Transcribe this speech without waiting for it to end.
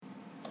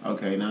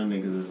Okay, now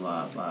niggas is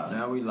live.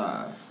 Now we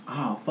live.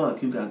 Oh,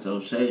 fuck, you got your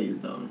shades,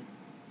 though.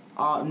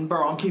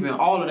 Bro, I'm keeping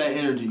all of that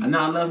energy. I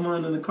left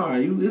mine in the car.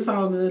 It's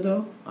all good,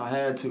 though. I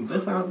had to.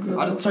 It's all good.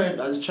 I just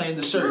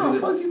changed the shirt. No,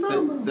 fuck you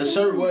talking about? The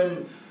shirt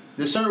wasn't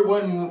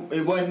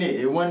it.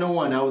 It wasn't the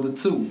one. That was the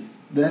 2.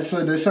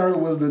 The shirt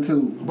was the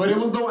 2. But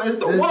it's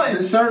the one.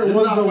 The shirt it's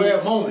was not the for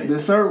that moment. The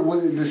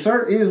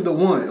shirt is the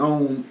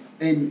one.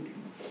 In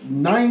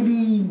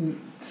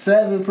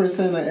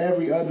 97% of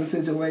every other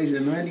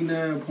situation,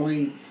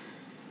 99.7.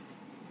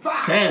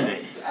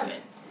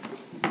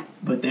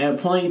 But that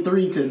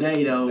 0.3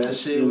 today though, that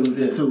shit was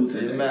the 2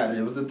 today. It mattered.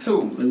 It was the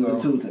 2. It was the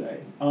 2 today.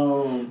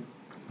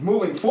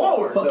 Moving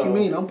forward, fuck you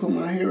mean? I'm putting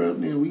my hair up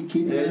there. We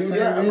keeping that same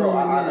energy. Bro.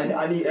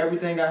 I need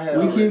everything I have.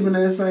 We already. keeping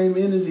that same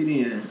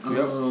energy then.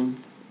 Yep.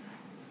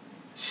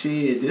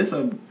 Shit, this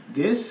a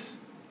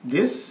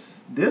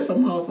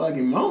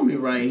motherfucking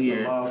moment right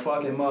here.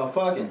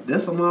 Motherfucking.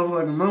 This a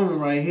motherfucking moment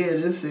right here.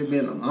 This shit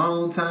been a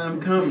long time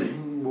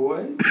coming.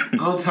 Boy.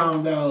 I'm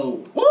talking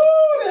about, woo,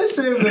 that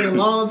shit been a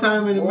long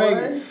time in the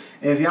making.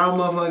 If y'all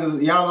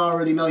motherfuckers, y'all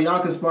already know,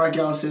 y'all can spark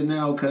y'all shit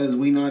now because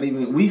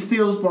we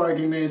still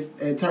sparking this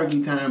at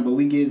turkey time, but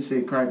we getting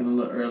shit cracking a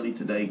little early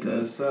today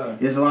because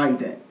it's like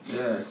that.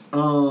 Yes.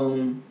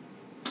 Y'all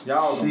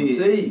gonna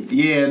see.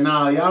 Yeah,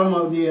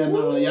 y'all,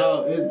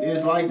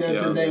 it's like that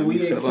today. We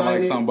excited. Feeling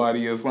like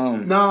somebody or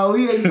something. No,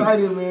 we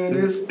excited, man.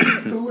 It's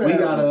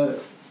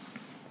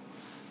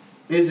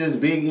just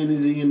big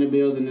energy in the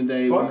building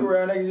today. Fuck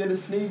around and get a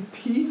sneak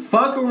peek.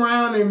 Fuck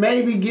around and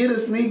maybe get a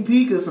sneak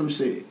peek of some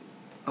shit.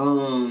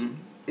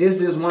 It's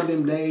just one of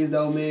them days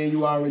though, man.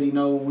 You already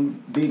know we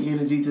big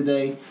energy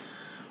today.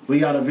 We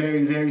got a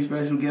very, very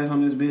special guest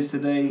on this bitch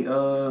today.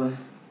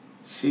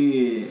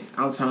 Shit,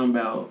 I'm talking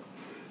about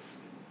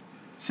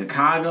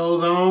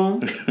Chicago's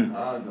on.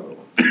 Chicago.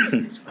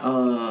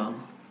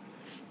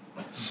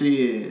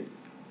 Shit.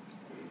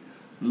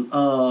 What?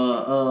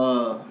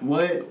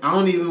 I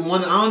don't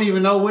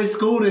even know which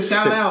school to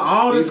shout out.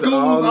 All the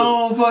schools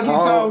on fucking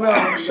talking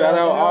about.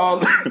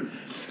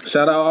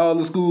 Shout out all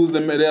the schools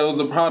that was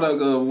a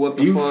product of what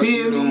the fuck.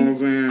 You know what I'm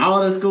saying?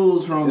 All the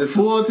schools from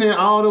Fulton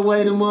all the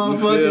way to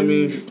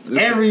motherfucking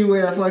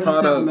everywhere fucking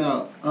talking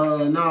about.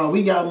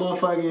 We got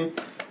motherfucking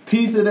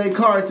P.D.C.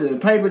 Carter,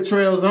 Paper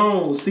Trails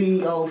on,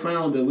 CEO,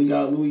 founder. We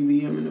got Louie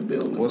VM in the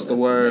building. What's the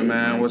word,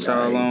 man? What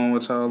y'all on?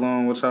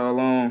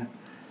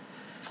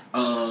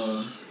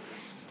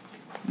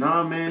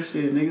 Man,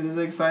 shit. Niggas is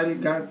excited.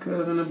 Got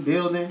cuz in the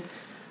building.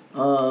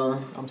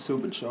 I'm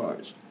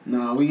supercharged.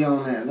 We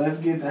on that. Let's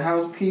get the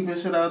housekeeping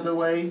shit out the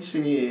way.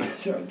 Shit.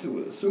 Turn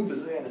to a Super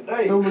Saiyan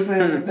today. Super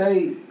Saiyan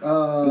today.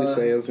 You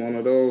say it's one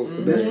of those.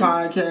 This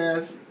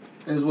podcast,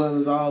 as well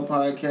as all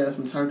podcasts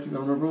from Turkeys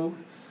on the Roof,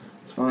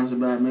 sponsored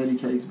by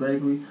P.D.C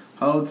Bakery.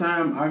 Whole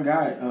time I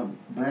got a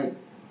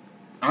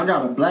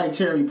black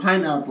cherry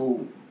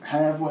pineapple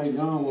halfway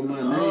gone with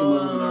my name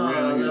on it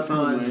around here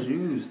somewhere. My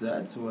juice.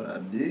 That's what I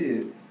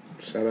did.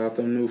 Shout out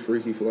them new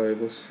freaky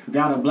flavors.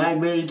 Got a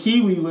blackberry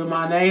kiwi with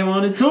my name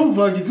on it too.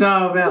 Fuck you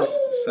talking about?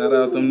 Shout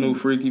out them new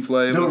freaky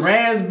flavors. The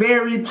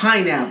raspberry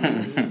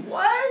pineapple.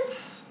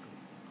 What?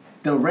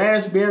 The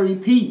raspberry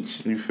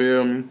peach. You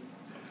feel me?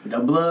 The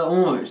blood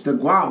orange, the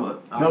guava,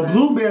 the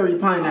blueberry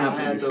pineapple.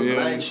 I had the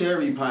black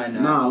cherry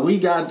pineapple. Nah, we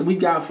got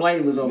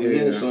flavors over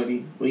here,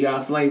 shorty. We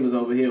got flavors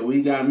over here.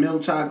 We got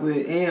milk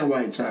chocolate and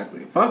white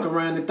chocolate. Fuck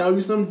around and throw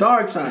you some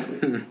dark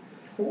chocolate.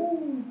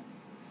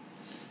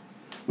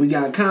 We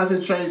got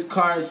concentrates,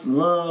 carts,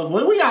 love.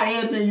 We got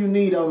anything you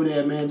need over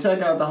there, man.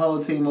 Check out the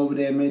whole team over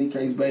there at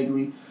P.D.C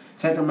Bakery.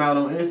 Check them out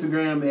on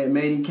Instagram at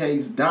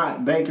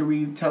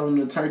P.D.C.bakery. Tell them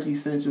the turkey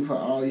sent you for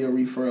all your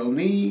referral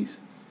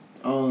needs.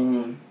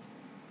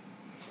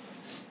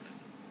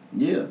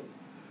 Yeah.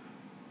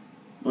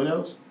 What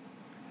else?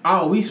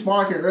 Oh, we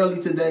sparking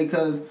early today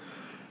because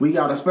we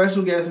got a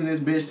special guest in this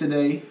bitch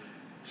today.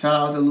 Shout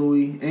out to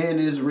Louie and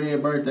his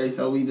red birthday,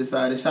 so we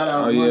decided. Shout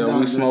out to Blunt Doctor.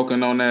 We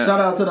smoking on that.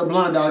 Shout out to the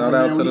Blunt Doctor,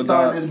 man. We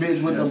starting this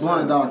bitch with the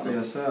Blunt Doctor.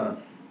 Yes, sir.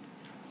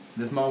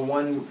 This my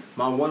one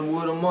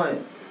wood a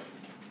month.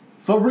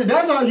 For real,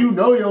 that's how you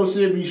know your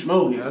shit be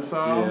smoking. That's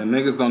all. Yeah,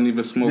 niggas don't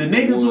even smoke. The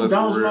niggas who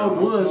don't smoke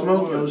wood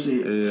smoke your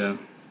shit. Yeah.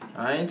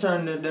 I ain't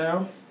turning it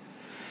down.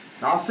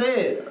 I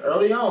said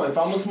early on, if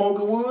I'm gonna smoke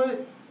a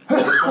wood,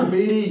 it's gonna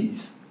be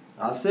these.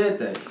 I said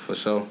that. For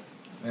sure.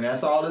 And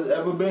that's all it's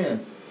ever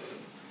been.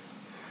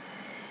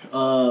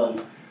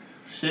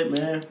 Shit,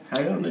 man. How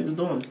y'all niggas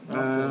doing?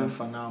 I'm feeling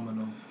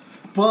phenomenal.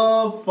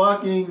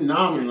 Fucking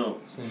nominal.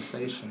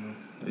 Sensational.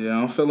 Yeah,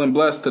 I'm feeling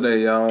blessed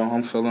today,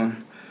 y'all.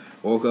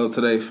 Woke up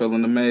today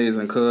feeling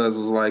amazing. Cuz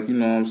was like, you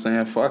know what I'm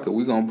saying? Fuck it,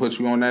 we gonna put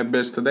you on that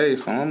bitch today.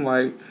 So I'm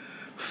like,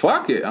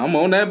 fuck it, I'm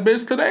on that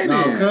bitch today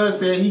then. No, Cuz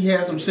said he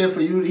had some shit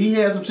for you. He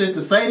had some shit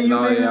to say to you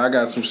niggas. Yeah, I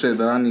got some shit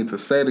that I need to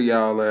say to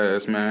y'all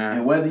ass, man.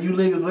 And whether you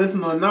niggas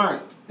listen or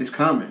not, it's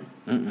coming.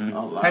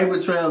 Paper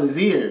trail is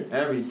here.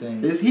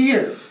 Everything. It's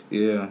here.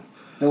 Yeah.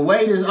 The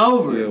wait is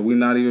over. Yeah, we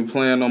not even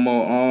playing no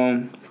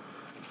more.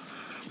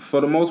 For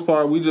the most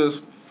part, we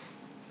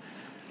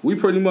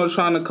pretty much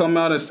trying to come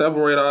out and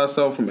separate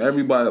ourselves from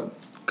everybody.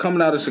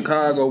 coming out of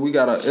Chicago,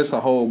 it's a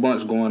whole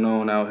bunch going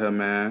on out here,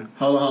 man.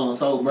 Hold on.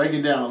 So break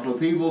it down for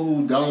people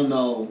who don't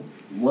know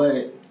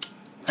what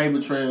Paper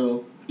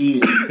Trail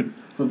is.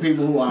 For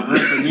people who are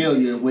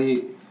unfamiliar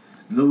with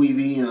Louie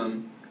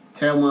VM,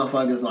 tell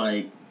motherfuckers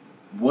like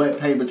what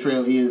Paper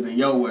Trail is in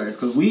your words,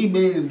 because we've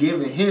been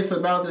giving hints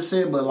about the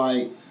shit, but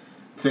like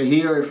to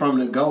hear it from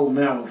the go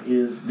mouth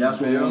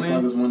that's what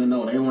motherfuckers want to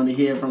know. They want to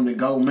hear it from the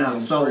go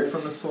mouth. So straight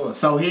from the source.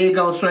 So here it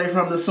goes straight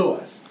from the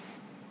source.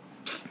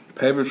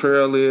 Paper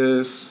Trail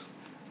is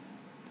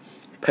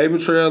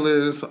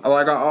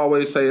like I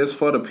always say, it's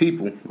for the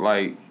people.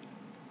 Like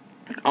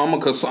I'm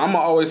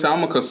always say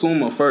I'm a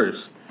consumer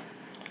first.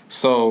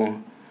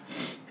 So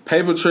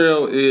Paper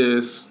Trail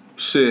is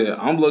shit.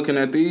 I'm looking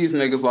at these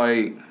niggas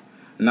like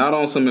not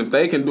on some if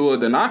they can do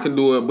it then I can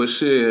do it, but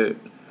shit,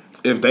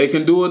 if they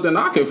can do it then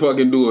I can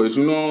fucking do it.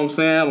 You know what I'm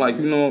saying? Like,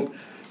 you know,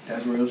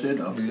 that's real shit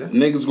though. Yeah.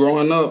 Niggas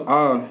growing up,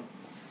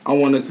 I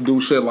wanted to do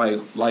shit like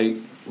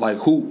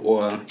hoop,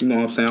 or you know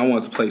what I'm saying, I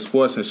wanted to play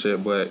sports and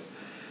shit, but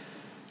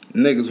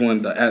niggas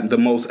wanted the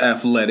most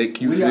athletic.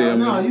 You feel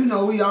me? No, you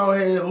know we all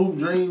had hoop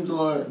dreams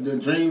or the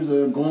dreams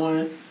of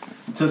going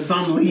to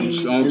some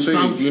league on in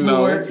some you sport.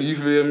 know, you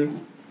feel me?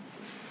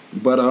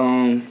 But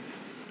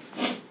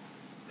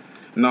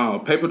no,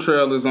 Paper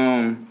Trail is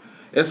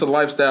it's a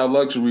lifestyle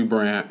luxury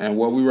brand, and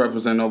what we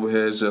represent over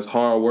here is just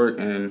hard work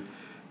and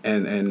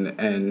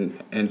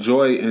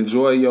enjoy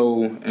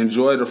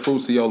the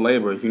fruits of your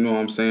labor. You know what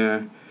I'm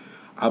saying?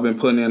 I've been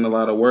putting in a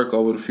lot of work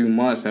over the few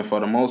months, and for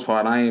the most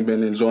part, I ain't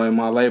been enjoying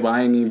my labor.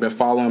 I ain't even been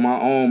following my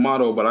own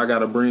motto, but I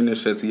gotta bring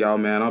this shit to y'all,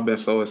 man. I've been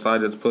so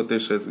excited to put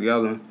this shit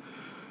together.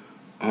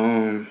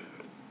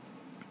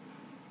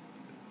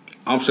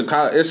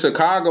 It's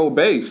Chicago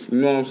based, you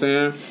know what I'm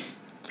saying?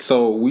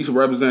 So we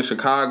represent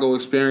Chicago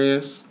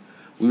experience.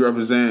 We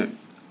represent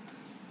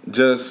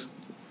just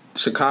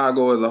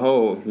Chicago as a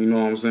whole, you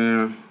know what I'm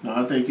saying? No,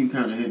 I think you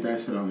kind of hit that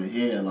shit on the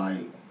head.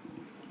 Like,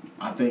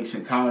 I think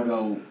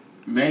Chicago,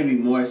 maybe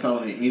more so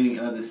than any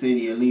other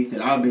city, at least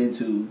that I've been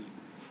to,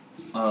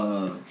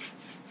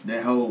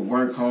 that whole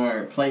work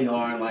hard, play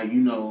hard, like,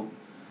 you know,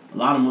 a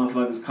lot of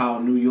motherfuckers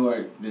call New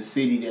York the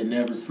city that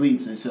never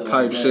sleeps and shit like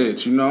that. Type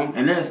shit, you know?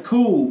 And that's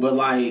cool, but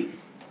like,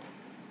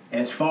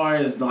 as far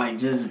as like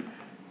just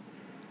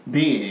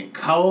being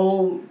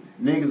cold,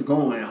 niggas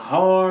going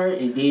hard,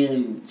 and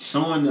then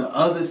showing the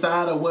other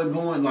side of what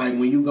going, like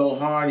when you go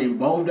hard in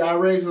both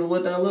directions,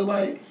 what that look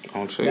like,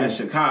 that's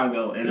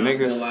Chicago. And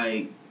niggas, I feel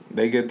like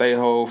they get their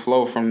whole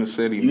flow from the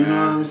city, you man. know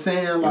what I'm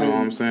saying? Like, you know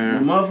what I'm saying?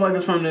 When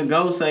motherfuckers from the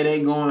go say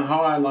they going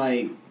hard,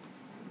 like,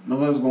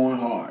 motherfuckers going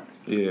hard.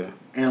 Yeah.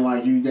 And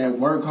like you that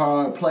work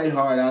hard, play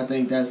hard, I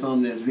think that's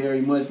something that's very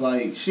much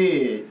like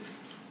shit.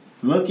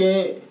 Look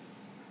at,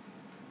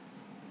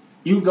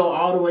 you go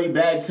all the way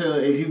back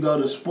to, if you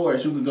go to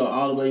sports, you could go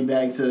all the way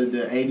back to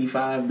the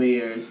 85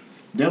 Bears.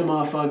 Them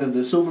motherfuckers,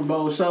 the Super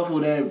Bowl Shuffle,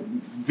 that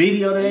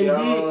video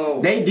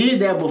that they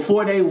did that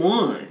before they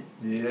won.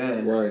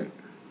 Yes. Right.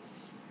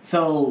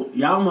 So,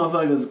 y'all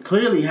motherfuckers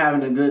clearly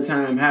having a good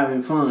time,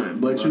 having fun,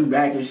 but you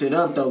backing shit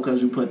up, though,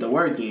 because you put the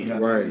work in.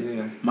 Right.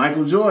 Yeah.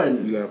 Michael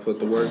Jordan. You gotta put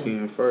the work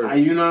in first.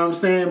 You know what I'm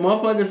saying?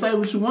 Motherfuckers say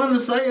what you want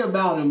to say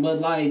about him, but,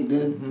 like,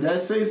 that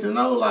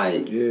 6-0,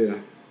 like, yeah.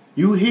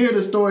 You hear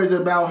the stories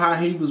about how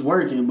he was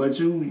working, but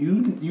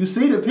you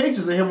see the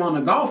pictures of him on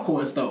the golf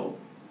course, though.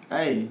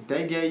 Hey,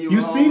 they gave you.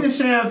 You see the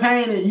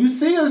champagne, and you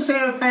see the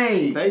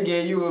champagne. They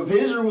gave you a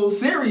visual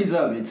series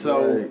of it,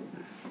 so. Right.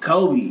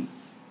 Kobe.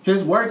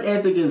 His work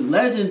ethic is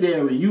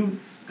legendary.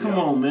 Come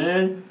on,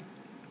 man.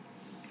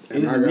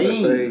 And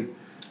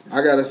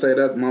I gotta say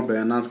that's my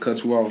bad, not to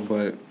cut you off,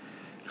 but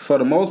for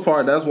the most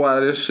part, that's why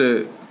this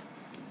shit,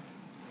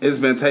 it's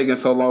been taking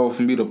so long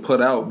for me to put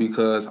out,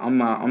 because I'm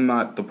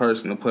not the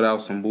person to put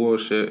out some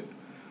bullshit.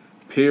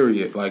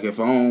 Period. Like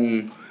if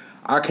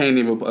I can't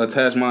even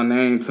attach my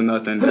name to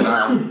nothing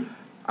that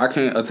I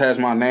can't attach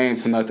my name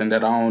to nothing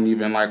that I don't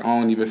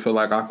even feel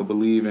like I could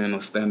believe in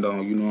or stand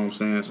on, you know what I'm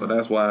saying? So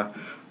that's why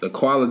the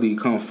quality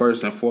comes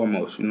first and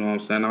foremost, you know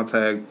what I'm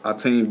saying? I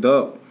teamed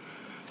up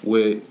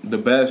with the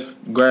best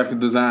graphic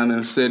designer in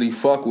the city.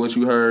 Fuck what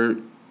you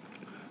heard.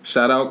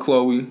 Shout out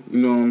Chloe, you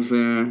know what I'm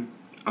saying?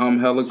 I'm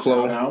hella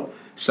Chloe.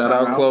 Shout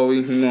out Chloe,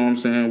 you know what I'm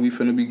saying? We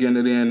finna be getting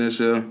it in this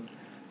year.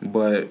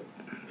 But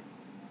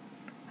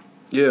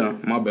yeah,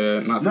 my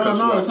bad. Not to cut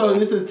you off, so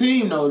it's a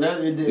team though.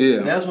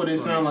 That's what it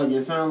sounds like.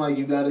 It sounds like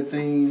you got a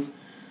team,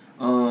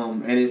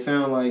 and it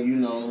sounds like, you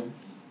know,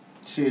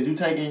 shit, you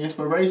taking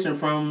inspiration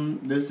from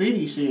the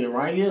city shit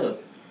right here.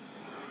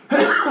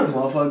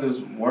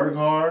 Motherfuckers work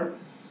hard,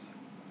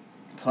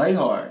 play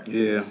hard.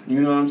 Yeah.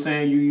 You know what I'm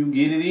saying? You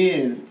get it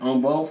in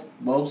on both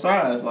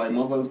sides. Like,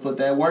 motherfuckers put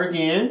that work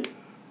in,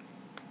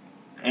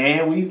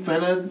 and we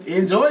finna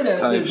enjoy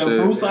that shit. The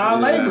fruits of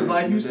our labors,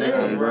 like you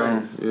said.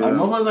 Bro. Yeah. Like,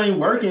 motherfuckers ain't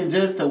working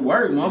just to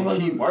work. Motherfuckers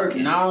keep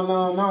working.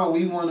 No.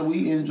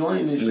 We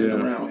enjoying this shit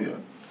around here.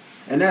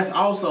 And that's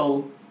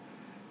also,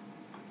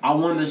 I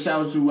want to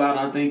shout you out.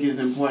 I think it's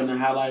important to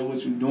highlight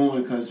what you're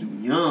doing, because you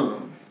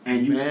young.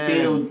 And you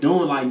still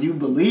doing, like, you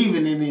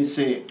believing in this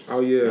shit. Oh,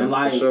 yeah, and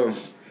like, for sure.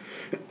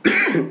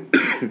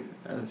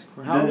 That's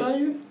crazy. How old are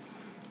you?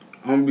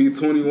 I'm gonna be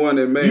 21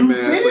 in May,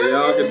 man. So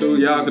y'all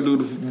can do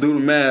the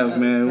math,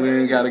 man. We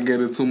ain't gotta get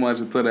it too much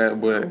into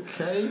that, but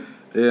okay.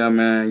 Yeah,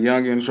 man.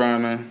 Youngin'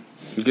 trying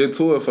to get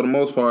to it for the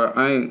most part.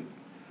 I ain't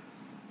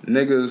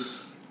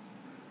niggas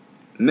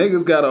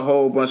got a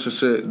whole bunch of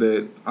shit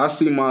that I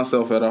see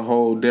myself at a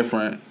whole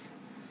different.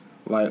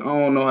 Like I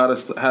don't know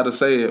how to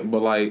say it,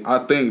 but like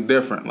I think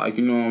different. Like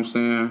you know what I'm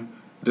saying.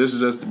 This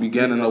is just the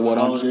beginning of what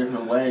I'm.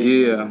 Different way.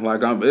 Yeah,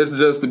 like it's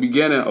just the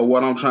beginning of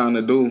what I'm trying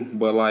to do.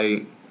 But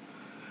like,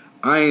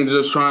 I ain't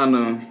just trying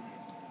to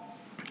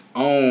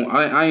own.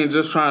 I ain't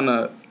just trying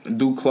to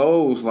do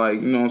clothes.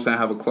 Like you know what I'm saying.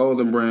 Have a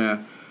clothing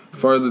brand.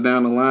 Further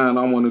down the line,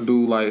 I want to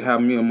do like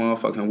have me a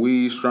motherfucking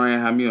weed strain,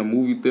 have me a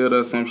movie theater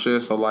or some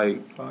shit. So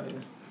like,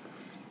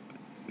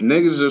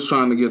 niggas just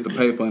trying to get the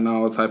paper in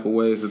all type of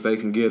ways that they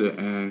can get it,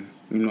 and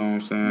you know what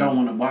I'm saying. Don't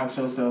want to box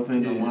yourself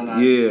into one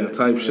idea. Yeah,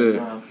 type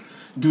shit.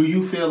 Do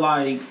you feel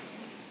like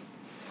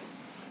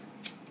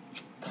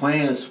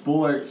playing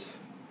sports,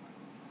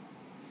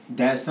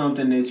 that's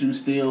something that you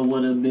still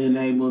would have been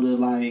able to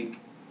like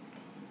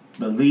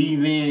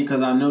believe in?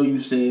 Because I know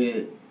you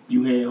said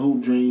you had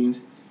hoop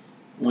dreams.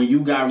 When you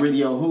got rid of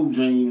your hoop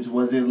dreams,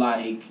 was it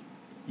like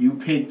you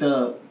picked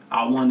up,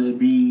 I want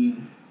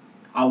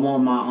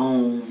my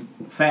own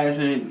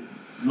fashion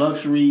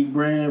luxury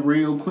brand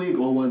real quick,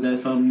 or was that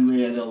something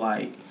you had to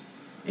like,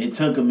 it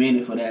took a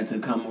minute for that to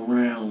come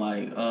around,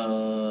 like,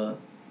 oh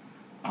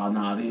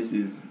no, this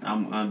is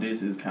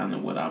kind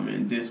of what I'm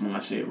in, this my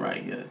shit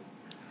right here?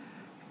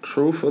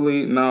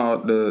 Truthfully, no,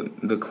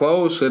 the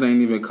clothes shit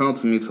ain't even come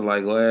to me till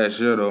like last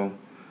year though.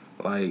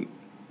 Like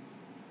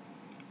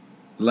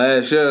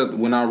last year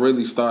when I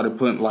really started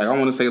putting, like I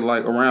want to say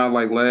like around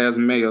like last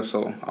May or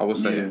so, I would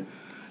say. Yeah.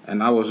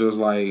 And I was just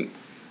like,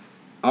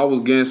 I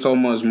was getting so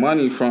much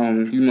money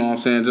from, you know what I'm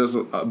saying, just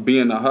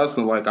being a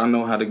hustler. Like, I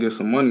know how to get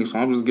some money. So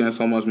I'm just getting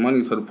so much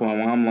money to the point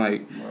where I'm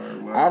like,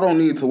 I don't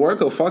need to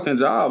work a fucking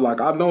job. Like,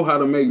 I know how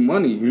to make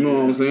money. You know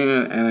what I'm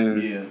saying?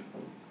 And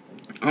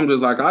I'm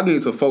just like, I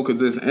need to focus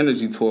this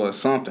energy towards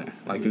something.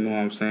 Like, you know what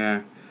I'm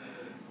saying?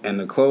 And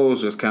the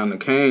clothes just kind of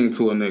came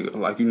to a nigga.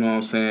 Like, you know what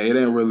I'm saying? It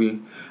ain't really...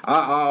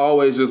 I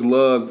always just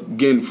loved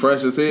getting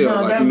fresh as hell.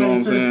 No, like, that you know what I'm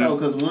makes sense, saying? though,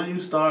 because when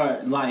you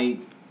start, like...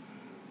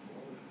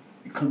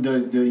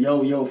 The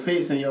your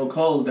fits and your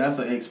clothes, that's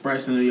an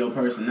expression of your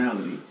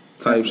personality.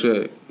 Type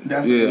shit.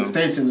 That's an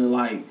extension of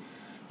like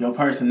your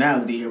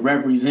personality. It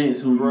represents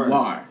who you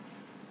are.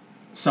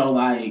 So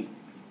like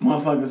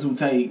motherfuckers who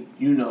take,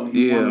 you know,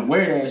 you want to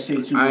wear that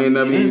shit. I ain't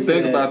never even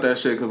think about that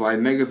shit, because like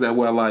niggas that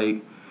wear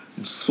like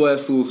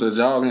sweatsuits or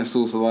jogging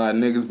suits, a lot of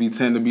niggas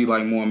tend to be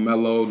like more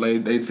mellow. They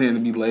tend to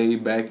be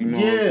laid back. You know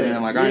what I'm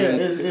saying? Like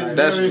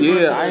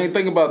I ain't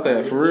think about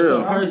that for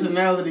real. It's a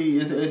personality.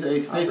 It's an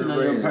extension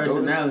of your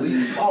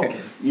personality.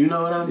 You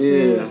know what I'm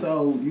saying?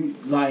 So you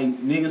like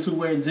niggas who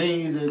wear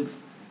jeans that,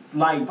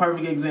 like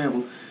perfect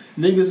example,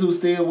 niggas who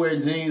still wear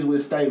jeans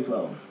with Stay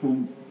Flow,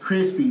 who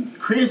crispy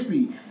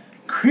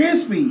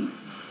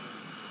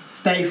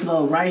Stay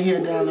Flow right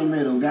here down the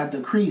middle, got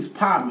the crease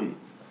popping.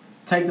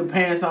 Take the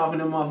pants off and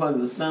them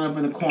motherfuckers stand up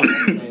in the corner.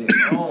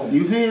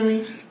 You feel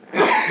me?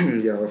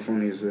 Y'all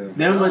funny as hell.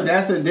 But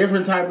that's a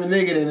different type of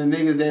nigga than the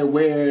niggas that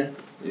wear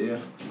the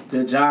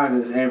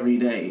joggers every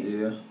day.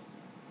 Yeah.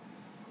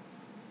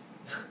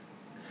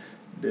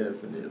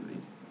 Definitely.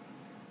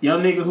 Your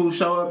nigga who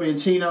show up in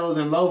chinos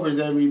and loafers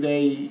every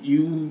day,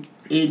 you,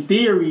 in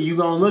theory, you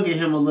gonna look at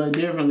him a little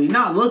differently.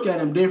 Not look at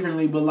him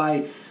differently, but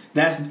like,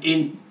 that's,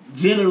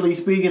 generally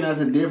speaking, that's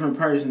a different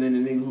person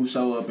than the nigga who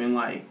show up in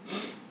like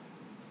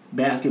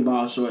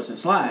basketball shorts and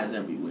slides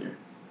everywhere.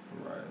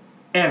 Right.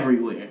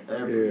 Everywhere.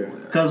 Yeah.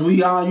 Cause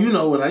we all, you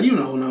know what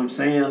I'm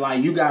saying.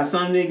 Like you got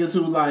some niggas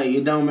who like,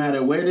 it don't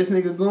matter where this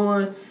nigga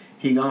going,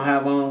 he gonna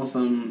have on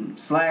some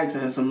slacks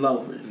and some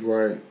loafers.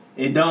 Right.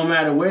 It don't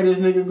matter where this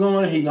nigga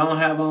going, he gonna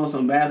have on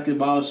some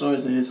basketball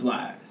shorts and his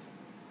slides.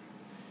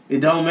 It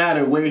don't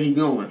matter where he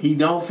going. He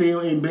don't feel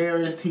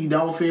embarrassed. He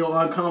don't feel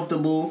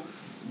uncomfortable.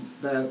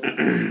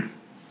 I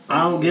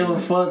don't give a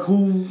fuck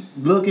who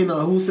looking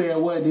or who said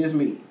what, this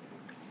me.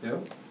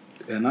 Yep.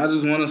 And I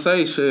just want to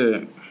say,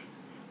 shit,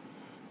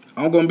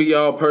 I'm going to be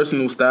y'all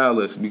personal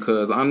stylist,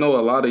 because I know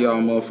a lot of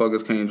y'all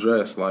motherfuckers can't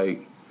dress.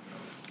 Like,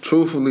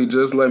 truthfully,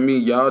 just let me,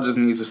 y'all just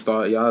need to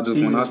start. Y'all just,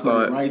 when I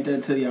start. Right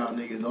there to y'all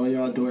niggas, on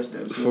y'all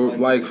doorsteps.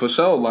 For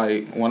sure,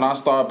 like, when I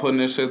start putting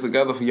this shit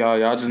together for y'all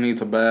just need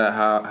to bad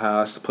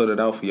how I put it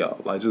out for y'all.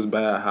 Like, just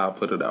bad how I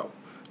put it out.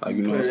 Like,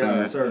 you know what I'm saying?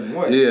 A certain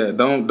way. Yeah,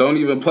 don't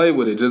even play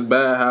with it. Just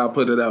bad how I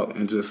put it out,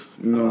 and just,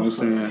 you know what I'm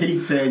saying? He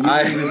said you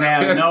niggas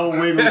have no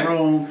wiggle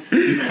room.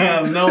 You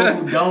have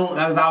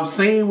I've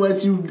seen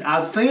what you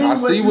niggas be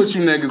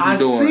doing. I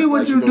see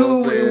what you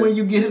doing when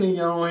you get it in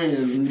your own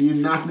hands, and you're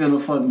not gonna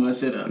fuck my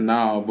shit up.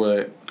 No,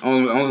 but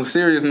on a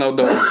serious note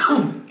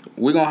though,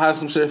 we gonna have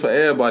some shit for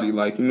everybody.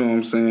 Like, you know what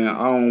I'm saying?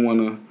 I don't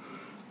wanna.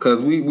 Cause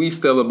we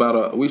still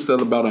about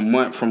a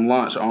month from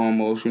launch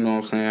almost, you know what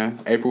I'm saying?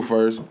 April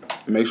 1st.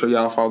 Make sure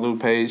y'all follow the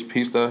page,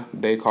 P.D.C,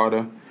 Day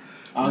Carter.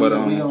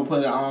 But we gonna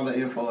put all the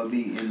info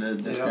in the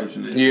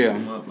description. Yeah.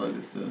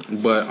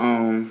 But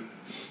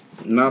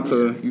not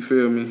to, you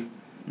feel me,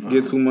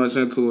 get too much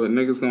into it.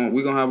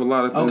 We gonna have a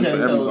lot of things for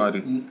everybody.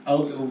 You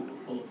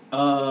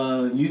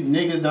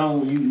niggas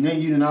don't.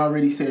 You done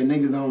already said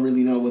niggas don't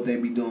really know what they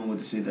be doing with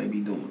the shit they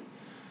be doing.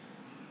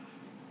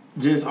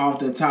 Just off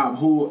the top,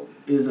 who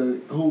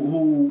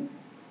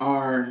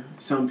are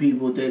some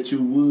people that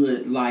you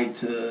would like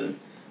to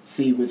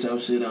see with your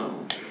shit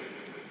on?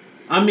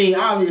 I mean,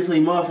 obviously,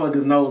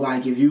 motherfuckers know,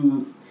 like, if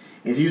you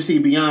see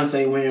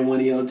Beyonce wearing one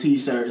of your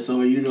t-shirts,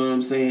 or, you know what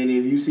I'm saying,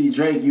 if you see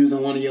Drake using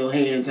one of your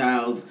hand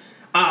towels,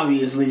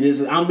 obviously,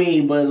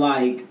 but,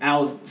 like,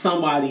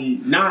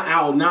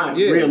 not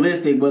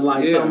realistic, but,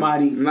 like,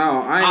 somebody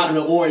out of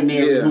the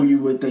ordinary who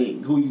you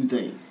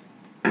think.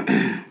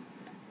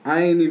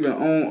 I ain't even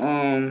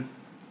on,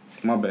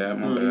 my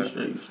bad.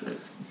 Straight.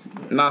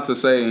 Not to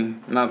say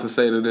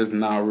that it's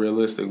not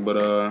realistic,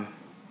 but,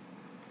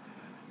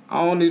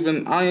 I ain't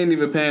even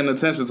paying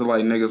attention to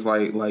like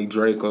niggas like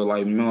Drake or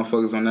like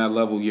motherfuckers on that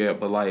level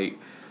yet. But like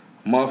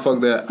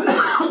motherfucker that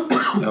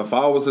if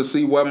I was to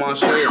see one of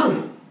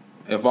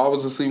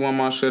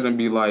my shit and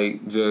be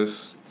like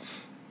just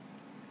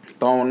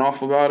throwing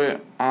off about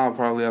it, I'll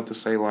probably have to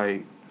say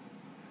like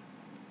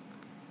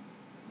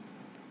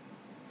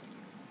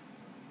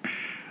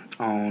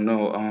I don't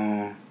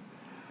know.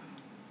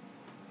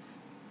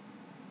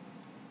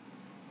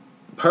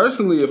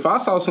 Personally, if I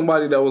saw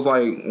somebody that was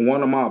like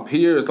one of my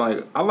peers,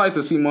 like I like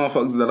to see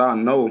motherfuckers that I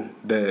know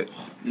that.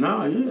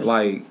 Nah, yeah.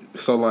 Like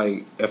so,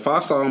 like if I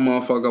saw a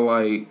motherfucker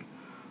like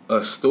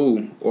a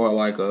Stu or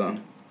like a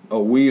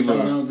Weaver,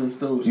 shout out to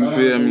Stu. You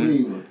feel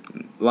me? Weaver.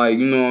 Like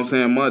you know what I'm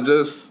saying?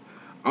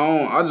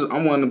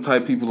 I'm one of them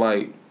type people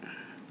like.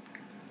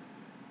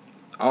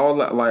 All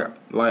that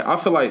like I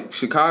feel like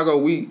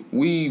Chicago,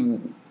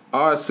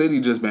 our city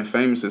just been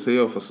famous as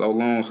hell for so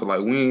long, so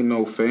like we ain't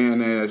no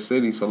fan ass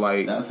city, so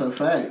like that's a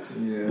fact.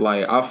 Yeah.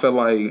 Like I feel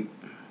like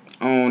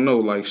I don't know,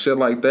 like shit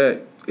like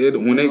that.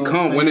 When it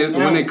come,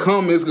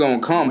 it's gonna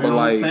come. But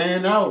like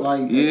fan out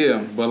like that.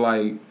 Yeah, but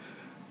like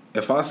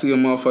if I see a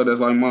motherfucker that's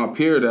like my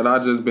peer that I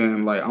just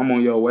been like I'm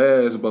on your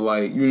ass, but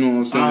like you know what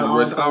I'm saying, I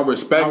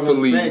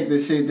respectfully respect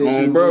the shit that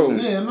on you bro. Do.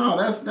 Yeah, no,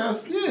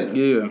 that's yeah.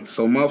 Yeah,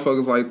 so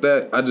motherfuckers like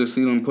that, I just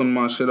see them putting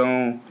my shit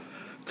on.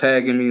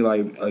 Tagging me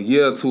like a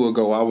year or two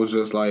ago, I was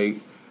just like,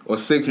 or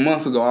 6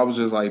 months ago, I was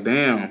just like,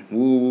 damn,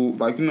 woo,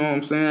 like you know what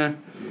I'm saying?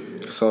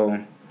 Yeah. So,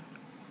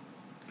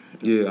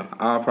 yeah,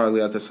 I'll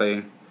probably have to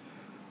say,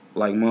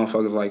 like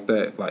motherfuckers like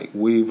that, like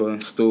Weaver,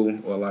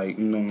 Stu, or like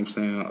you know what I'm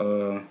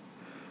saying?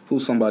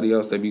 Who's somebody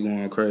else that be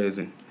going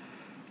crazy?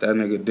 That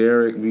nigga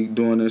Derek be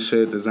doing this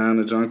shit,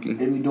 Designer Junkie.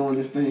 They be doing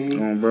this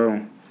thing.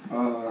 Bro.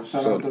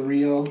 Shout out to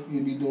Rio. He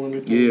be doing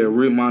this thing. Yeah,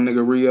 my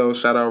nigga Rio.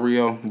 Shout out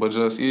Rio, but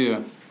just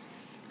yeah.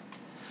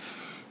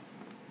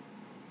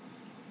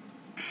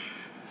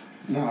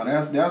 No,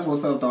 that's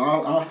what's up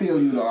though. I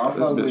feel you though. I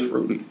fuck this bitch with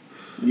fruity.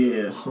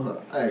 Yeah.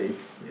 Hey,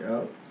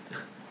 yeah.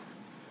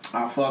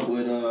 I fuck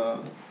with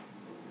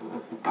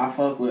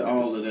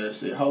all of that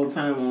shit. Whole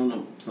time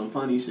on some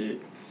funny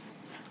shit.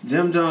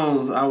 Jim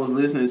Jones, I was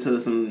listening to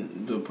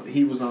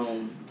he was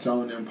on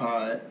Joe and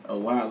Pod a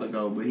while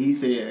ago, but he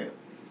said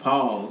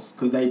pause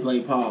because they play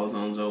pause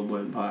on Joe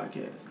Budden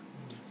podcast.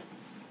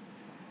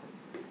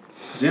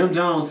 Jim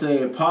Jones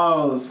said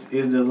pause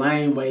is the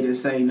lame way to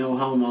say no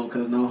homo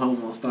because no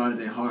homo started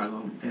in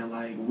Harlem and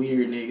like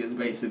weird niggas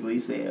basically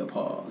said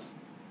pause.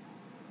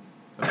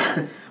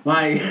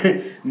 Like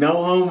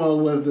no homo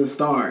was the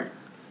start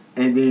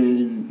and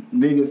then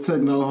niggas took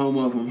no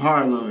homo from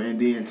Harlem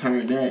and then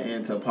turned that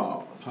into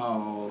pause.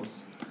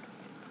 Pause.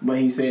 But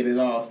he said it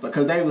all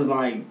because they was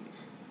like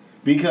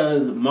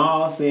because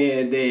Ma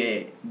said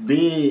that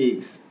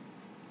Biggs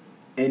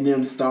and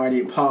them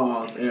started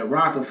pause at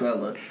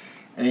Rockefeller.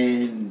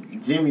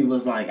 And Jimmy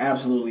was like,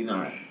 absolutely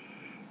not.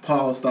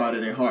 Paul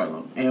started in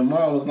Harlem. And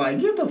Marl was like,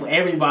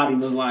 everybody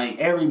was like,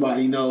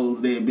 everybody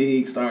knows that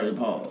Big started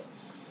Paul's.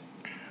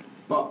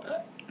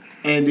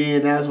 And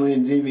then that's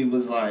when Jimmy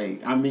was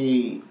like, I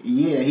mean,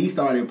 yeah, he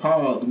started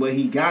Paul's, but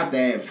he got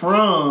that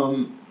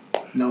from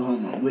No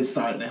Homo, which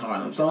started in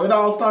Harlem. So it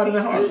all started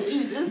in Harlem.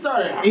 It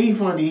started. He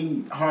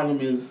funny. Harlem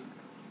is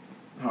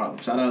Harlem.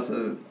 Shout out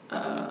to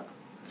Harlem.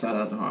 Shout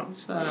out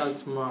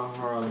to my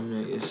Harlem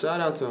nigga. Shout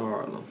out to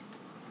Harlem.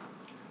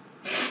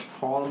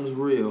 Harlem's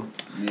real.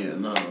 Yeah,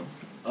 no.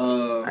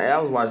 Hey, I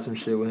was watching some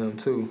shit with him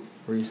too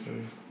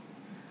recently.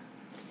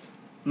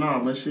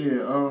 No, but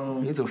shit.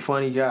 He's a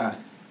funny guy.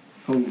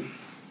 Who?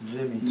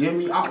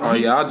 Jimmy.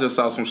 I just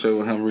saw some shit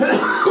with him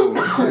recently too.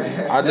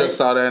 I just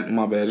saw that.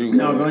 My bad.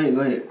 Go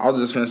ahead. I was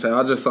just finna say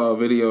I just saw a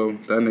video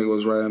that nigga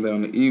was riding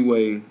down the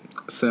E-way,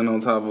 sitting on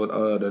top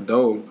of the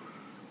dough,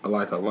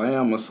 like a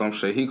lamb or some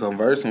shit. He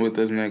conversing with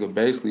this nigga,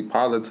 basically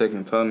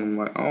politicking, telling him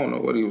like I don't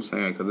know what he was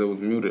saying because it was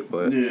muted,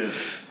 but yeah.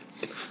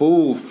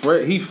 Fool,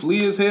 he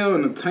flee as hell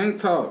in the tank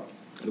top.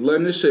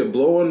 letting this shit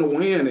blow in the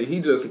wind, and he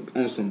just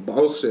on some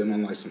boss shit,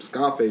 on like some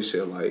Scarface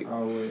shit. Like,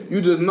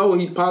 you just know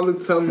he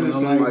probably telling me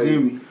some like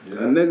Jimmy.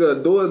 A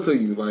nigga do it to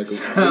you. Like,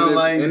 Sound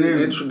like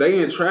Jimmy.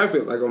 They in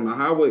traffic, like on the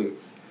highway.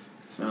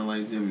 Sound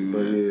like Jimmy, man.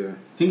 But yeah.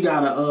 He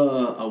got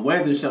a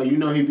weather show. You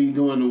know he be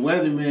doing the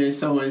weatherman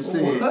show and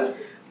shit. What?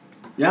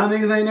 Y'all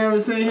niggas ain't never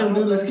seen him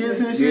do the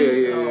skits and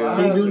shit?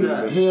 Yeah. He do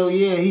hell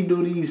yeah, he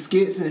do these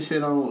skits and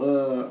shit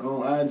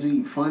on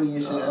IG, funny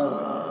and shit.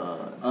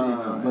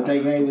 But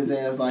they gave his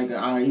ass like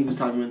he was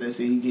talking about that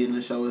shit. He getting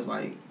the show. It's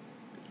like,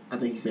 I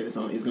think he said it's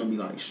gonna be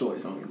like short.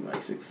 It's only gonna be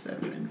like 6 to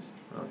 7 minutes.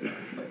 Okay.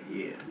 But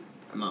yeah,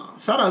 nah.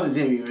 Shout out to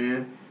Jimmy,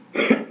 man.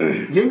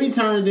 Jimmy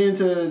turned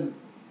into.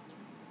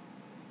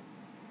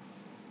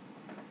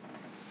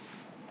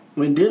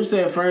 When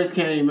Dipset first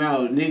came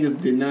out,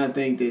 niggas did not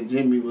think that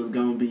Jimmy was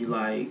gonna be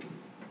like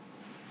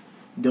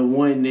the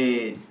one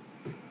that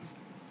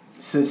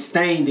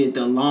sustained it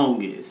the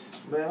longest.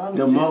 Man,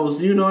 the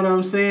most, you know what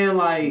I'm saying?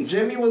 Like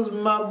Jimmy was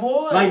my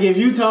boy. Like if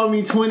you told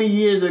me 20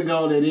 years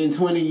ago that in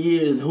 20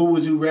 years, who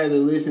would you rather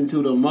listen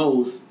to the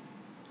most?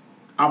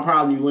 I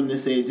probably wouldn't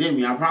have said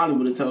Jimmy. I probably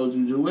would have told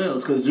you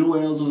Jewels, because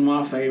Jewels was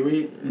my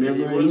favorite.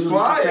 Remember, he was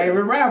my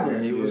favorite rapper.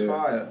 Yeah, he was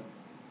fire.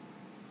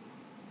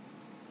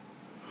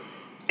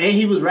 And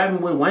he was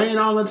rapping with Wayne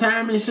all the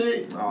time and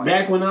shit. Oh,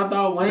 back when I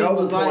thought Wayne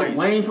double was points. like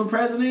Wayne for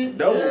president.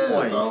 Double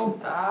points. So,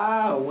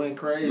 Went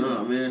crazy.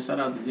 Nah, man. Shout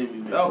out to Jimmy,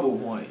 man. Double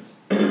points.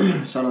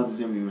 Shout out to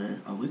Jimmy,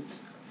 man. Oh, it's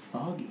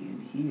foggy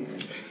in here.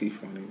 He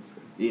funny.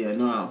 Yeah,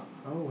 no.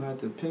 Oh, have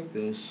to pick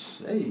the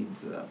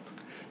shades up.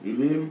 You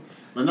feel me?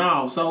 But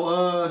no,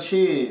 so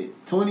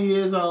shit, 20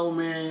 years old,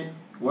 man,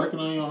 working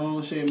on your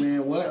own shit,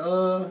 man.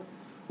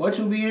 What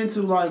you be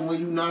into like when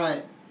you not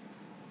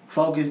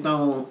focused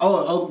on?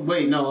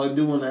 Wait, no, I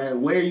do want to ask,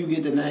 where you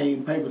get the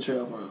name Paper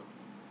Trail from?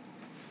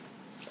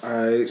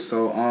 Alright,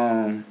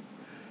 so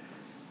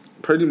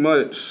pretty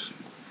much,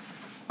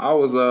 I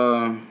was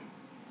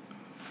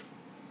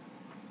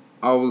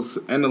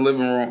in the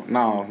living room.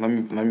 No, let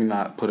me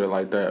not put it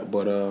like that.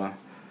 But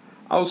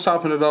I was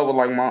chopping it up with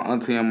like my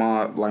auntie and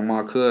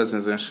my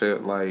cousins and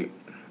shit. Like,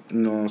 you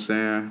know what I'm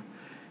saying?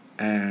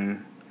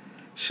 And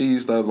she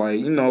used to like,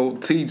 you know,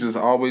 T just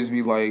always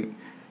be like,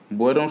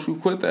 boy, don't you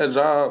quit that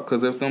job,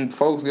 because if them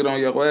folks get on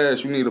your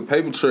ass, you need a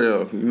paper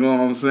trail. You know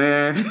what I'm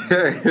saying?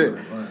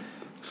 Right.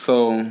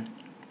 So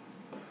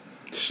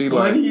she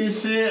like,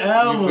 funniest shit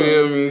ever. you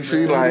feel me?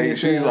 She like,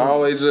 she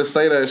always just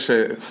say that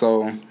shit.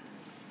 So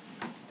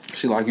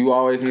she like, you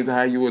always need to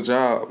have you a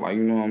job. Like,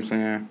 you know what I'm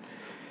saying?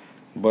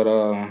 But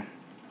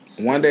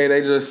one day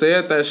they just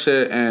said that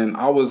shit, and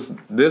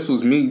this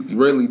was me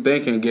really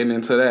thinking, getting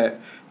into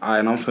that. All right,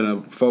 I'm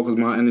finna focus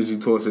my energy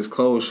towards this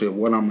clothes shit.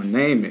 What I'm gonna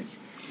name it?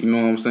 You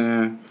know what I'm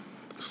saying?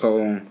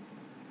 So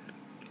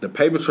the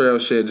paper trail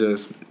shit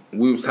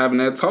we was having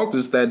that talk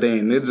just that day,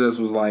 and it just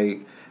was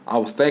like, I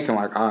was thinking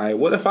like, all right,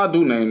 what if I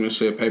do name this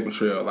shit Paper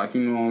Trail? Like,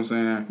 you know what I'm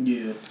saying?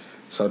 Yeah.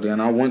 So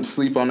then I went to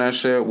sleep on that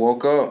shit,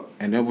 woke up,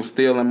 and it was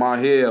still in my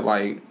head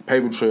like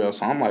Paper Trail.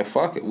 So I'm like,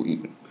 fuck it,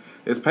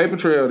 it's Paper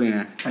Trail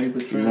then. Paper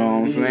Trail. You know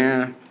what I'm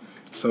saying?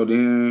 So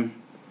then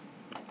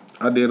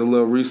I did a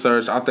little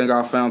research. I think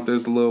I found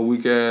this little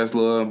weak ass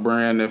little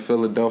brand in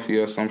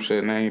Philadelphia or some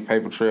shit named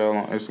Paper Trail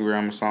on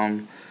Instagram or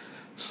something.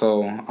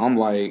 So I'm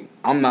like,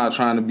 I'm not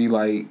trying to be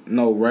like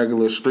no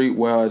regular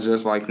streetwear,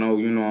 just like no,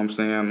 you know what I'm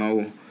saying,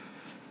 no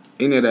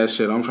any of that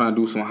shit. I'm trying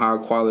to do some high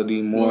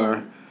quality,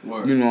 more,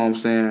 you know what I'm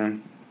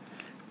saying,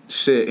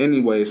 shit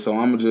anyway. So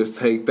I'm gonna just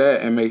take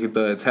that and make it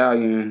the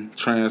Italian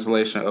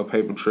translation of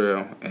Paper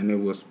Trail, and it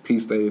was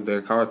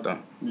P.D.C. Carta.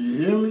 You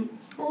hear me?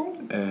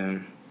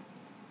 And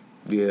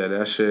yeah,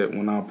 that shit,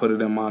 when I put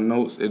it in my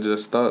notes, it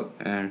just stuck.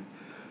 And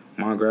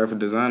my graphic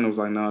designer was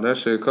like, no, that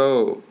shit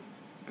cold.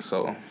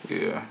 So,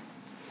 yeah.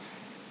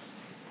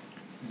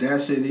 That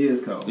shit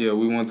is cold. Yeah,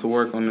 we went to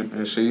work on it,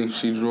 and she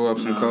drew up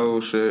some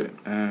cold shit,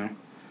 and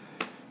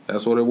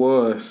that's what it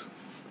was.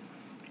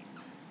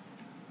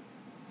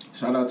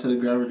 Shout out to the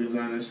graphic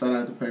designer. Shout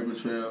out to Paper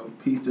Trail.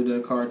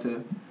 P.D.C.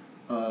 Carta.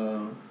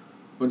 What'd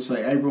you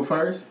say, April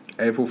 1st?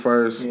 April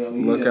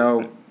 1st. Look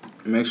out.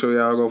 Make sure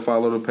y'all go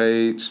follow the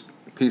page.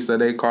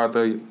 P.D.C.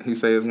 Carta. He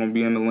said it's going to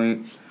be in the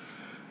link.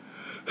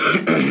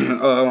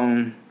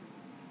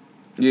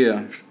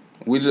 Yeah.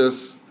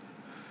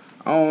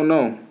 I don't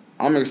know.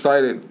 I'm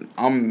excited.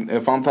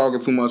 If I'm talking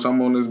too much,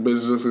 I'm on this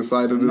bitch just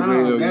excited as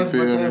hell.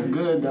 That's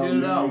good though,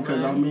 man.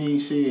 Because I mean,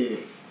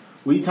 shit,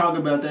 we talk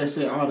about that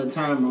shit all the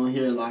time on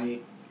here.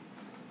 Like,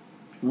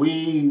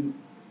 the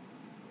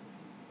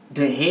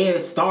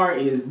head start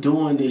is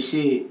doing the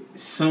shit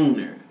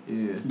sooner.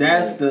 Yeah.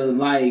 That's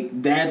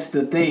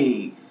the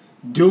thing.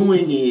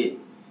 Doing it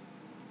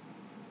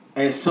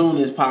as soon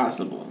as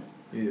possible.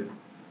 Yeah.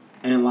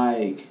 And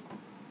like,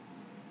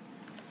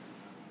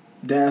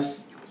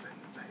 that's.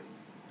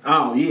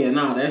 Oh, yeah,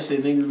 that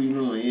shit niggas be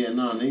doing. Yeah,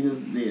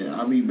 niggas,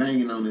 I be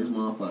banging on this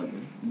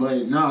motherfucker.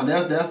 But,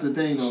 that's the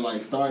thing, though,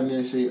 like, starting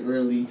that shit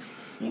early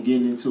and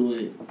getting into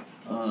it,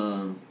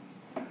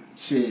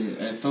 shit,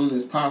 as soon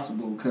as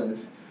possible,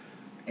 because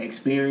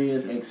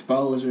experience,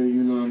 exposure,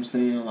 you know what I'm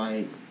saying,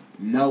 like,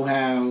 know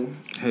how.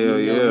 Hell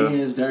your yeah.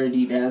 hands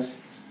dirty. That's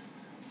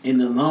in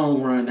the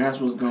long run. That's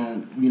what's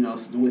gonna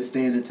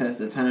withstand the test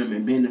of time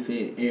and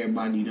benefit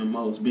everybody the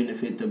most.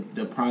 Benefit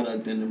the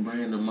product and the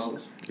brand the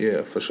most.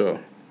 Yeah, for sure.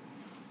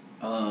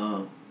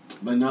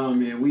 But no,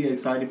 man, we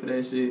excited for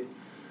that shit.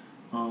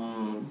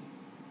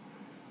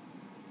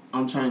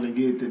 I'm trying to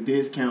get the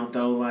discount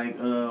though. Like,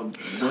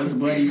 what's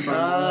Buddy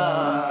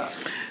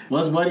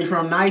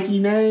from Nike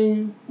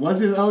name? What's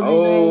his OG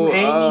name?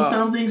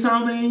 Amy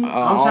something.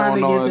 I'm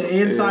trying to get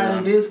the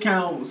insider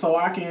discount so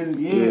I can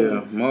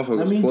motherfuckers.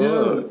 Let me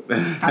plug.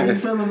 judge. How you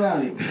feel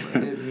about it?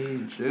 Let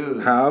me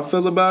judge. How I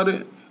feel about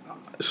it?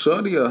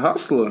 Shorty a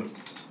hustler.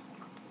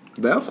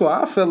 That's what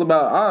I feel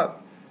about.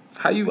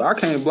 I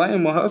can't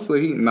blame a hustler.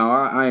 I ain't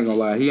gonna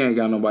lie. He ain't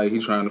got nobody he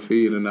trying to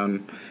feed or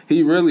nothing.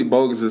 He really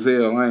bogus as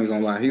hell. I ain't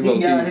gonna lie. He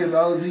got his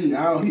OG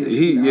out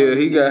here.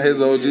 He got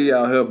his OG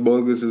out here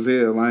bogus as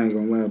hell. I ain't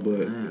gonna lie,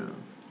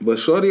 but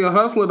Shorty a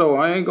hustler though.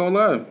 I ain't gonna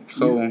lie.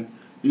 So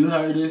you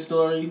heard this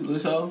story,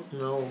 Lisho?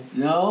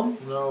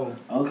 No.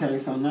 Okay,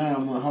 so now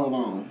I'm gonna hold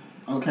on.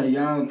 Okay,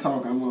 y'all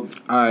talk. I'm gonna.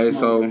 Alright,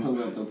 so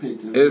pull up the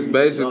pictures. it's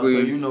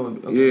basically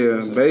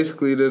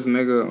Basically this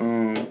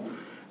nigga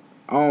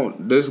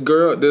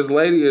this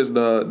lady is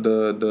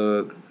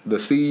the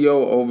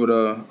CEO over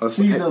the.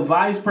 She's the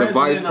vice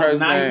president of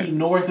Nike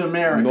North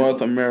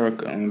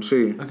America. And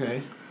she.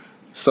 Okay.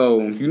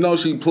 So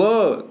she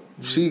plugged.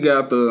 She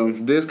got the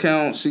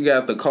discount. She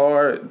got the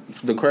card,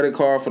 the credit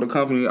card for the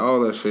company, all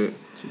that shit.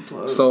 She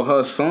plugged. So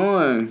her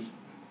son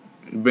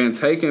been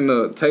taking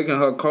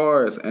her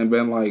cards and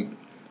been like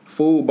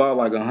fool bought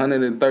like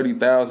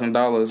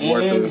 $130,000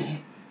 worth of.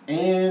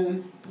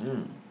 And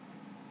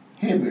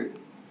Hibbert.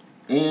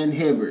 Ann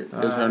Hibbert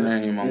is her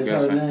name, I'm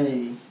guessing. Her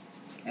name.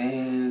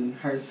 And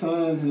her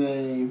son's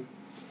name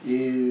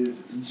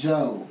is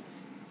Joe.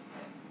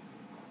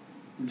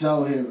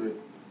 Joe Hibbert.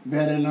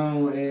 Better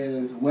known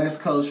as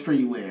West Coast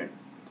Streetwear.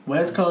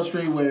 West Coast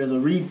Streetwear is a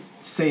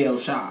resale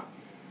shop.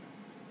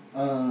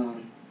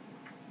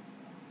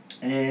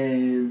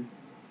 And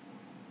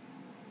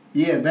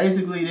yeah,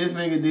 basically this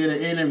nigga did an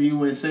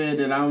interview and said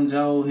that I'm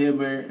Joe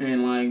Hibbert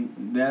and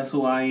like that's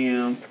who I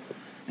am.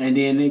 And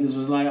then niggas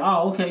was like,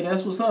 oh, okay,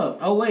 that's what's up.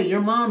 Oh, wait,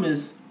 your mom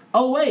is...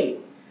 Oh, wait.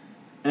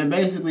 And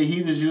basically,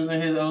 he was using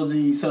his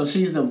OG... So,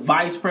 she's the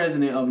vice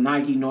president of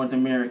Nike North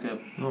America.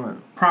 All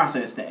right.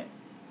 Process that.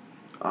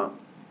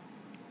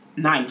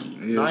 Nike.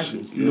 Yeah,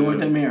 Nike.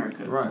 North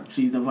America. Right.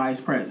 She's the vice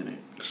president.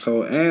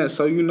 So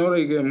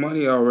they get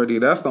money already.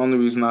 That's the only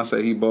reason I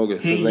say he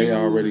bogus. Because they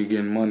already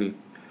getting money.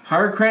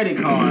 Her credit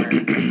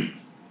card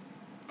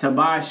to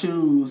buy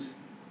shoes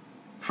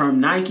from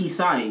Nike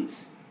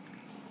sites...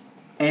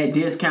 at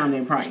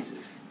discounted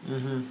prices.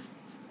 Mm-hmm.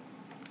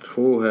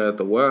 Fool had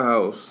the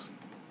warehouse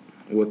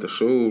with the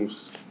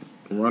shoes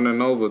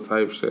running over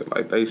type shit.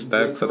 Like they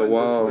stacked to the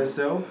wall. For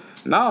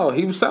himself? No,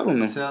 he was selling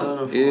them. Selling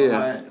them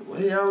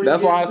for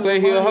That's why I say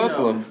he a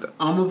hustler.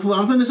 I'm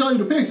finna show you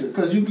the picture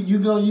because you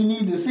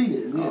need to see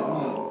this. Yeah,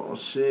 oh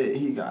shit,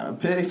 he got a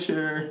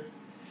picture.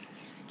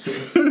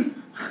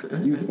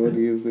 You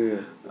funny as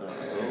hell.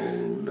 Oh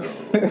no.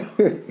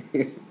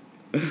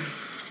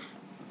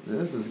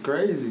 This is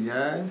crazy,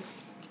 guys.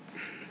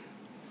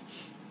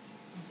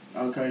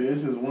 Okay,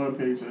 this is one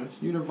picture.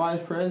 You the vice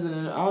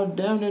president. I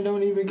damn near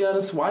don't even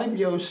gotta swipe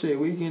your shit.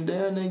 We can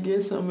damn near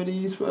get some of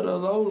these for the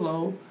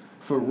low.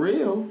 For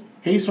real.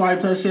 He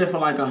swiped her shit for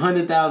like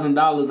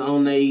 $100,000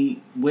 on their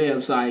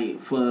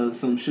website for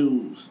some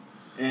shoes.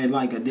 And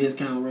like a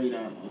discount rate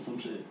or some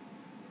shit.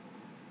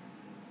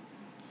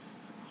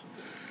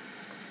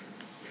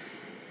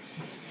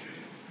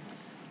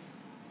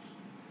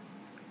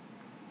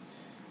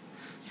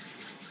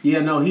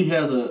 Yeah, no, he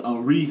has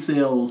a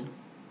resale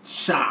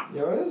shop.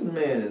 Yo, this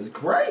man is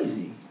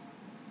crazy.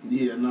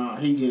 Yeah, nah,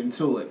 he getting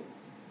to it.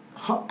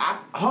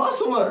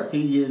 Hustler.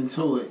 He getting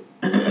to it.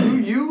 You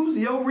use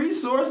your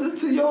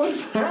resources to your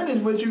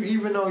advantage, but you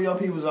even though your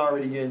people's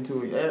already getting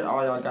to it,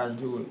 all y'all got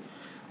into it.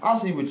 I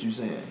see what you're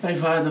saying. They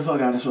fired the fuck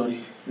out of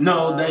Shorty.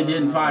 No, they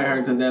didn't fire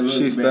her because that looks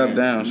bad. She stepped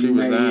down. She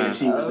resigned. Yeah,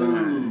 she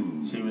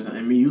resigned. She resigned.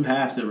 I mean, you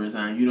have to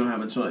resign. You don't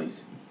have a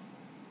choice.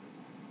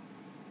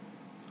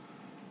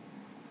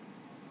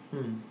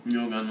 You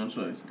don't got no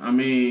choice. I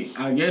mean,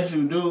 I guess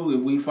you do.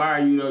 If we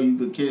fire you, though, you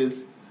could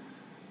kiss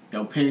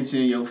your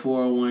pension, your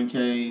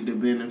 401k, the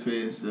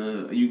benefits.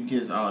 You can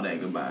kiss all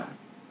that goodbye.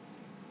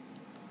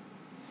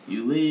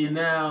 You leave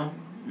now,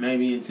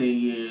 maybe in 10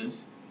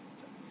 years,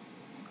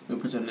 you'll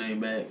put your name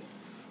back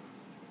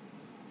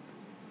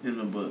in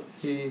the book.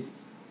 He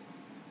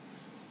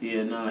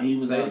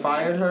was. They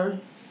fired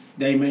her?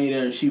 They made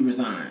her. She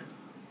resigned.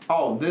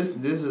 Oh, this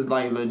is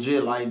like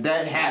legit. Like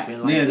that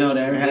happened. Like, yeah, no,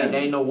 that happened. They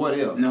ain't know what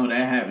else. No,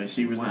 that happened.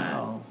 She resigned.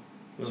 Wow.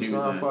 Your she son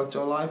resigned. Fucked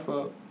your life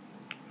up.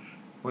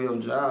 Or your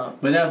job.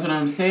 But that's what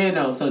I'm saying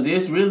though. So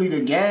this really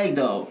the gag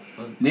though.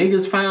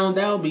 Niggas found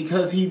out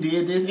because he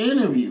did this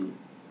interview.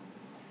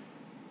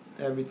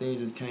 Everything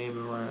just came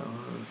around.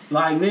 Huh?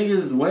 Like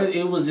niggas,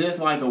 it was just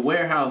like a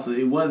warehouse.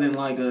 It wasn't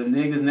like a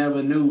niggas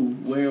never knew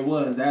where it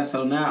was.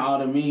 So now all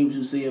the memes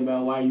you see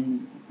about why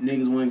you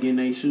niggas weren't getting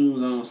their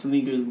shoes on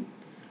sneakers,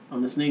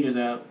 on the sneakers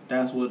app,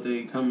 that's what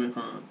they coming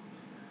from.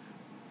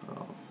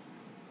 Oh.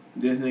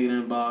 This nigga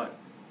done bought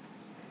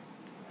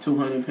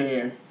 200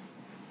 pair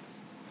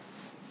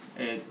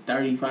at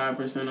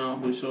 35% off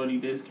with shorty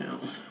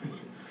discount.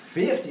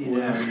 50 down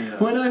there.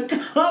 With a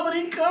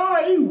company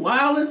card, he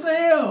wild as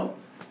hell.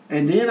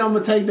 And then I'm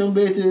gonna take them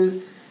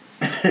bitches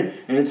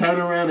and turn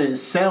around and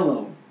sell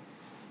them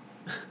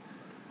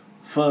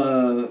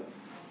for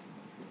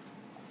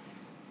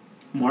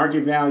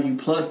market value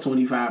plus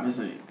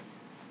 25%.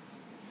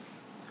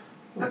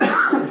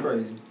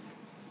 Crazy.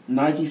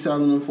 Nike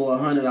selling them for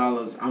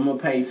 $100. I'm gonna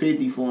pay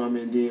 $50 for them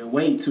and then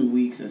wait 2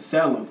 weeks and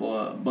sell them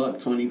for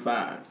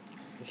 $125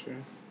 Sure.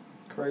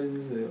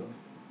 Crazy as hell.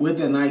 with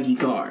a Nike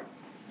card.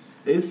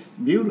 It's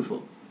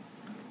beautiful.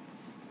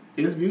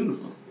 It's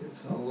beautiful.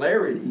 It's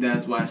hilarity.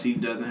 That's why she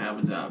doesn't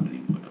have a job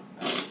anymore.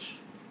 Ouch.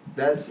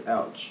 That's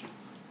ouch.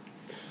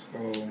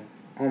 So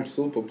I'm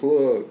super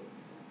plugged.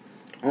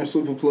 I'm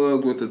super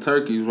plugged with the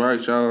turkeys, right,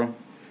 y'all?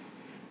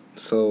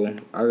 So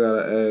I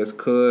gotta ask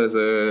Cuz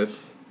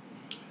as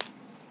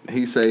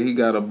he say he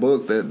got a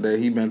book that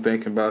he been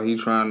thinking about. He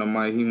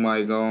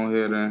might go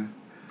ahead and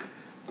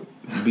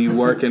be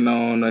working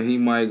on, or he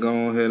might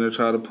go ahead and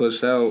try to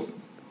push out.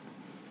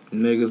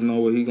 Niggas know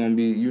what he gonna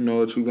be. You know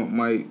what you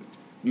might.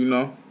 You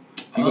know.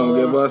 He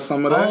gonna give us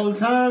some of that? All the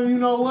time, you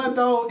know what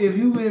though? If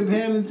you been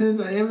paying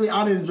attention,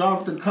 I done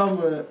dropped the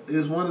cover.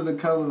 It's one of the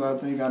covers I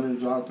think I done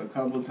dropped a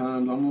couple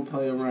times. I'm gonna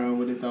play around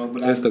with it though.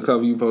 But That's the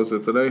cover you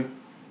posted today?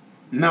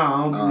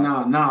 No.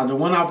 The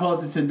one I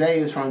posted today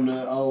is from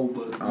the old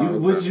book. Okay.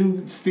 Would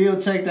you still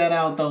check that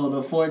out though?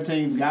 The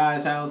 14th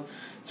Guy's House.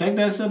 Check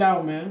that shit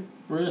out, man.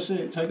 Real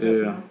shit. Check that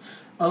shit out.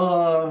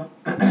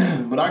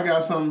 But I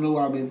got something new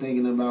I've been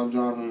thinking about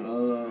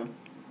dropping.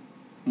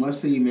 Let's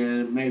see,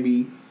 man.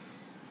 Maybe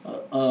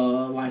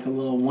like a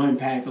little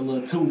 1-pack, a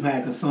little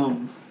 2-pack or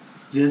something.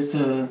 Just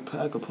to...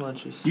 Pack of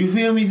punches. You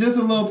feel me? Just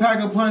a little pack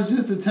of punch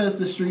just to test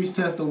the streets,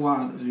 test the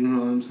waters. You know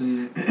what I'm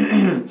saying?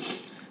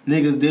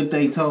 Niggas dip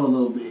they toe a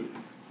little bit.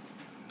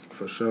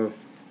 For sure.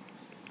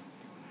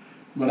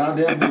 But I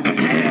definitely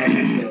got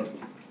some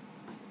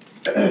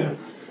stuff.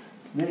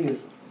 Niggas,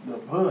 the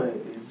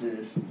bud is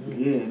just...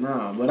 Yeah,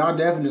 nah. But I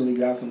definitely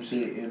got some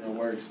shit in the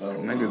works, though.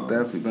 Niggas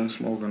definitely been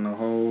smoking the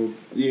whole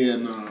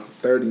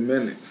 30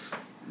 minutes.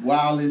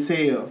 Wild as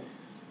hell.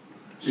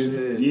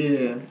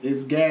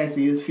 It's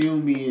gassy, it's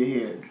fumy in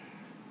here.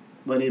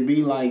 But it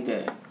be like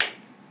that.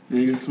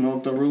 Niggas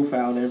smoke the roof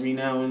out every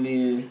now and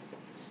then.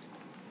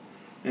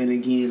 And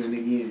again and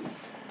again.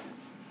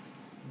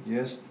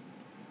 Yes.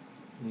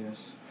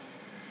 Pretty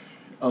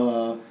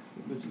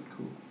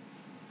cool.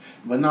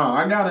 But no,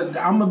 I'm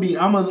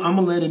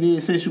gonna let it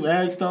in since you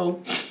asked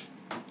though.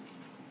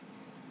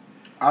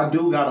 I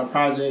do got a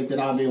project that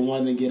I've been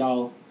wanting to get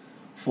off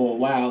for a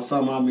while.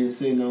 Something I've been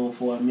sitting on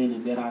for a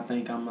minute that I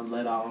think I'm gonna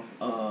let off.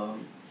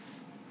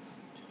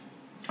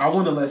 I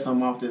want to let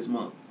something off this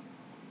month.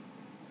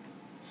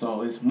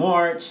 So it's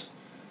March.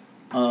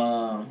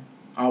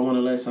 I want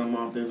to let something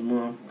off this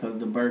month because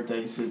the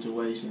birthday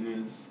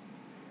situation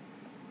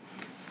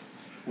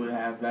will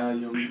have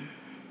volume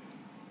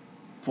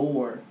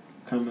 4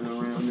 coming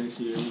around this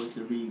year, which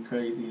would be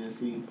crazy to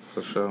see.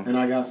 For sure. And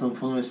I got some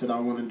fun shit I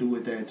want to do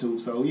with that too.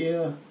 So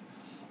yeah.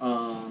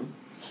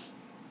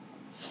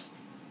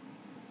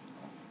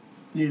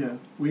 Yeah,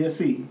 we'll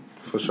see.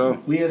 For sure.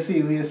 We'll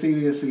see.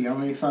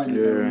 I'm excited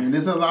though, man.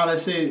 It's a lot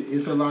of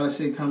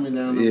shit coming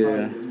down the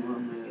pipe this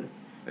month, man.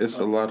 It's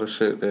a lot of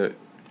shit that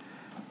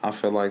I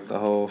feel like the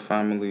whole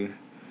family,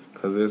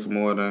 cause it's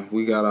more than,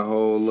 we got a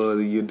whole lot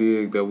of, you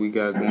dig, that we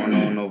got going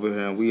on over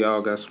here, and we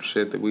all got some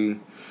shit that we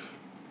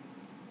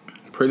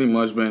pretty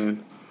much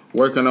been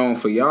working on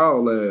for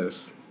y'all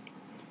ass.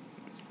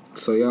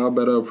 So y'all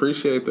better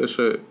appreciate this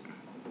shit.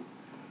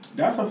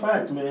 That's a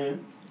fact,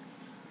 man.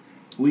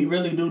 We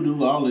really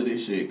do all of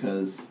this shit,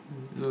 cause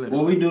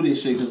we do this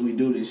shit because we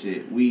do this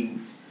shit. We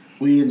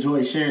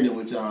enjoy sharing it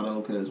with y'all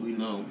though, cause we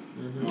know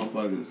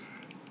motherfuckers.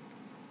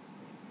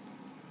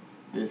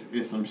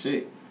 It's some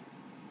shit.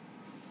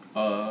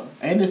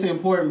 And it's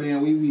important,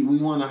 man. We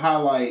want to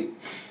highlight.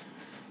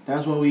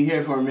 That's what we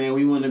here for, man.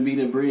 We want to be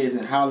the bridge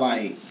and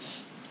highlight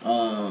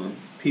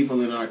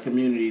people in our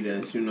community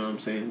that's, you know what I'm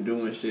saying,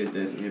 doing shit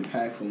that's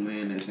impactful,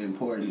 man. That's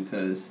important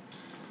because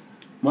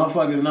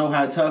motherfuckers know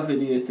how tough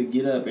it is to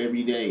get up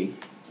every day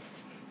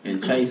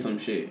and chase some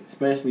shit,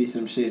 especially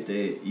some shit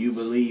that you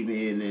believe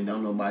in and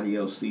don't nobody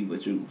else see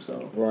but you.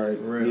 So right,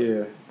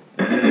 real.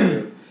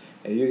 Yeah.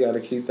 And you gotta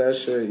keep that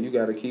shit. You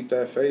gotta keep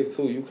that faith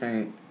too. You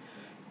can't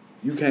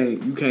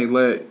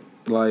let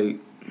like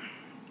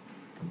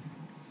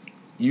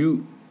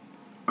you.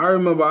 I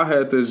remember I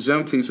had this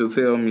gym teacher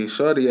tell me.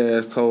 Shorty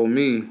ass told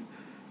me,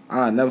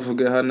 I'll never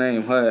forget her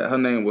name. Her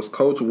name was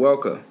Coach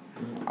Welker.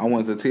 I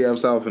went to TF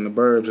South in the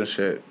burbs and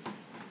shit.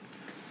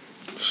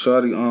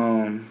 Shorty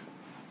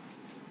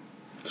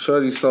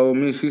told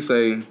me, she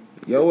say,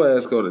 yo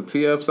ass go to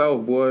TF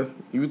South, boy.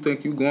 You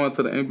think you going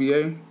to the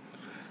NBA?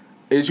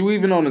 is you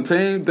even on the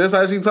team? That's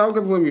how she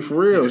talking to me for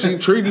real. She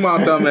treating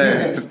my dumb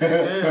ass.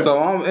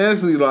 So I'm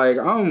instantly like,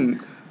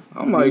 I'm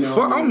like,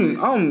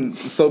 fuck,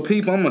 so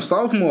people, I'm a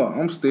sophomore.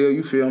 I'm still,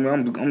 you feel me?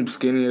 I'm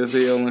skinny as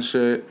hell and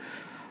shit.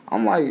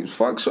 I'm like,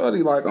 fuck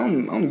shorty, like,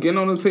 I'm getting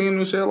on the team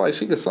and shit, like,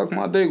 she could suck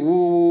my dick,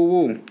 woo, woo,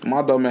 woo.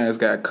 My dumb ass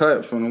got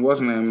cut from,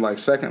 wasn't it, like,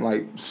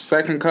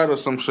 second cut or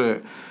some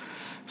shit.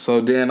 So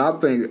then I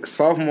think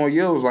sophomore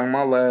year was, like,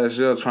 my last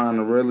year trying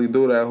to really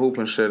do that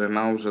hooping shit, and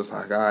I was just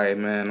like, all right,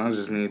 man, I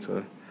just need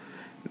to,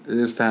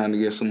 it's time to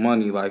get some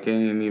money, like, I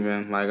ain't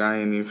even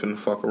finna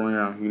fuck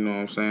around, you know what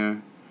I'm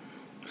saying?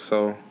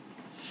 So...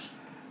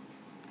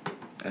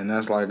 And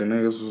that's like the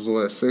niggas was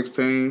what,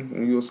 16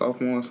 when you were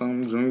sophomore or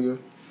something, junior?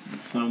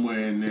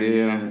 Somewhere in there.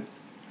 Yeah.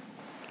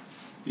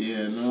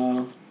 Yeah,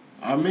 no.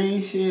 I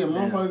mean, shit,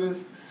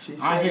 motherfuckers.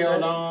 I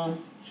held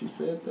on. She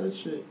said that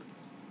shit.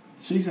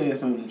 She said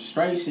some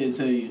straight shit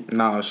to you.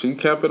 Nah, she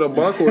kept it a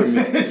buck with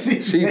me.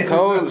 she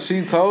told us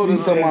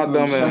to my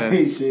dumb ass.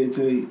 Straight shit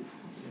to you.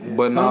 Yeah.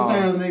 But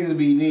sometimes niggas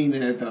be needing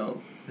that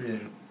though. Yeah.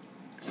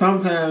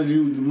 Sometimes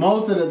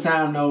most of the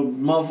time though,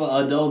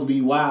 motherfuckers adults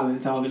be wild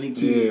and talking to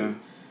kids. Yeah.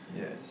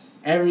 Yes.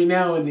 Every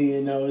now and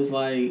then, though, it's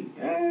like,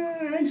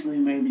 actually,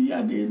 maybe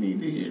I did need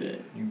to hear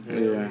that.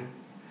 Yeah.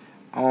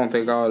 I don't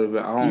think I would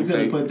have. You could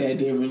have put that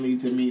differently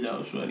to me,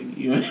 though, shorty.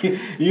 You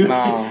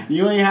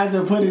ain't have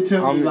to put it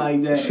to me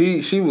like that.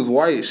 She was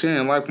white. She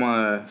didn't like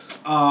my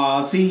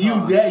ass. See,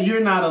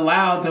 you're not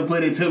allowed to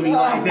put it to me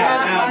like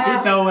that. Now,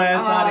 get your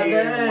ass out of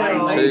here,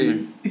 white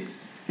lady.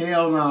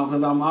 Hell no,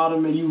 because I'm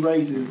automatically you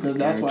racist, because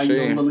that's why you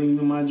don't believe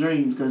in my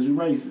dreams, because you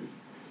racist.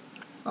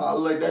 Oh,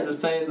 look, that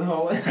just changed the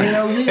whole way.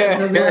 Hell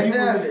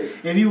yeah.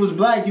 If you was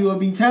black, you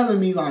would be telling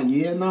me, like,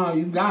 yeah, no,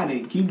 you got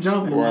it. Keep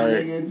jumping,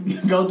 right.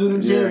 Nigga. Go do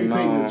them cherry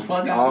fingers.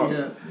 Fuck out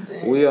here.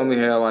 We only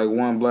had, like,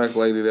 one black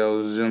lady that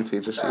was a gym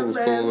teacher. She was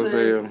cool as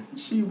hell.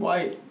 She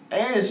white,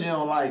 and she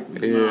don't like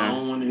me. Yeah. No, I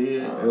don't want to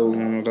hear it. It was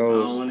one of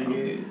those. I don't want to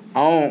hear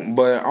it.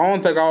 But I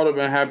don't think I would have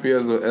been happy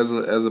as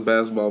a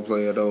basketball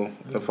player, though,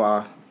 if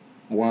I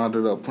wound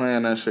up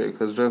playing that shit,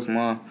 because just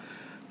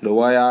the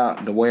way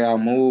I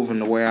move and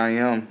the way I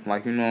am,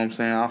 like, you know what I'm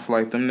saying? I feel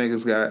like them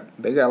niggas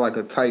got like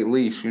a tight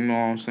leash, you know what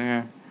I'm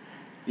saying?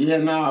 Yeah,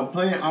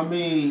 I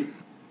mean,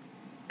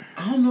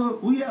 I don't know,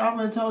 we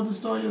already told the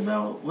story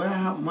about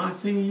my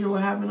senior year,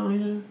 what happened on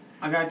here.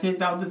 I got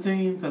kicked out the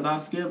team because I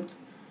skipped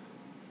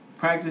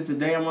practice the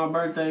day of my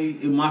birthday.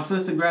 My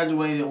sister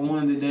graduated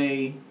on the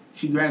day,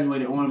 she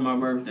graduated on my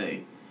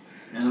birthday,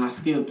 and I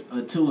skipped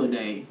a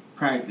 2-a-day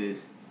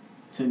practice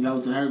to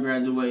go to her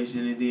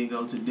graduation and then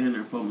go to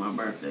dinner for my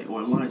birthday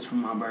or lunch for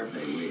my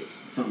birthday with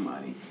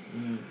somebody.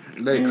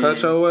 They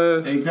cut your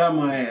ass? They cut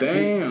my ass.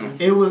 Damn.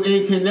 It was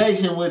in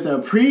connection with a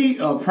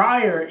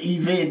prior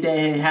event that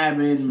had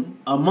happened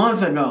a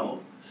month ago.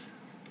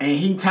 And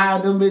he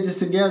tied them bitches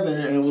together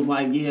and was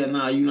like, yeah,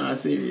 nah, you not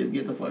serious.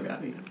 Get the fuck out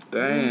of here.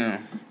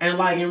 Damn. And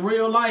like in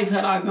real life,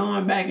 had I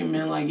gone back and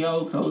been like,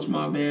 yo, coach,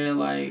 my bad,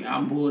 like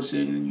I'm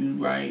bullshitting, you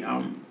right,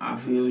 I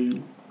feel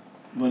you.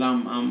 But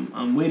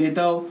I'm with it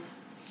though.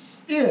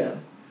 Yeah.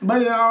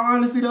 But in all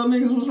honesty, though,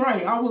 niggas was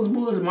right. I was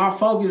bullshit. My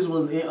focus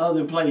was in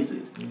other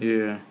places.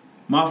 Yeah.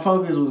 My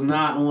focus was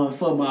not on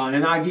football.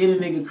 And I get a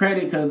nigga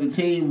credit because the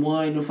team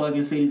won the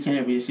fucking city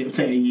championship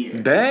that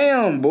year.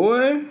 Damn,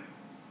 boy.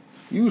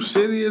 You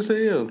shitty as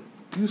hell.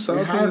 You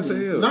salty as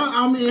hell. No,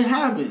 I mean, it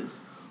happens.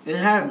 It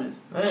happens.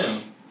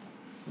 Damn.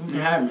 It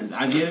happens.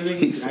 I get a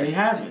nigga. It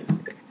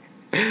happens.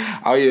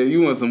 Oh, yeah,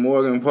 you went to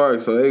Morgan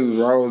Park, so they was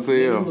raw as hell.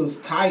 Niggas was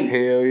tight.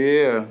 Hell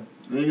yeah.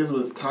 Niggas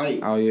was tight.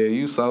 Oh, yeah,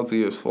 you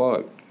salty as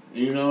fuck.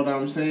 You know what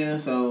I'm saying?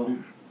 So,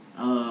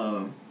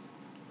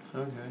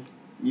 okay.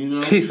 You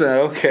know? He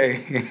said,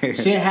 okay.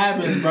 Shit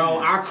happens, bro.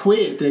 I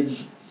quit.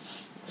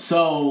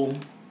 So,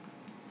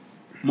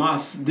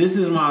 this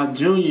is my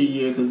junior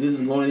year because this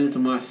is going into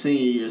my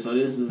senior year. So,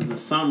 this is the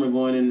summer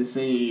going into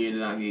senior year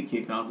that I get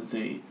kicked off the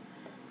team.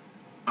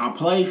 I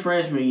play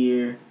freshman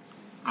year.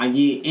 I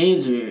get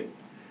injured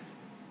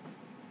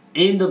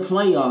in the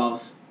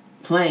playoffs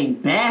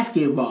playing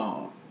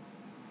basketball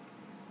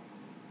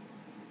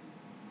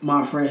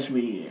my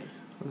freshman year.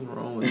 What's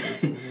wrong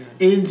with this?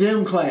 In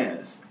gym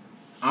class.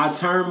 I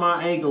turned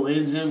my ankle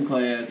in gym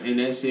class and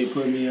that shit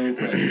put me on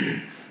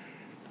credit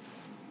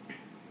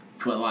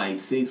for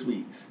like 6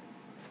 weeks.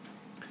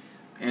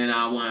 And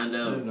I wind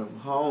up, Send them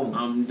home.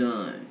 I'm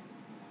done.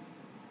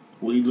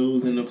 We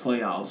lose in the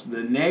playoffs.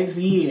 The next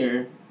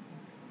year,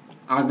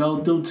 I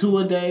go through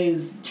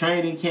 2-a-days,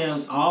 training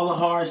camp, all the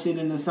hard shit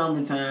in the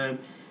summertime,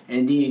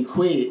 and then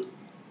quit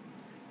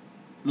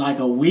like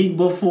a week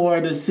before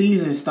the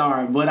season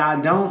started. But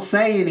I don't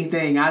say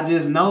anything. I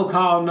just no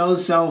call, no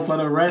show for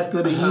the rest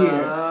of the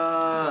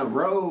year.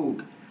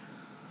 Rogue.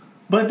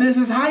 But this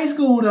is high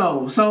school,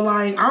 though. So,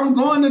 like, I'm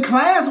going to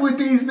class with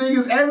these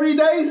niggas every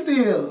day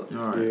still.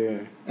 All right. Yeah.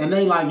 And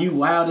they like, you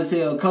wild as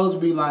hell. Coach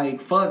be like,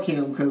 fuck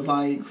him, because,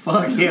 like,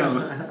 fuck him.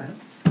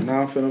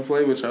 Now I'm finna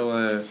play with your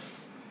ass.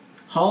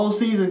 Whole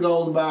season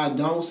goes by,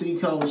 don't see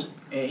coach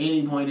at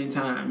any point in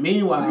time.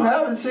 Meanwhile, You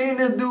haven't seen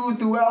this dude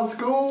throughout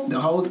school? the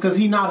whole because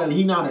he not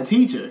a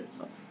teacher.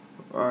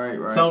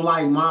 Right. So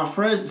like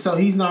so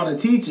he's not a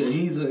teacher.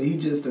 He's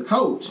just a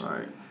coach.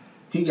 Right.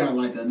 He got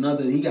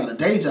he got a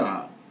day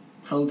job.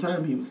 Whole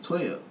time he was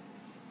 12.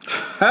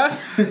 That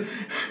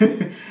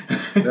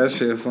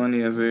shit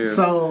funny as hell.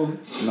 So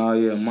my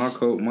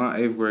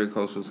 8th grade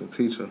coach was a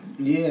teacher.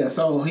 Yeah,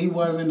 so he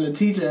wasn't a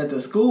teacher at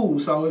the school,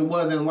 so it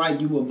wasn't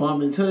like you would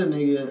bump into the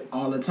nigga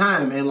all the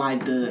time. And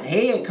like the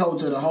head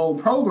coach of the whole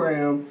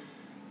program,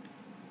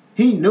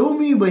 he knew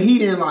me, but he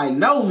didn't like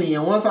know me.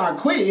 And once I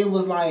quit, it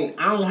was like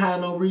I don't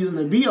have no reason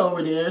to be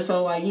over there.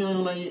 So like you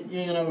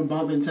ain't ever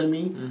bump into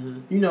me.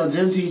 Mm-hmm. You know,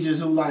 gym teachers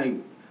who like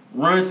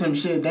run some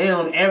shit, they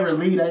don't ever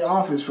leave their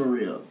office for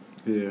real.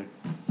 Yeah.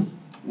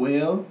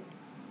 Well,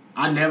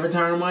 I never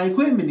turned my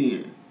equipment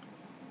in.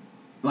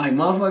 Like,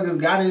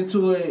 motherfuckers got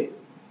into it.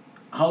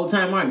 Whole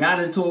time I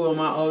got into it with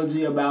my OG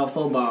about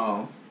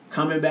football.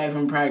 Coming back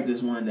from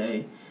practice one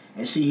day.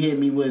 And she hit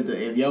me with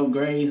if your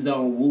grades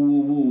don't woo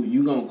woo woo,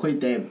 you gonna quit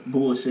that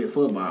bullshit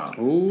football.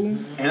 Ooh.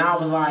 And I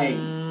was like,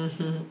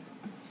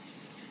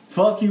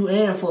 fuck you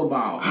and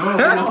football. I don't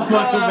give a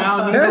fuck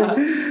about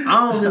neither.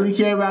 I don't really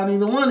care about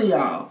neither one of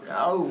y'all.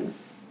 Oh.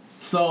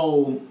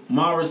 So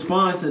my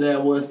response to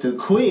that was to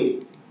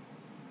quit.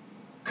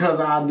 Cause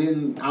I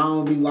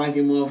don't be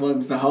liking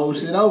motherfuckers to hold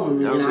shit over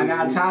me. And I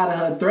got tired of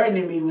her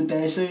threatening me with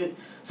that shit.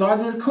 So I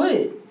just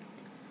quit.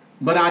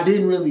 But I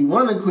didn't really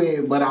want to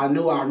quit, but I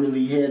knew I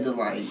really had to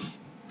like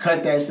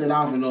cut that shit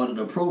off in order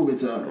to prove it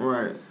to her.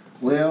 Right.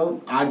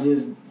 Well, at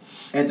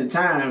the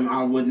time,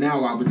 I would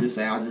just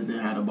say I just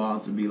didn't have the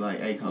balls to be like,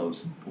 hey coach,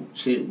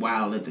 shit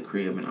wild at the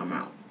crib and I'm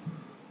out.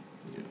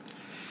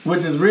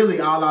 Which is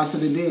really all I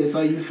should have did. So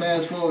you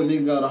fast forward,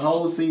 nigga, go the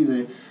whole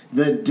season.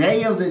 The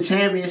day of the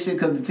championship,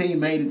 because the team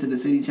made it to the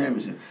city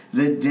championship.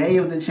 The day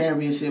of the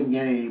championship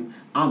game,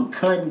 I'm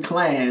cutting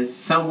class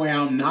somewhere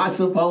I'm not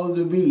supposed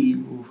to be.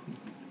 Oof.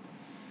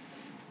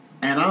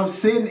 And I'm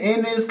sitting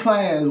in this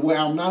class where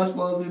I'm not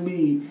supposed to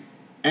be.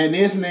 And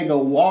this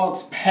nigga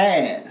walks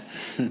past.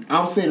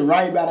 I'm sitting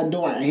right by the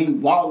door. And he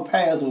walked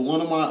past with one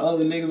of my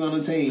other niggas on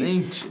the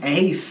team. And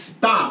he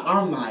stopped.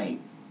 I'm like,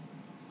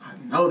 I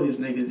know this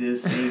nigga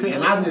just seen me.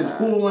 And I just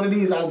pull one of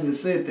these. I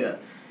just sit there.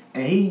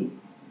 And he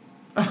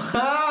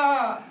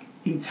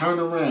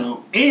turned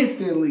around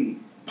instantly,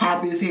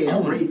 pop his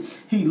head.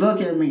 He look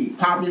at me,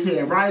 pop his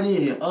head right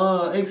in.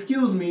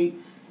 Excuse me,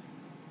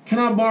 can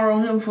I borrow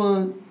him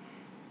for?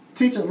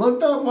 Teacher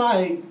looked up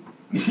like,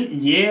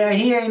 yeah,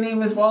 he ain't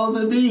even supposed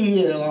to be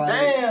here. Like,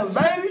 damn,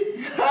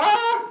 baby.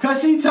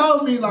 Cause she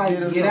told me like,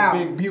 get out.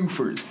 Big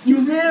Bufords.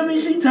 You feel me?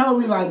 She told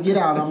me like, get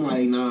out. I'm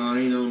like, nah, I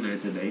ain't on that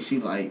today. She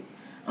like,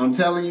 I'm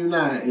telling you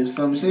now, if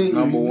some shit you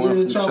get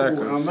in trouble,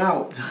 checkers. I'm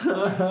out.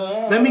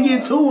 Let me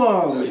get 2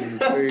 on.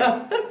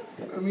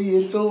 Let me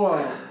get 2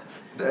 on.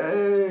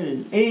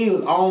 Dang. He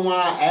was on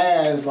my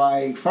ass.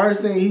 Like,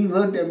 first thing he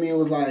looked at me and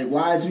was like,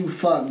 why'd you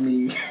fuck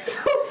me?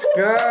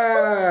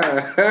 God.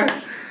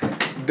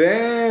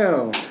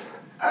 Damn.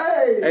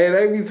 Hey,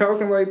 they be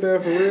talking like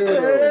that for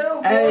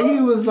real. Hey,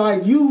 he was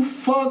like, you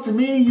fucked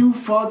me, you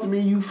fucked me,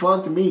 you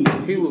fucked me.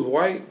 He was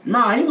white?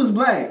 Nah, he was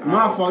black.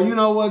 My fault. You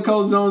know what,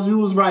 Coach Jones? You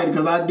was right.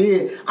 Because I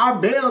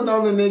bailed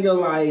on the nigga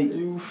like,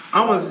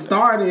 I'm a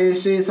starter and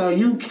shit, so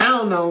you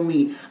count on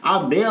me.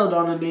 I bailed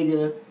on the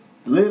nigga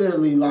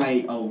literally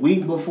like a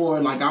week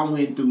before. Like, I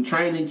went through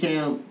training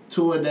camp,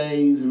 2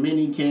 days,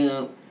 mini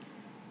camp,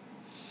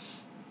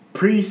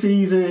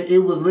 preseason. It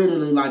was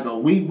literally like a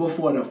week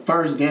before the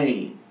first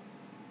game.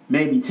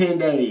 Maybe 10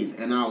 days.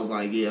 And I was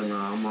like, yeah,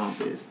 nah, I'm off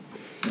this.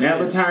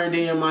 Never turned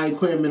in my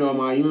equipment or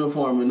my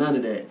uniform or none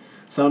of that.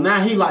 So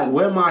now he like,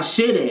 where my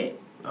shit at?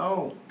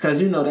 Oh.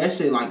 Because, you know, that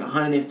shit like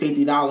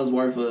 $150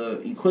 worth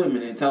of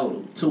equipment in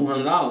total.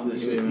 $200 and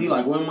shit. Yeah. He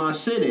like, where my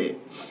shit at?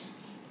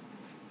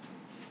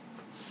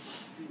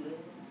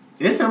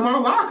 It's in my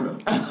locker.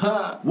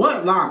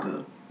 What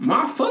locker?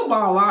 My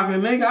football locker,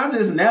 nigga. I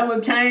just never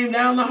came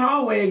down the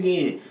hallway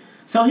again.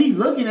 So he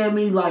looking at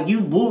me like,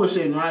 you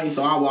bullshitting, right?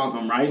 So I walk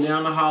him right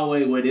down the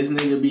hallway where this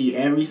nigga be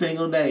every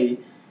single day.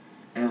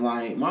 And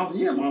like, my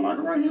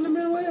locker right here in the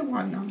middle of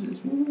everybody. I'm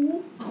just,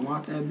 whoop. I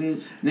walk that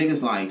bitch.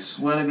 Niggas like,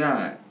 swear to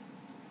God.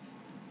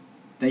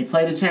 They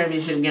played the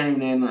championship game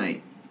that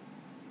night.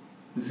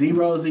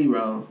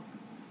 0-0.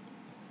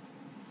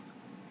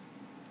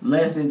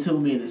 Less than 2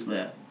 minutes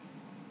left.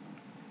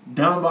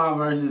 Dunbar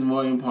versus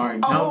Morgan Park.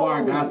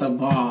 Dunbar got the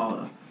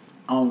ball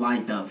on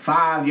like the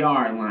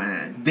 5-yard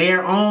line.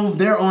 They're on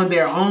their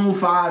own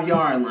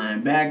 5-yard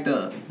line, backed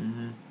up.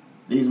 Mm-hmm.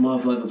 These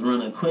motherfuckers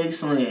run a quick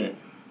slant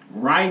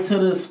right to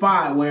the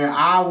spot where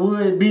I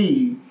would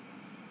be,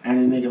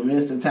 and the nigga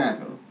missed the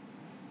tackle.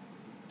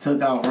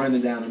 Took out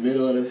running down the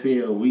middle of the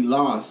field. We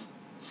lost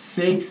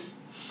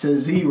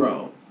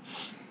 6-0.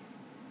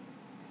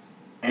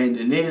 And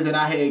the niggas that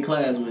I had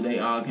class with, they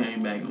all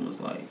came back and was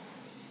like,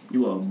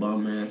 you a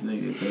bum ass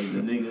nigga, because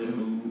the nigga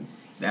who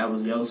that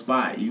was your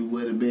spot, you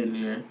would have been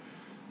there.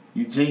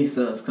 You jinxed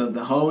us, because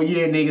the whole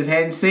year niggas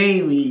hadn't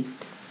seen me.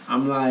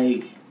 I'm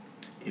like,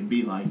 it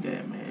be like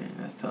that, man.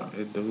 That's tough.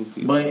 It do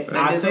be. But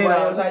I said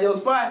outside your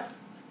spot.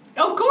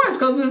 Of course,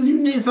 because you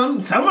need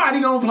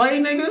somebody gonna play,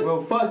 nigga.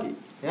 Well, fuck it.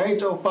 It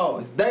ain't your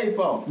fault. It's their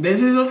fault.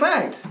 This is a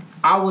fact.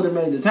 I would have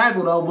made the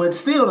tackle though, but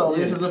still though,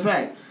 this is a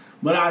fact.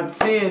 But I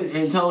said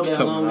and told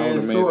that long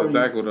ass story. Made the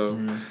tackle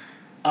though.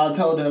 I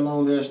told that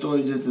long ass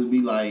story just to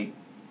be like,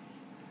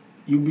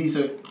 you be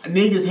so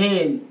niggas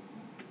had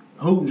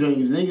hoop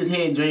dreams. Niggas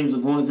had dreams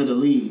of going to the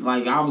league.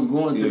 Like I was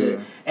going to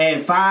the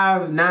at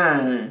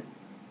 5'9",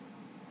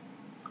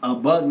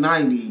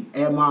 $190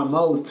 at my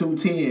most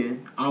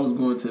 210. I was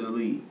going to the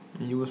league.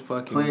 You was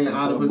fucking playing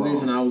out of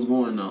position. I was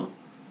going though.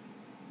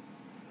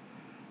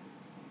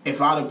 If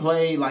I'd have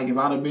played, like if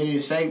I'd have been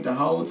in shape the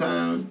whole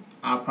time,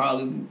 I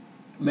probably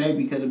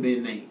maybe could have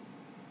been Nate.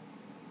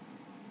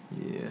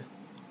 Yeah.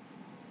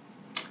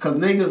 Cause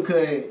niggas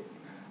could.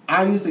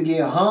 I used to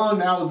get hung.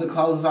 That was the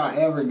closest I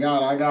ever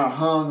got. I got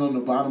hung on the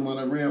bottom of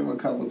the rim a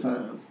couple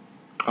times.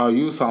 Oh,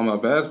 you was talking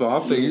about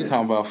basketball. I think you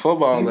talking about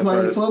football. He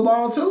played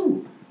football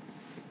too.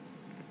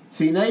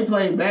 See, Nate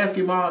played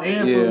basketball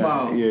and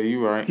football. Yeah,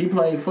 you right. He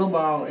played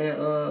football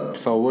at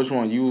So which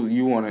one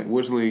you wanted?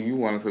 Which league you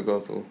wanted to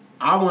go to?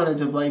 I wanted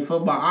to play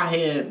football. I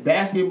had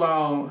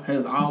basketball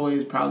has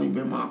always probably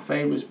been my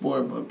favorite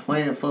sport, but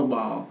playing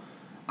football,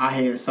 I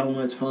had so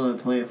much fun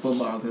playing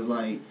football because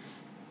like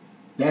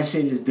that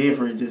shit is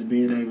different. Just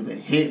being able to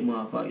hit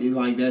motherfuckers,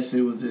 like that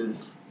shit was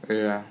just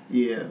yeah.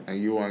 And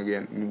you want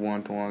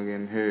to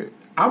getting hit.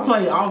 I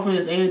played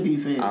offense and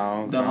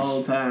defense the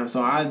whole time,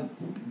 so I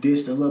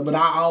dished a little. But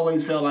I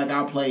always felt like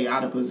I played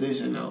out of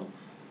position though.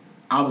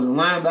 I was a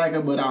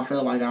linebacker, but I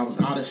felt like I was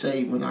out of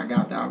shape when I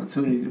got the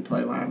opportunity to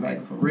play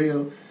linebacker for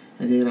real.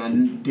 And then I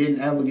didn't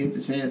ever get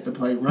the chance to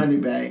play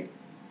running back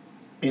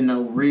in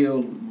no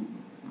real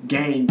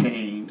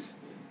games.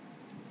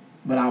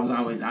 But I was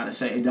always out of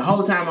shape. The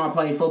whole time I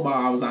played football,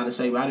 I was out of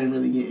shape. I didn't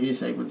really get in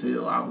shape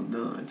until I was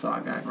done, until I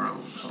got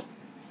grown. So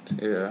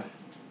yeah.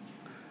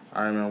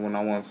 I remember when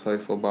I wanted to play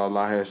football,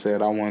 I had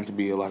said I wanted to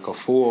be like a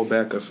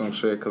fullback or some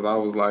shit because I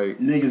was like...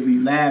 Niggas be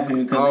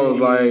laughing. I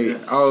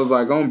was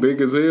like, I'm big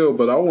as hell,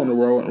 but I want to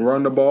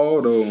run the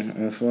ball, though,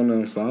 in front of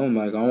them. So I'm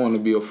like, I want to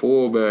be a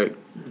fullback.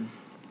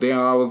 Then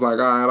I was like,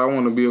 all right, I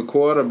want to be a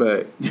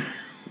quarterback.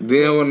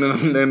 Then when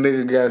that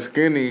nigga got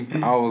skinny,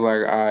 I was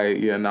like, all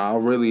right, I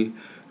really...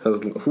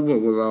 Because Hoover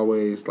was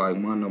always, like,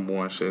 my number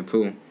one shit,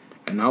 too.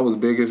 And I was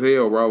big as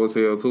hell, raw as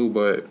hell, too,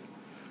 but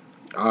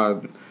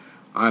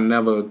I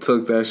never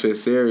took that shit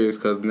serious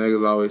because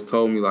niggas always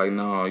told me, like,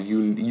 no,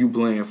 you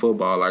playing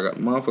football. Like,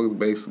 motherfuckers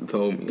basically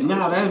told me.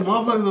 Nah, that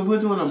motherfuckers will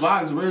put you in a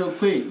box real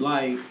quick.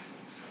 Like,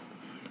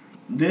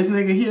 this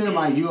nigga here,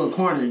 like, you a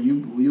corner.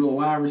 You a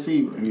wide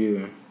receiver.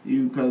 Yeah.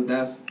 Because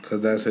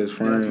that's his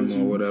frame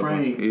or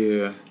whatever.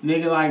 Yeah.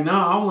 Nigga like, no,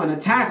 I want to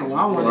tackle.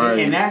 I want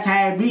to, and that's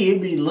how it be.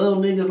 It be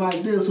little niggas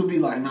like this who be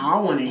like, no, I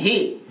want to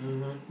hit.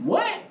 Mm-hmm.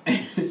 What?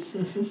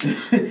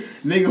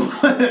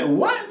 Nigga,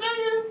 what,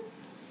 nigga?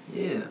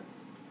 Yeah.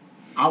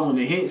 I want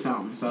to hit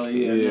something. So,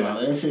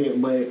 no, that shit.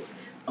 But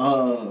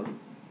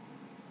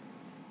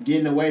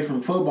getting away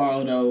from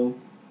football, though,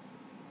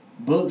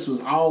 books was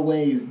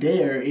always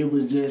there. It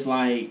was just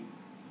like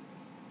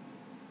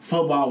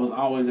football was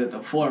always at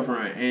the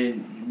forefront.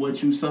 And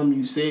what you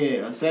said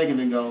a second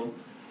ago,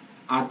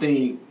 I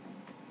think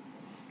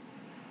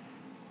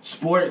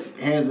sports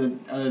has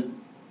a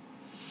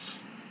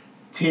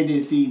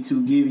tendency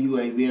to give you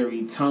a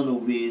very tunnel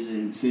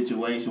vision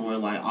situation where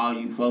like all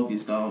you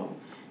focused on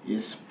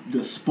is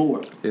the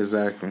sport.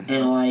 Exactly.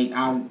 And like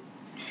I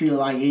feel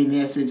like in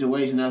that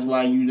situation, that's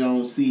why you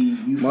don't see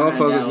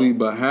motherfuckers be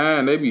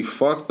behind. They be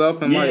fucked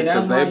up and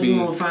that's why you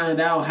don't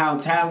find out how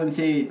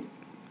talented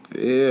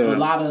a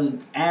lot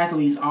of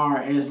athletes are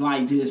as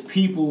like just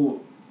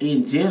people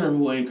in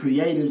general and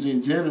creatives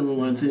in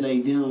general until they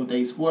deal with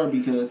their sport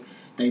because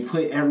they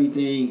put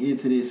everything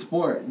into this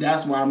sport.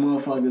 That's why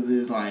motherfuckers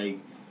is like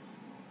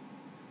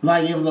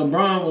if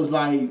LeBron was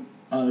like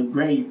a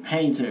great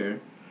painter,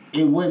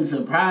 it wouldn't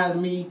surprise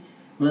me,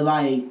 but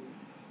like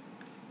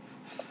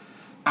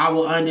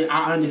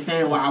I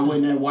understand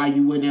why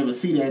you wouldn't ever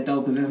see that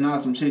though, because that's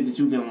not some shit that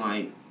you can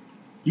like.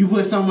 You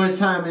put so much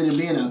time into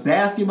being a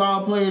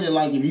basketball player that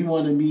like if you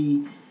want to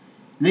be,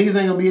 niggas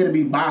ain't gonna be able to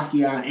be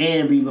Basquiat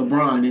and be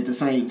LeBron at the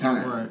same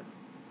time. Right.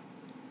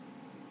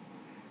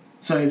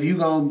 So if you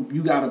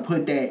gotta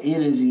put that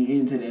energy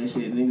into that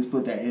shit. Niggas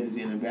put that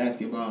energy into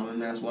basketball,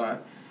 and that's why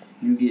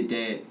you get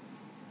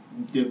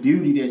the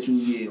beauty that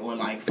you get, or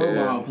like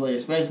football players,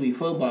 especially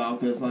football,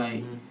 because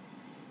like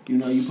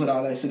you put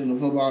all that shit into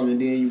football,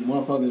 and then you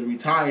motherfuckers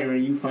retire,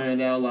 and you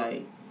find out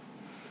like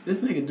this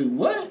nigga do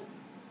what?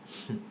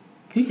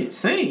 He can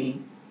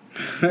sing.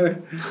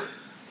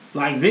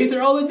 Like Victor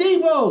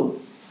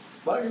Oladipo.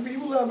 Fucking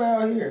people up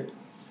out here.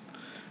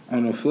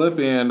 On the flip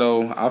end,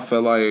 though, I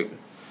feel like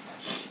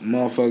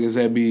motherfuckers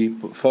that be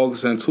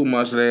focusing too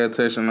much of their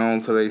attention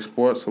on to their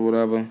sports or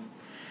whatever,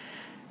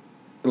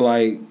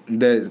 like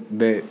that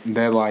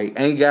like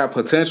ain't got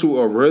potential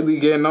or really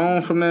getting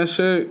on from that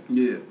shit.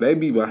 Yeah, they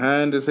be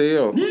behind as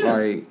hell. Yeah.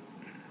 Like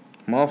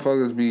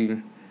motherfuckers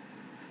be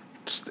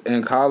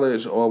in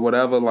college or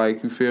whatever,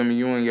 like, you feel me,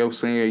 you in your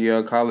senior year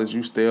of college,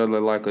 you still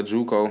look like a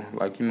JUCO,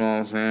 like, you know what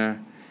I'm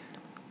saying?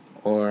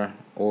 Or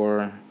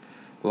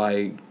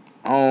like,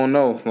 I don't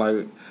know,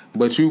 like,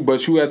 but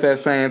you at that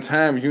same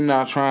time, you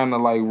not trying to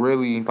like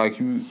really like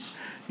you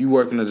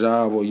working a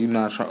job or you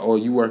not or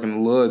you working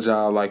a little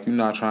job, like you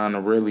not trying to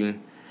really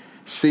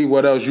see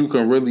what else you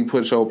can really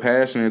put your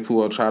passion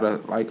into or try to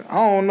like, I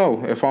don't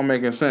know if I'm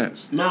making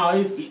sense. No,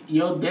 it's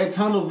that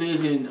tunnel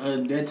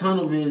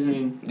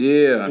vision.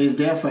 Yeah, is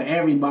there for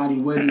everybody,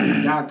 whether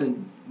you got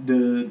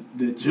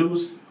the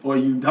juice or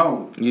you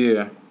don't.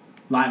 Yeah.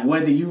 Like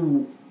whether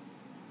you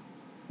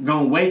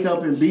gonna wake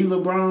up and be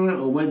LeBron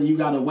or whether you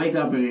gotta wake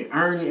up and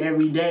earn it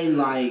every day,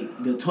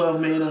 like the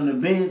 12 man on the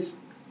bench.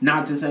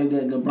 Not to say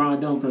that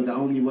LeBron don't, because the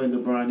only way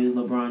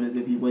LeBron is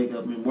if he wake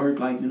up and work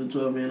like you the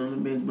 12 man on the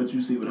bench. But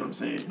you see what I'm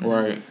saying,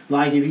 right?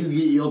 Like if you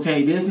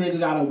get this nigga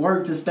gotta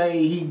work to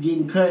stay. He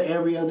getting cut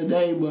every other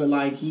day, but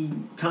like he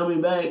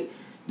coming back.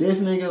 This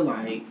nigga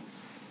like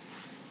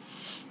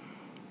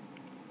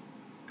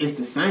it's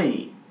the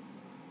same.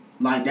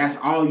 Like that's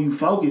all you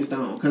focused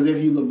on. Because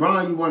if you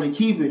LeBron, you want to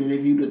keep it, and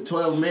if you the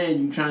 12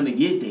 man, you trying to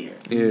get there.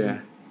 Yeah.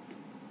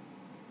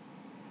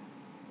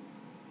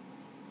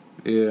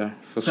 Yeah,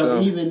 for so sure.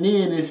 So even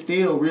then, it's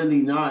still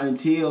really not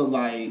until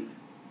like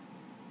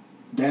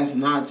that's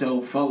not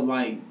your fault.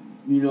 Like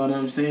you know what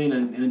I'm saying?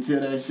 Until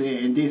that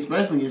shit, and then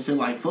especially in shit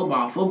like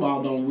football.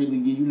 Football don't really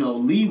give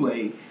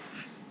leeway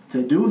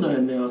to do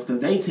nothing else because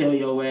they tell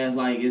your ass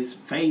like it's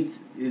faith,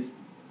 it's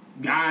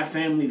God,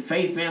 family,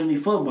 faith, family,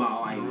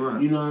 football. Like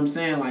right. You know what I'm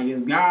saying? Like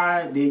it's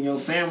God, then your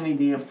family,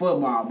 then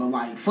football. But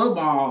like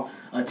football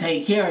will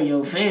take care of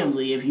your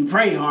family if you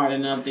pray hard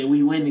enough that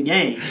we win the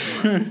game.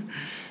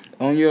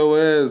 On your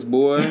ass,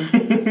 boy. So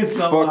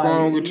fuck like,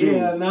 wrong with you?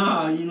 Yeah,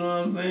 nah, you know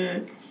what I'm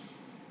saying?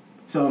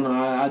 So no,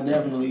 I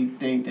definitely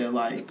think that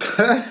like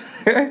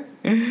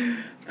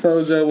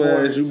told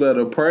your ass you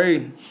better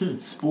pray.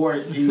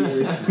 Sports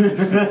is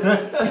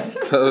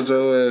told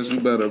your ass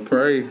you better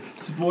pray.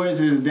 Sports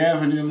is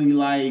definitely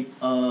like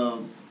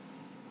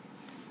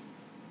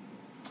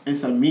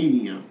it's a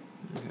medium.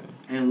 Okay.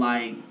 And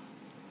like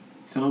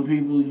some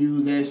people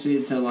use that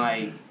shit to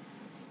like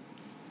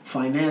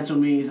financial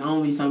means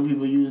only. Some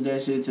people use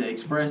that shit to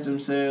express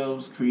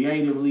themselves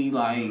creatively.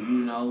 Like, you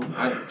know,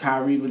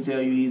 Kyrie would tell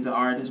you he's an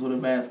artist with a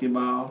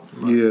basketball.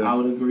 Yeah. I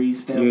would agree.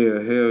 Steph.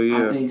 Yeah, hell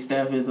yeah. I think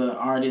Steph is an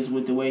artist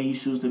with the way he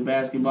shoots the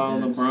basketball.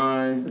 Yes.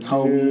 LeBron,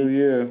 Kobe. Hell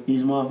yeah.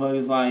 These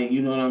motherfuckers, like,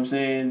 you know what I'm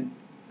saying?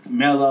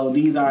 Melo.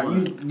 These are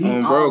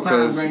these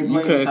all-time great players.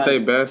 You can't say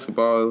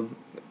basketball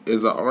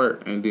is an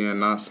art and then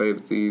not say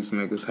that these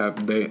niggas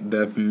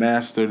that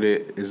mastered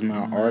it is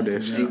not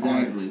artists.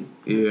 Exactly.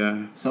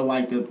 Yeah. So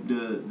like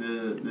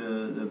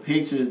the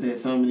pictures that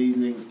some of these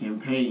niggas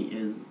can paint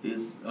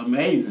is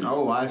amazing.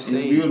 Oh, I've seen.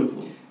 It's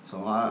beautiful.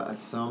 So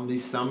some of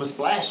these summer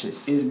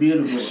splashes. It's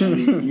beautiful.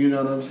 You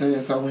know what I'm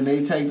saying? So when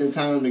they take the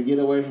time to get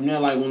away from there,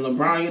 like when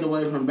LeBron get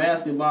away from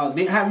basketball,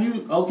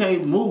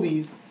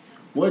 movies.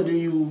 What do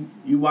you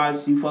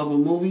watch? You fuck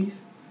with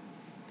movies?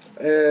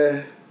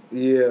 Yeah.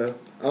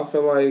 I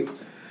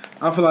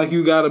feel like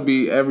you gotta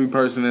be, every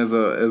person is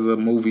a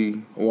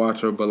movie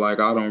watcher, but like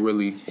I don't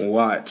really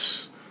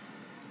watch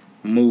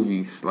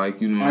movies.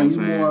 Like, you know what I'm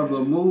saying? Are you more of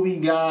a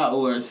movie guy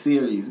or a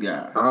series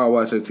guy? I'll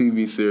watch a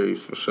TV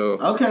series for sure.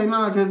 Okay,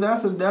 because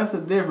that's a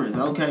difference.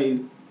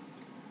 Okay,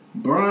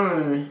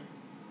 Brian,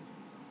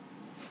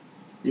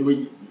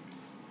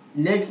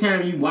 next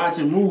time you watch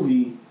a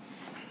movie,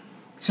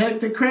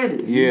 check the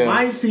credits. Yeah. You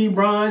might see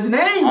Brian's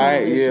name on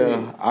this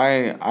shit.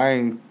 I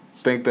ain't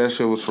think that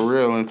shit was for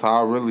real until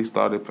I really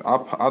started.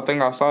 I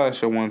think I saw that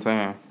shit one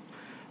time.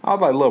 I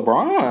was like,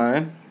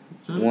 LeBron,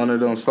 one of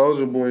them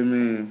Soulja Boy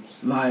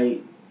memes.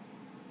 Like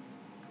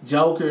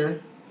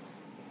Joker,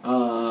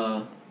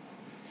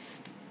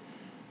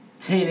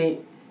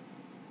 Tenet.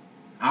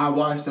 I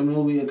watched the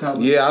movie a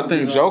couple. Yeah, I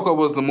think Joker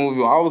was the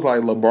movie. I was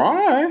like,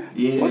 LeBron.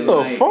 Yeah, what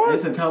the fuck?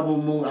 It's a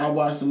couple movies. I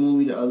watched the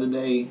movie the other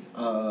day.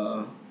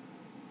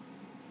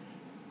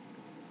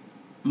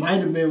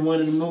 Might have been one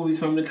of the movies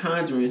from the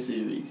Conjuring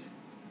series.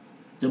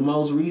 The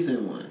most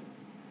recent one.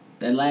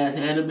 That last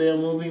Annabelle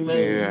movie,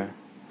 maybe? Yeah.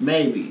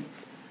 Maybe.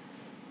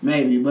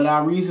 But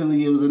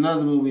it was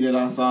another movie that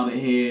I saw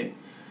that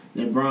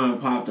Brian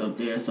popped up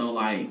there. So,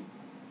 like,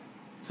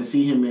 to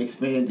see him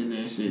expanding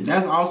that shit.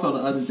 That's also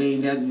the other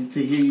thing, that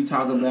to hear you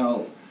talk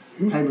about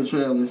Paper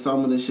Trail and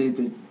some of the shit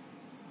that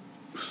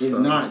is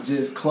not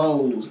just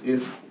clothes.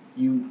 It's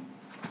you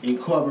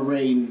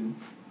incorporating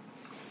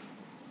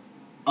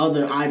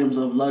other items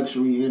of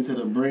luxury into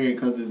the brand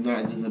because it's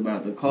not just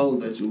about the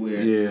clothes that you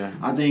wear. Yeah.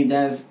 I think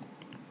that's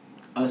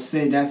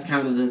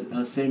kind of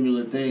a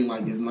similar thing.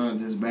 Like, it's not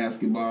just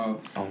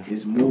basketball.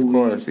 It's movies. Of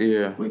course,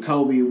 yeah. With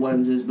Kobe, it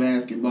wasn't just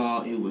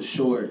basketball. It was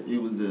short.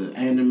 It was the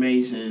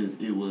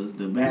animations. It was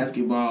the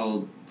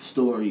basketball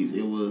stories.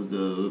 It was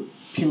the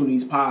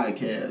Puny's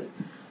podcast.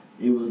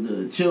 It was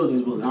the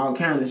children's books, all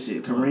kind of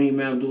shit.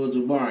 Kareem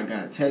Abdul-Jabbar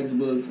got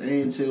textbooks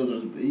and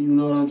children's. You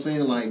know what I'm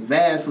saying? Like,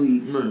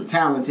 vastly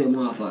talented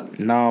motherfuckers.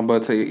 No,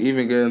 but to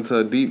even get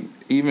into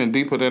even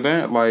deeper than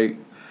that, like,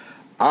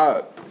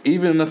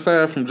 even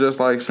aside from just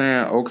like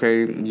saying,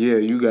 okay, yeah,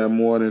 you got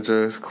more than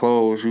just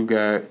clothes. You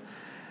got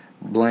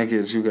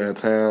blankets, you got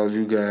towels,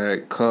 you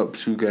got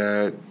cups, you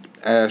got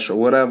ash or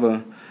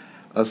whatever.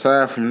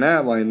 Aside from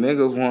that, like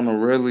niggas want to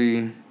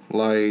really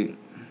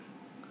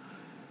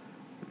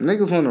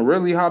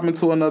hop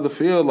into another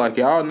field. Like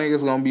y'all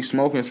niggas gonna be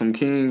smoking some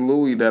King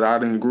Louie that I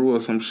done grew or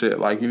some shit.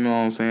 Like, you know what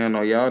I'm saying?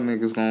 Or y'all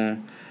niggas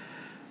gonna.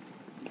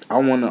 I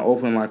want to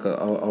open like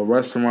a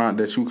restaurant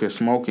that you can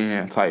smoke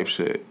in type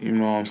shit. You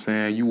know what I'm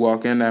saying? You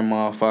walk in that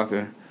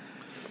motherfucker,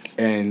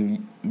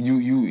 and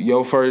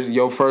your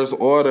first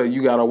order,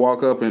 you gotta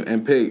walk up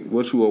and pick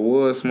what you a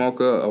wood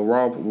smoker, a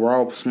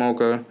raw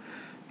smoker.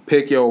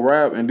 Pick your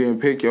wrap and then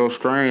pick your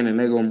strain, and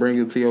they gonna bring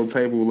it to your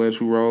table, let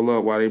you roll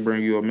up while they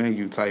bring you a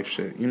menu type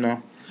shit. You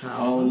know?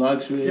 Whole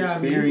luxury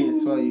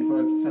experience for you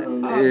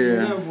fucking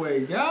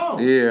time.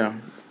 Yeah.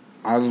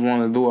 I just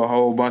want to do a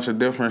whole bunch of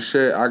different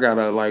shit. I got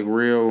a like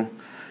real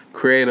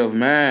creative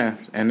mind,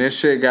 and this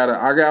shit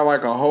I got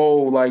like a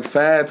whole like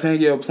 5-10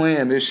 year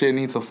plan. This shit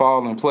needs to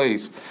fall in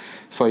place.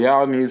 So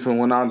y'all need to,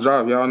 when I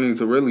drop, y'all need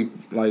to really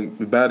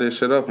like back this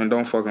shit up and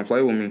don't fucking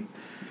play with me.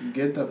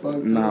 Get the fuck.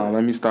 Nah,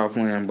 let me stop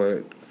playing,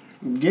 but.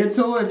 Get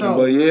to it though.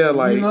 But yeah,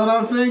 like, you know what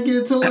I'm saying?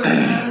 Get to it,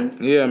 man.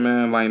 Yeah,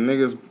 man. Like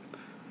niggas.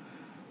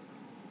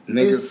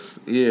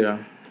 Yeah.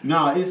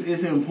 No,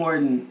 it's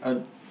important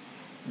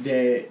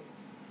that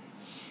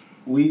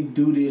we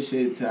do this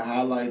shit to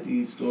highlight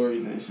these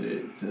stories and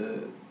shit,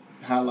 to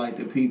highlight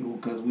the people,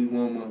 because we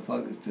want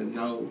motherfuckers to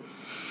know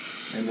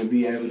and to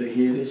be able to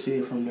hear this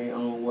shit from their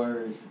own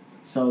words.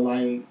 So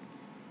like,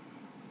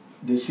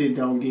 the shit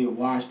don't get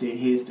washed in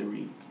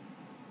history.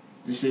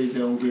 The shit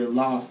don't get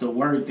lost. The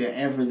work, the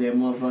effort that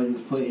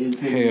motherfuckers put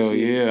into hell it.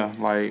 Yeah,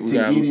 like to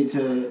get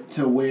it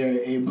to where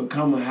it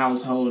become a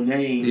household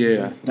name.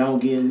 Yeah. Don't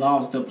get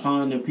lost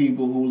upon the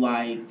people who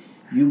like,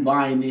 you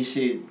buying this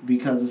shit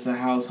because it's a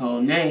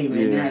household name,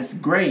 and that's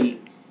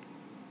great.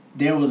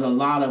 There was a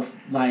lot of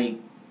like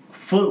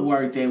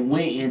footwork that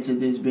went into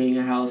this being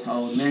a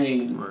household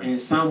name, right.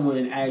 And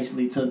someone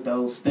actually took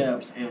those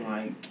steps, and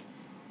like,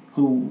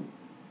 who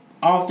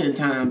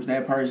oftentimes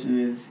that person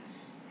is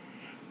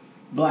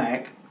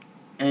black,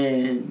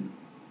 and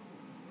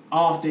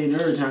often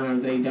other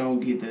times they don't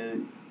get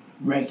the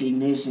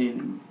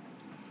recognition.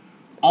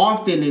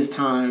 Often is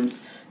times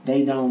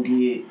they don't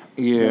get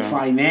the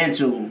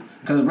financial,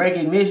 because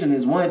recognition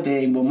is one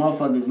thing, but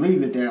motherfuckers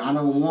leave it there. I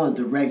don't want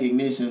the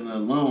recognition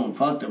alone.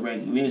 Fuck the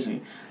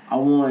recognition. I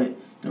want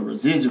the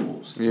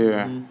residuals.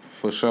 Yeah,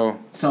 for sure.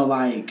 So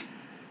like,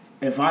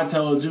 if I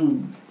told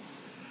you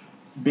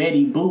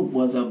Betty Boop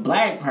was a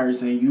black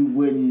person, you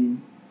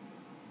wouldn't.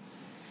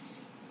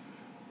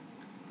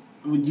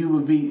 Would you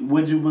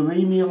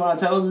believe me if I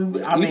told you? You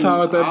talking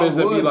about that bitch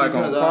that be like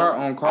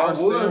on car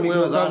steering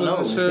wheel covers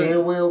and shit?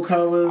 Steering wheel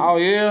covers. Oh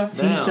yeah,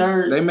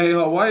 T-shirts. They made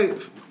her white.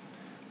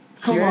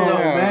 Come on,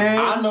 man.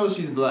 I know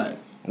she's black.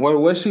 Wait,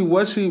 what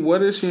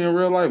is she in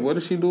real life? What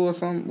does she do or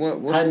something?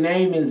 Her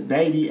name is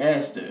Baby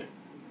Esther.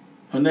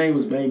 Her name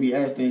was Baby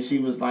Esther, and she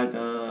was like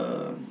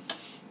a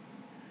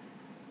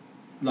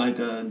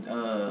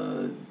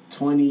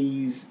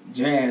 20s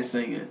jazz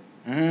singer.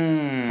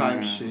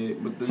 Type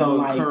shit with the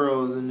little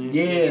curls and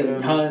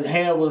yeah, her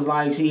hair was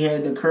like, she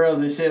had the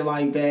curls and shit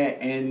like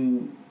that,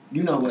 and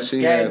you know what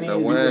scatting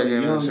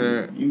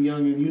is. You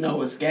young, you know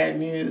what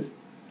scatting is.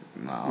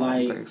 No,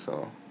 I don't think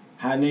so.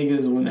 How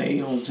niggas when they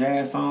on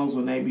jazz songs,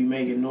 when they be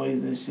making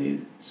noise and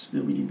shit,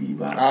 Scooby Doo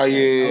bop. Oh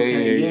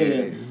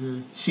yeah.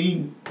 Mm-hmm.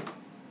 She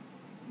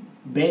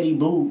Betty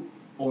Boop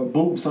or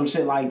Boop, some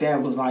shit like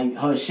that was like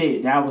her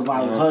shit. That was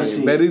like her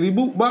shit. Betty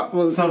Boop bop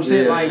was some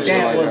shit like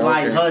that was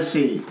like her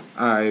shit.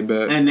 I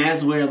bet. And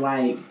that's where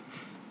like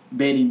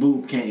Betty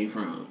Boop came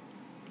from.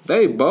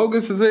 They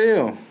bogus as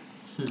hell.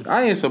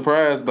 I ain't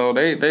surprised though.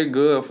 They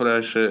good for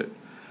that shit.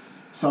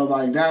 So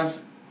like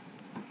that's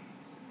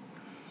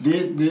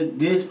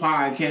this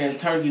podcast,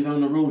 Turkeys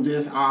on the Roof.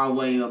 This our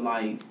way of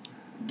like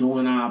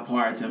doing our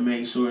part to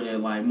make sure that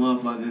like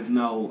motherfuckers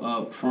know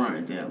up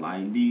front that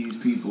like these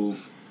people,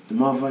 the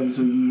motherfuckers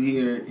who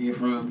you hear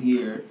from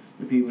here,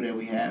 the people that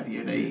we have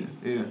here, they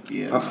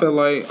I feel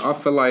like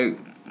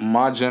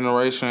my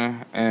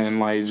generation and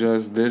like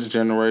just this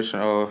generation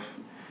of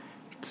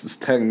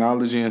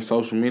technology and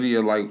social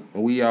media, like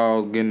we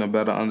all getting a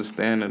better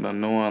understanding of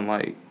knowing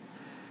like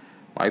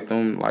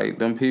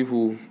them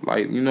people,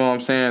 like, you know what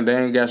I'm saying, they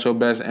ain't got your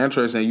best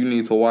interest, and you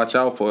need to watch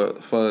out for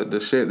the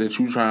shit that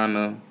you trying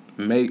to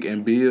make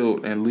and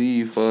build and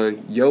leave for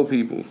your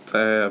people to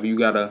have. You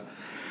gotta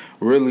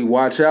really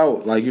watch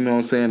out, like, you know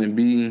what I'm saying, and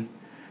be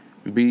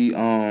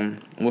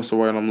what's the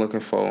word I'm looking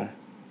for?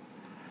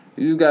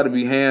 You just gotta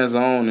be hands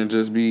on and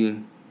just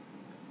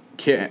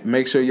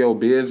make sure your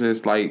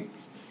business, like,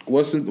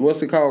 what's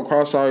it called?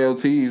 Cross all your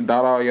T's,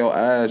 dot all your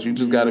I's. You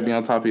just gotta be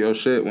on top of your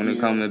shit when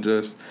it comes to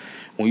just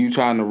when you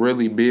trying to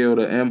really build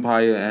an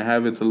empire and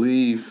have it to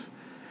leave.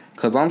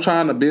 Cause I'm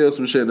trying to build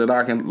some shit that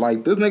I can,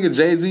 like, this nigga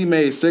Jay-Z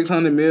made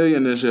 $600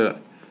 million this year,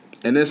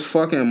 and it's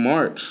fucking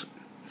March.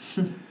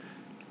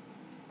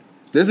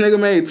 This nigga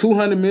made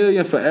 $200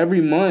 million for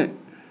every month.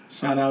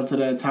 Shout out to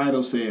that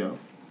title sale,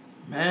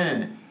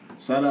 man.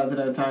 Shout out to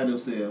that title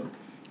sale.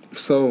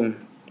 So,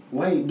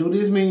 Wait, do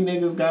this mean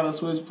niggas gotta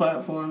switch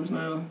platforms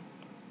now?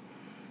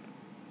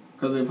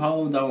 Cause if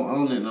Hov don't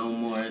own it no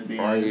more, then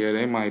Oh yeah,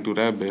 they might do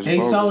that bitch. he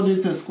bogus. sold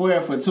it to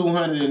Square for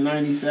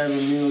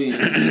 $297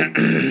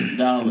 million.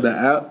 The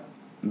app,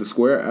 the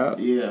Square app.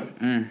 Yeah.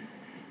 Mm.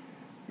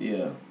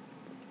 Yeah.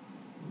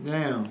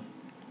 Damn.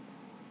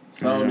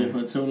 Sold it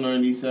for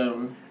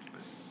 $297.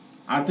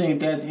 I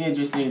think that's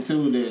interesting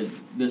too. That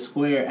the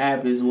Square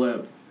app is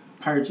what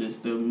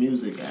purchased the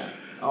music app.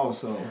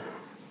 Also.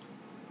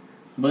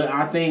 But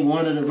I think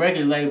one of the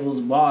record labels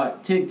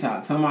bought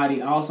TikTok.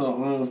 Somebody also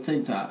owns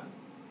TikTok.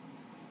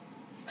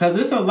 Cause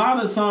it's a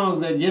lot of songs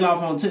that get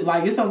off on TikTok.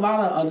 Like it's a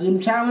lot of them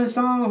challenge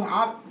songs.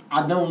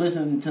 I don't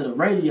listen to the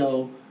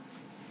radio,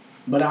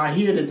 but I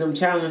hear that them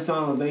challenge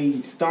songs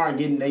they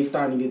starting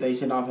to get their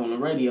shit off on the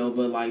radio.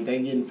 But like they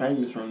getting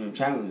famous from them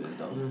challenges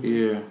though.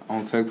 Yeah,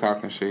 on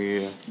TikTok and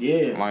shit.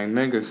 Yeah. Like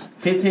niggas.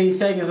 15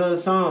 seconds of the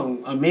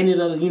song, a minute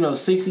of the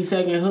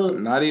 60-second hook.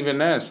 Not even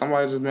that.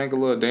 Somebody just make a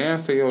little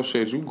dance to your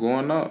shit. You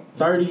going up.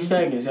 30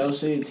 seconds, your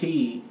shit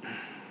T.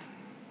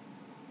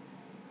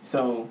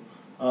 So.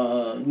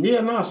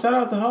 Shout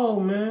out to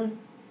Hov, man.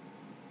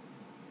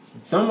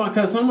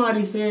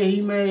 Somebody said he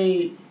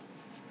made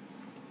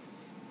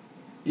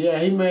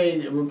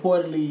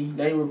reportedly,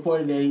 they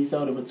reported that he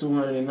sold it for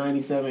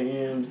 297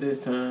 M's this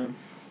time.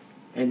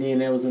 And then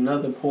there was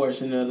another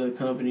portion of the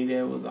company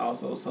that was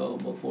also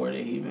sold before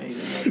that he made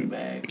another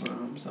bag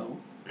from. So,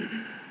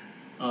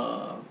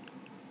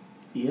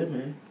 yeah,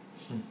 man.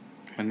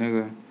 A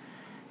nigga,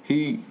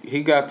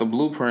 he got the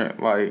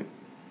blueprint, like,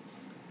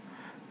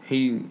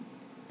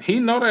 He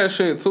know that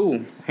shit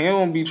too. He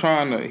don't be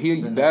trying to.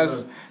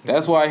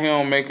 That's why he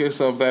don't make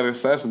himself that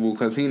accessible,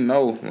 cause he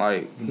know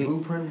like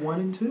Blueprint 1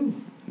 and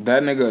 2.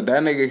 That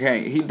nigga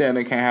can't. He damn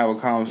near can't have a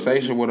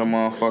conversation with a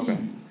motherfucker.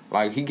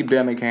 Like he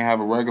damn near can't have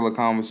a regular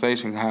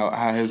conversation.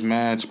 How his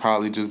man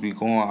probably just be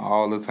going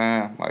all the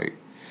time. Like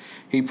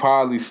he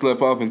probably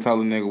slip up and tell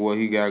a nigga what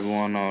he got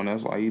going on.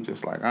 That's why he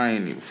just like I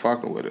ain't even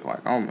fucking with it.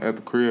 Like I'm at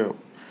the crib.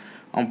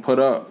 I'm put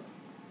up.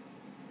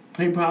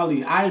 He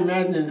probably, I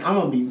imagine, I'm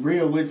going to be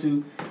real with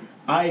you.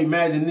 I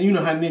imagine, you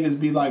know how niggas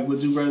be like,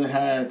 would you rather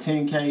have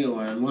 10K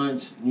or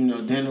lunch,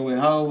 dinner with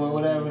Hov or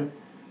whatever?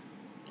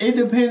 It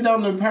depends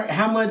on the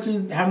how much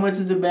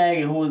is the bag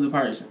and who is the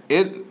person.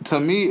 To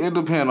me, it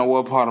depends on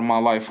what part of my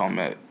life I'm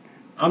at.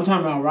 I'm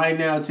talking about right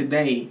now,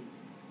 today,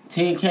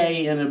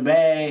 10K in a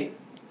bag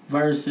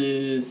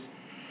versus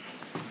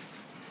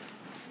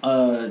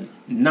a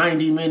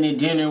 90-minute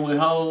dinner with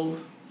Hov.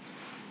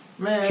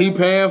 Man, he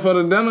paying for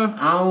the dinner?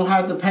 I don't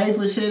have to pay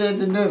for shit at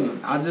the dinner.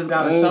 I just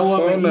gotta show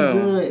up and eat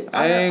good.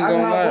 I ain't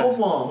gonna lie. I got both of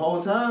them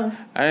whole time.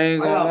 I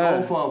ain't gonna lie. I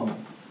got both of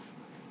them.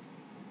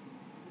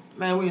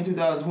 Man, we in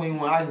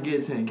 2021. I can get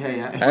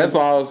 10K. That's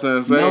all I was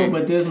gonna say. No,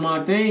 but this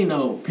my thing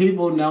though.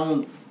 People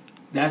don't.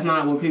 That's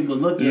not what people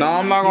look at. No,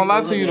 I'm not gonna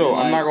lie to you though.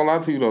 I'm not gonna lie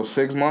to you though.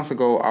 6 months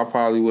ago, I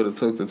probably would have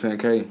took the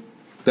 10K.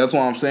 That's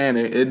what I'm saying.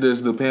 It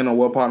just depends on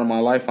what part of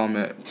my life I'm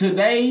at.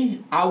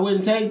 Today, I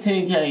wouldn't take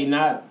 10K.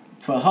 Not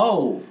for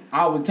Hov.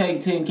 I would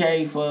take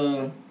 10K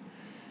for.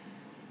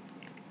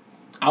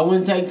 I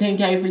wouldn't take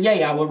 10K for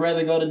Ye. I would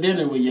rather go to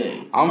dinner with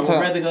Ye. I would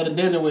rather go to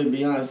dinner with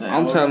Beyonce.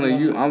 I'm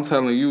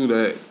telling you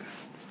that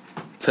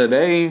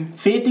today.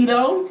 50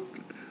 though.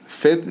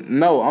 50?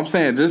 No, I'm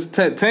saying just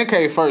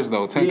 10K first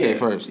though. 10K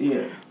first.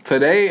 Yeah.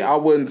 Today I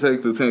wouldn't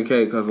take the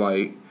 10K because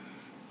like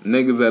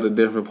niggas at a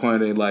different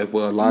point in their life.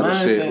 Well, a lot of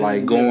shit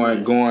like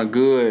going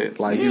good.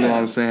 Like you know what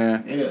I'm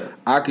saying. Yeah.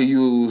 I could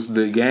use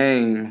the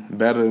game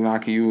better than I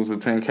could use the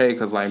 10K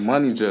because like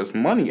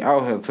money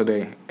out here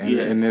today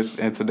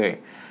and today.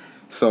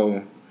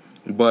 So,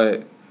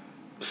 but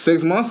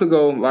 6 months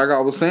ago, like I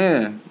was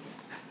saying,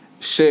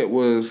 a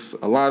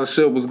lot of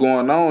shit was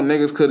going on.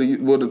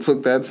 Niggas would have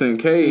took that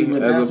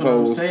 10K as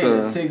opposed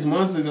to 6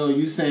 months ago.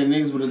 You saying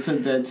niggas would have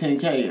took that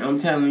 10K. I'm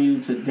telling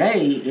you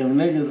today, if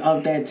niggas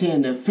up that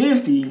 10 to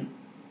 50,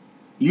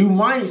 you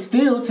might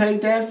still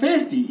take that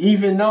 50,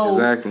 even though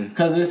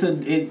because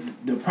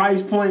the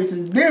price points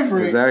is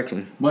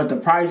different. But the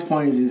price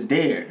points is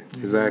there.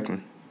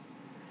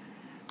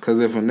 Cause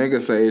if a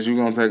nigga says you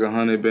gonna take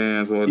 100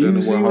 bands or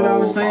you see what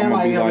I'm saying?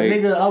 Like if a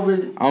nigga up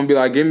it, I'm gonna be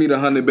like, give me the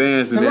 100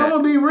 bands. Cause I'm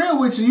gonna be real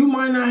with you. You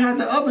might not have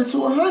to up it to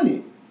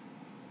 100.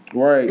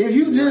 Right. If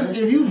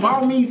you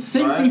bought me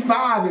 65,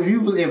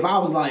 right. if I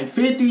was like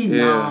 50,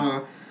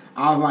 nah.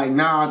 I was like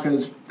nah,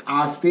 cause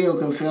I still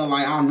can feel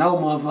like I know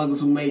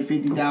motherfuckers who make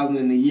 $50,000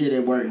 in a year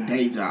that work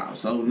day jobs.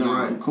 So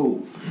nah, I'm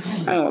cool. I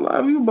ain't gonna lie,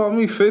 if you bought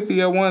me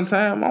 50 at one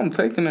time, I'm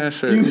taking that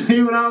shit. You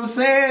see what I'm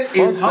saying? Fuck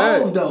it's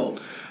Hov though.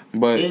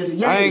 But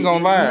I ain't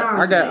gonna lie,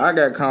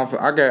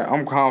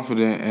 I'm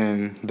confident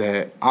in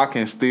that I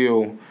can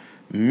still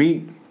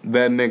meet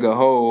that nigga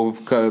Hov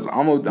because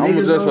I'm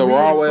just a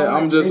raw ass.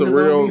 I'm just a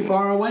real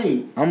far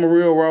away. I'm a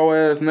real raw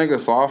ass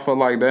nigga, so I feel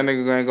like that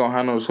nigga ain't gonna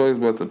have no choice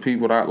but to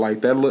people that like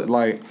that look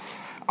like.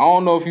 I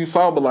don't know if you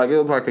saw, but like it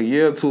was like a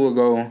year or two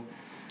ago.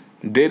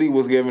 Diddy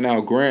was giving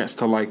out grants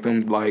to like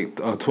them like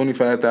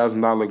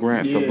 $25,000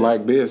 grants to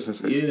black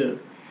businesses. Yeah.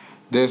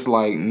 this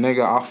like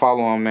nigga, I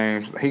follow him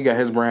names. He got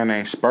his brand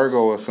name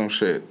Spurgo or some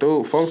shit.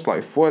 Dude, folks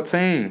like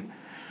 14.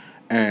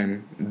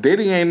 And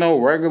Diddy ain't no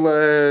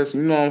regular ass,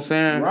 you know what I'm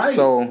saying? Right.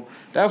 So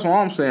that's what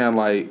I'm saying.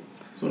 Like,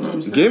 That's what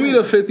I'm saying. give me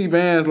the 50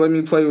 bands, let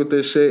me play with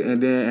this shit,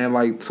 and then in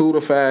like 2 to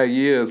 5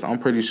 years, I'm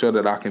pretty sure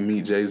that I can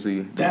meet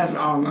Jay-Z. That's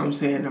all I'm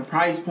saying. The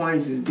price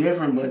points is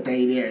different, but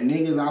they there.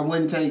 Niggas, I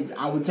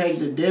would take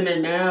the dinner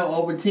now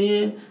over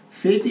 10,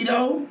 50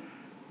 though.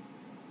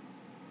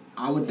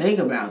 I would think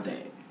about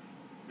that.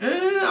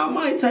 I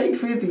might take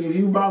 50. If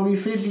you brought me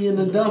 50 in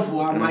the duffel,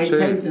 I might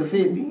take the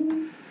 50.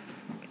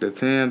 The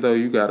 10 though,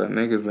 you got a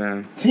niggas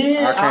then.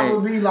 10, I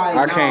would be like,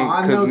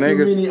 I know too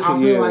many. I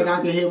feel like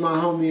I can hit my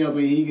homie up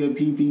and he could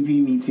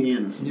PPP me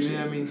 10 or some shit. You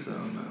know what I mean? So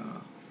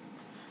no.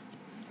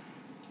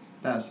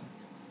 That's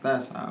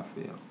how I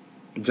feel.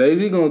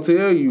 Jay-Z gonna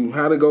tell you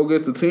how to go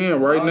get the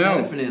 10 right now.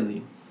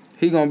 Definitely.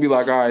 He gonna be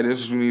like, all right,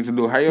 this is what you need to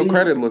do. How your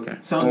credit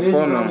looking? So this is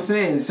what I'm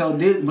saying.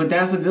 But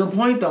that's a good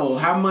point though.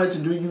 How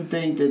much do you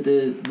think that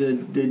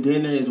the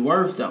dinner is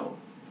worth though?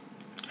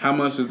 How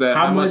much is that?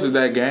 How much is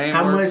that game?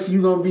 How worth? much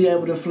you gonna be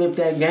able to flip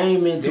that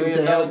game into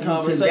to help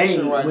you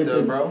today? Right with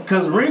there, bro.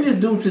 Because rent is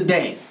due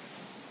today.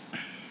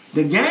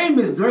 The game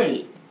is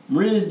great.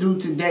 Rent is due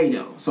today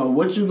though. So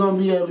what you gonna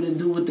be able to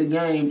do with the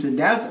game?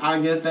 I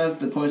guess that's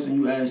the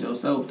question you ask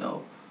yourself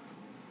though.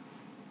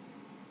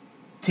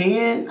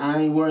 10,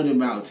 I ain't worried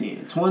about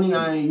 10. 20,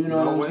 I ain't, you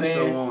know what I'm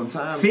saying?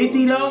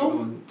 50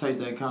 though? Take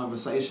that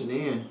conversation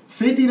in.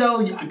 50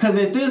 though, because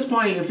at this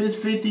point, if it's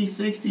 50,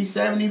 60,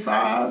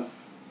 75,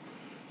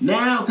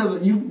 now,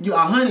 because you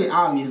 100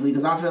 obviously,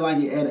 because I feel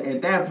like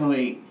at that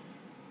point,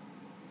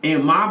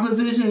 in my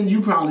position,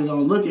 you probably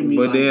gonna look at me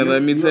but like, then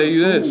let me tell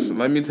you this. Fool.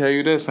 Let me tell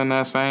you this in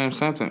that same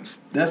sentence.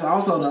 That's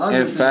also the other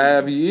in thing.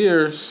 5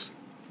 years,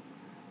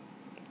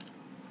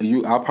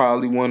 I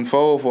probably wouldn't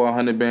fold for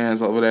 100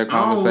 bands over that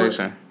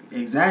conversation.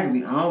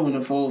 Exactly. I don't want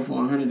to fold for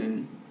 100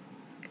 and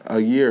a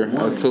year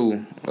or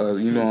two.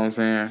 You know what I'm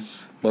saying?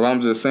 But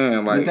I'm just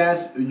saying, like,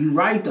 but you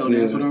right though.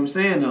 That's what I'm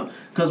saying though.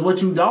 Because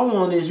what you don't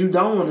want is you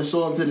don't want to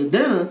show up to the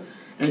dinner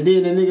and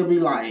then the nigga be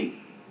like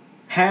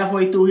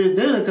halfway through his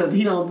dinner because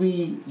they don't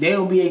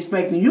be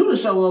expecting you to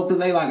show up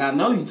because they like, I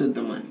know you took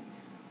the money.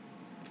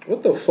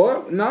 what the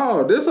fuck?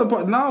 No,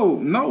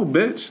 no,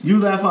 bitch. You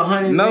left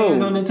 100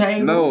 bands on the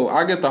table? No,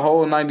 I get the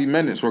whole 90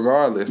 minutes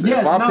regardless.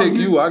 Yes, if I pick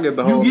you, I get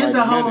the whole 90 minutes. You get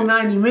the whole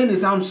 90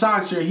 minutes. I'm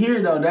shocked you're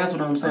here, though. That's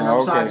what I'm saying.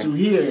 I'm shocked you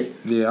here.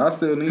 Yeah, I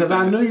still need because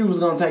I knew you was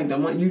going to take the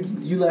money.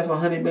 You left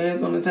 100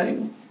 bands on the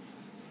table?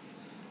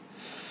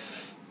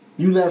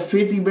 You left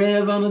 50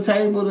 bands on the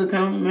table to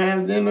come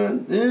have dinner?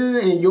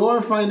 In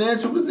your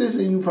financial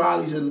position, you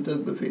probably should have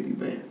took the 50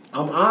 bands.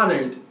 I'm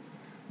honored.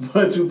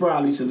 But you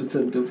probably should have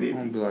took the 50. I'm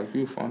gonna be like,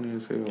 you funny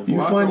as hell. You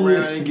walk funny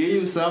around and give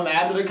you something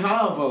after the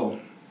convo.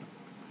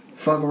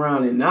 Fuck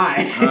around and not.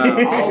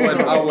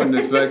 I wouldn't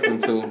expect him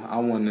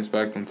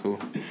to.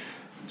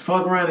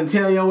 Fuck around and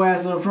tell your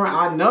ass up front.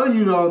 I know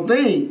you don't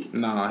think.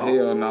 Nah,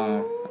 hell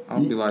no.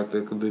 I'll be like,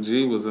 the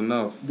G was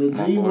enough. The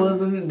G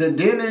wasn't. The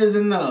dinner is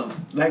enough.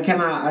 Like,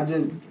 I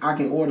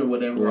can order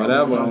whatever.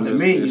 Whatever on this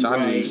bitch. I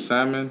right? need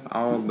salmon.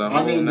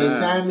 I need the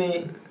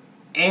salmon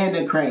and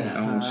the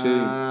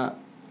crab.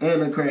 And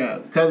the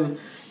crab. Because,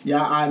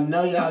 y'all, I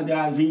know y'all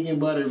got vegan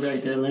butter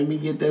back there. Let me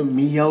get the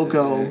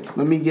Miyoko.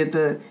 Let me get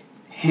the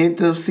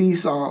hint of sea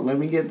salt. Let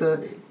me get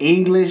the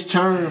English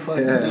churn.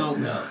 Fucking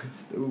no.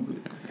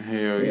 Stupid.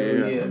 Hell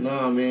yeah.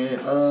 Nah,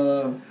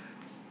 man.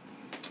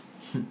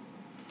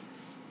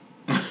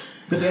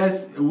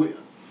 That's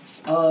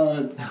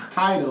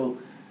title.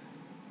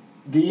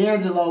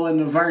 D'Angelo in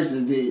the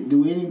verses.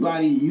 Do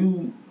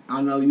anybody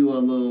I know you a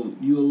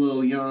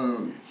little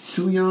young.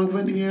 Too young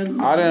for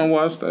D'Angelo? I didn't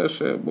watch that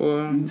shit,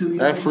 boy. You too young?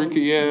 That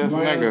freaky ass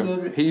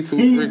nigga. He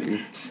too freaky.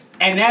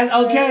 And that's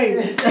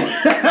okay.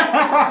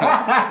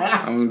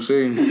 I'm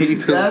cheating. He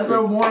too that's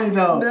freaky. the point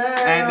though.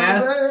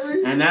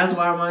 Damn, and that's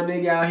why my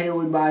nigga out here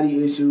with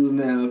body issues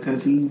now,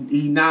 cause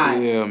he not.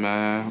 Yeah,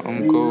 man.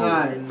 I'm he cool.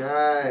 Not.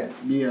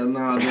 Yeah,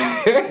 nah.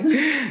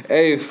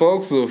 Hey,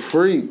 folks are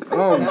freak.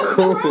 I'm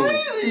cool.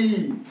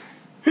 Crazy.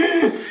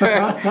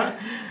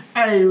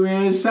 Hey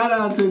man, shout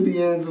out to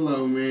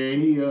D'Angelo, man.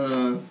 He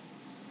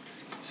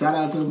shout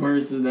out to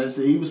Versus. That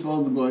shit. He was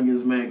supposed to go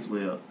against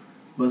Maxwell,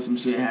 but some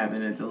shit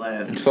happened at the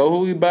last minute. So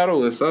who he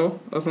battled with?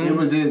 It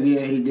was just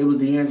it was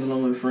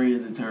D'Angelo and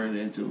friends it turned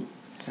into.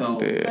 So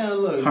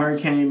her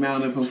came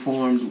out and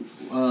performed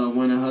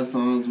one of her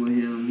songs with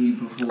him. He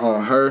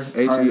performed. Her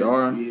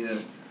HER. Yeah.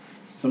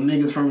 Some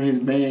niggas from his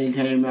band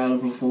came out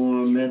and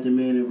performed. Method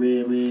Man and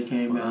Redman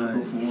came out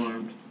and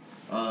performed.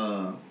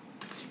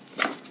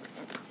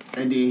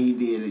 And then he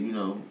did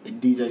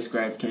it, DJ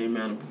Scratch came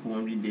out and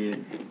performed. He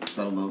did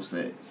solo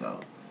set.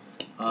 So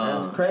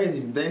that's crazy.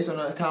 Based on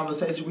that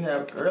conversation we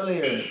had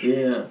earlier.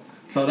 Yeah.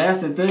 So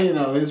that's the thing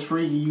though. It's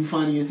freaky. You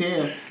funny as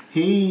hell.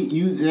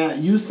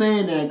 You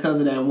saying that because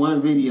of that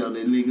one video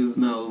that niggas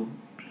know.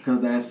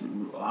 Because that's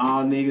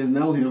all niggas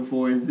know him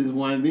for is this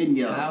one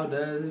video. How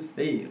does it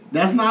feel?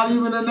 That's not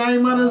even the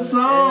name of the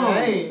song.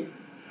 Hey.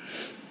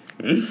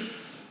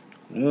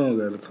 We don't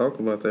gotta talk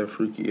about that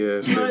freaky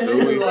ass shit,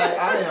 do we? Like,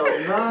 I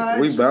am not.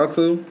 We about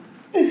to?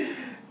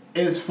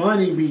 It's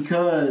funny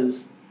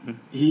because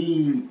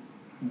he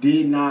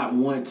did not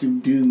want to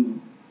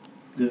do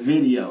the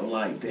video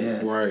like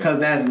that. Right. Because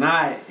that's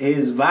not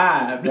his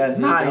vibe. That's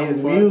not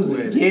his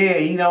music. Yeah,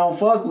 he don't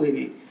fuck with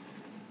it.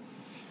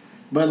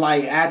 But,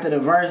 like, after the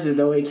verses,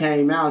 though, it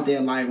came out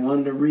that, like, one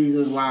of the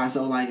reasons why,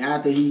 so, like,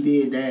 after he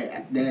did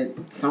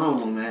that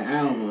song, that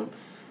album,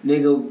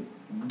 nigga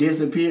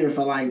disappeared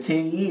for, like,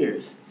 10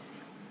 years.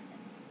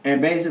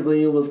 And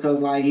basically, it was because,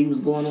 like, he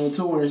was going on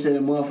tour and shit,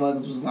 and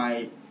motherfuckers was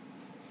like,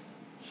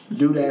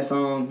 do that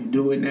song,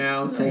 do it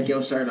now, take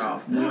your shirt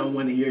off. We don't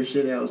want to hear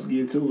shit else,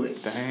 get to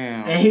it.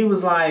 Damn. And he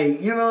was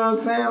like, you know what I'm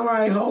saying?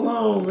 Like, hold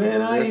on,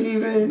 man, I ain't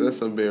even...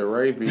 That's a bit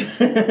rapey.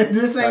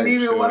 This ain't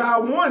even shit. what I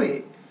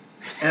wanted.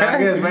 And I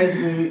guess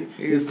basically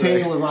his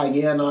team was like,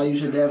 yeah, no, you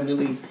should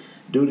definitely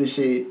do the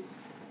shit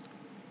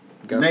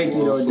naked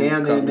or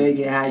down there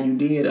naked how you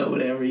did or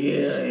whatever.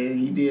 Yeah, and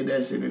he did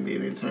that shit and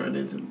then it turned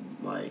into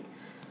like...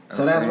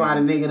 So that's why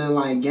the nigga done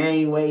like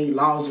gained weight,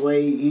 lost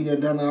weight, he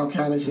done all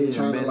kind of shit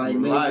trying to like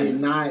make it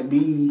not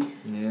be.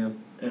 Yeah.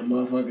 And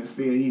motherfuckers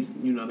still, he's,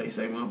 you know, they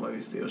say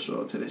motherfuckers still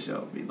show up to the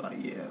show and be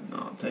like, yeah,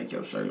 no, take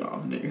your shirt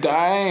off, nigga.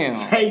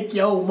 Damn. Take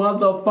your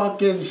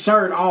motherfucking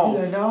shirt off.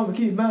 Yeah, no, I'm gonna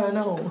keep mine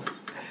on.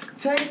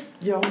 Take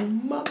your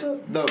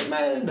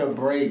the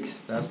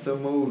breaks. That's the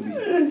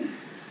movie.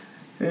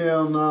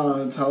 Hell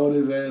no, told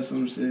his ass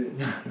some shit.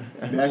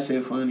 That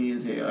shit funny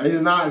as hell.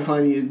 It's not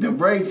funny. The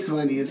break's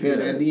funny as hell.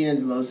 That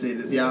D'Angelo shit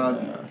is y'all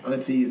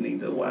aunties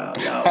need to wow.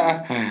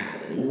 Y'all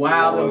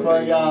wow the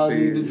fuck y'all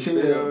need to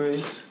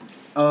chill.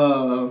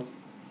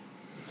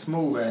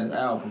 Smooth ass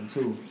album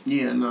too.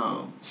 Yeah,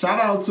 no. Shout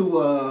out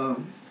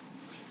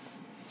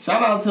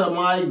to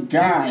my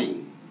guy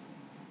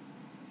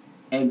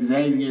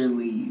Xavier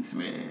Leeds,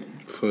 man.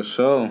 For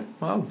sure.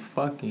 I'm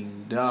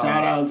fucking dog.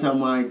 Shout out to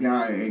my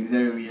guy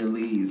Xavier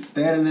Leeds.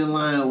 Standing in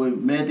line with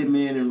Method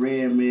Man and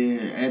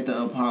Redman at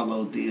the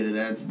Apollo Theater.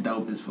 That's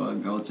dope as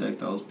fuck. Go check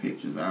those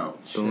pictures out.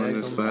 Doing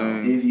this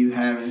thing. If you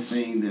haven't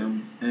seen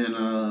them.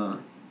 And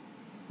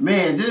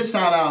man, just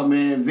shout out,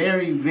 man.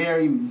 Very,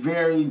 very,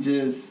 very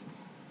just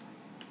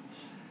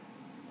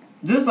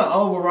an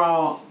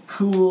overall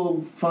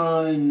cool,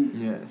 fun.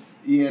 Yes.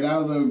 Yeah,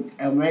 that was an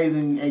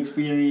amazing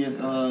experience.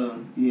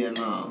 Great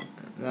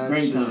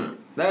time.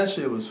 That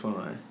shit was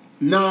fun.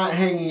 Not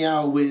hanging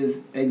out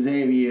with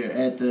Xavier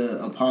at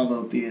the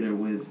Apollo Theater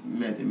with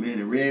Method Man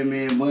and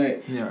Redman,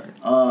 but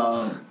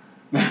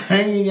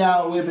hanging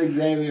out with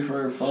Xavier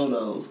for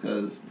photos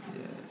because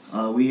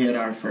we had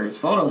our first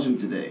photo shoot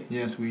today.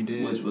 Yes, we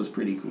did. Which was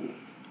pretty cool.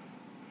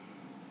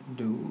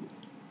 Dude.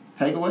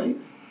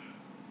 Takeaways?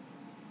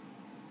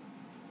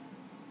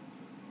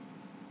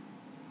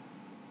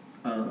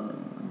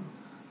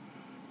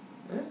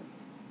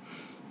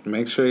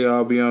 Make sure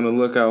y'all be on the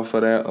lookout for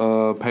that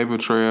paper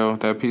trail,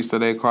 that P.D.C.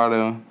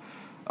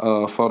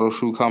 photo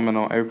shoot coming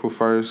on April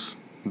 1st,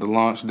 the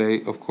launch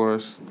date, of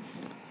course.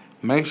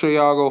 Make sure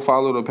y'all go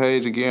follow the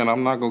page again.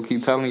 I'm not going to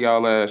keep telling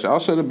y'all that. Y'all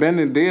should have been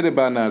and did it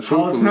by now,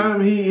 truthfully. All the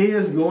time he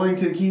is going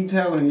to keep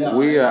telling y'all.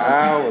 We are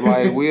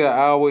an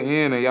hour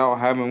in and y'all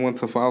haven't went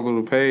to follow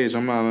the page.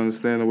 I'm not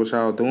understanding what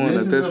y'all doing at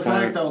this point. This is a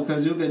fact, though,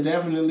 because you can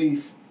definitely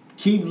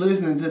keep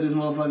listening to this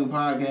motherfucking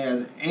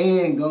podcast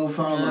and go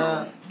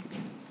follow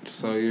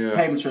So, yeah.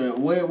 Paper Trail.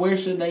 Where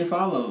should they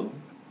follow?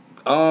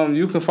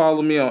 You can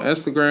follow me on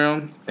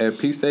Instagram at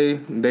P.D.C.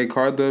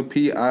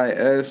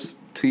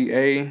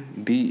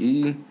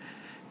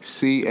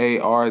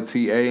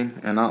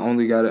 PISTADECARTA, and I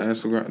only got an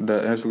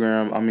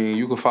Instagram. I mean,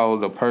 you can follow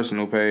the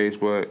personal page,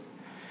 but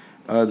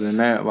other than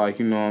that, like,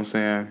 you know what I'm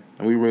saying,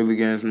 we really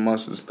getting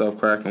much of the stuff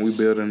cracking. We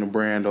building the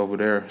brand over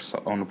there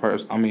on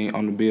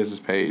the business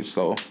page.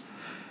 So,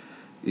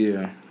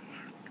 yeah.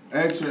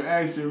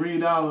 Extra,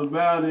 read all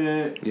about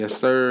it. Yes,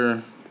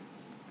 sir.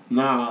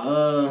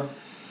 Nah,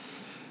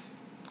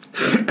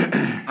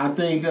 I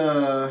think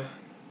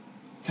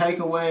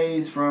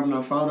takeaways from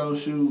the photo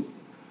shoot.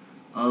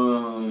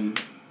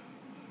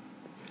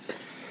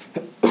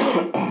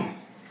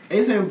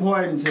 It's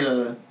important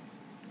to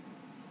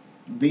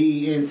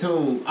be in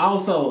tune.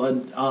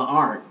 Also,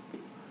 art,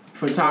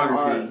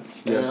 photography.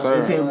 Yes, sir.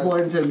 It's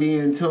important to be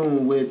in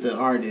tune with the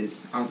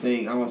artist. I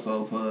think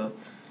also for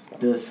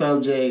the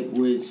subject,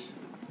 which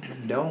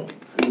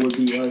would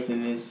be us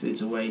in this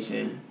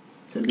situation,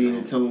 to be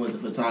in tune with the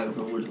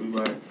photographer, which we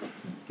were.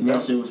 And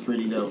that shit was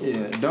pretty dope.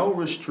 Yeah, don't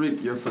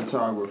restrict your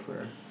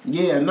photographer.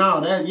 Yeah,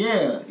 no,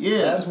 yeah.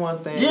 That's one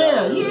thing.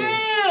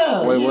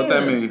 Yeah. Wait, what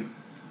that mean?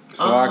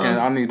 So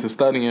I need to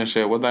study and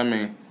shit. What that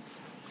mean?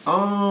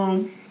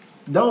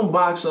 Don't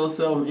box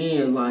yourself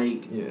in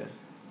like. Yeah.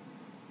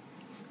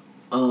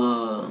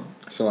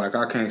 So like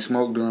I can't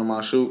smoke during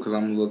my shoot because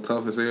I'm a little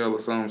tough as hell or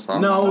something. So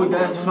no,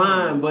 that's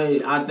fine,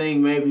 but I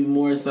think maybe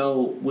more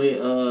so with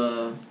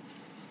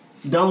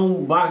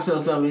don't box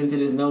yourself into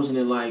this notion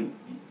that like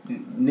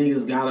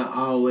niggas gotta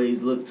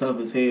always look tough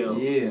as hell.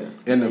 Yeah.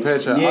 In the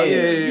picture.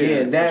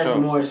 Yeah. That's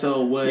sure. more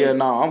so what. Yeah,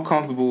 no, I'm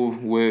comfortable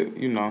with,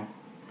 you know.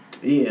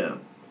 Yeah.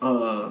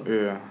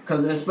 Yeah.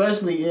 Because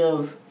especially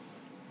if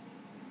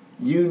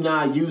you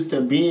not used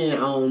to being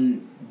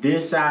on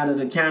this side of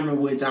the camera,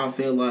 which I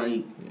feel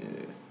like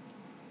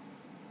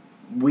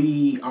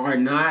we are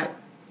not.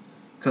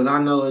 Because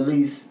I know at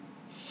least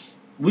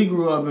we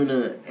grew up in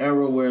an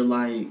era where,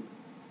 like,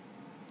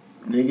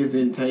 niggas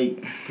didn't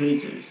take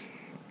pictures.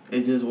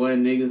 It just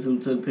wasn't niggas who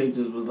took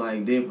pictures was,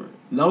 like, different.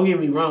 Don't get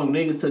me wrong,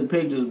 niggas took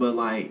pictures, but,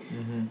 like,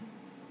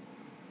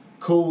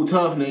 cool,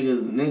 tough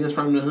niggas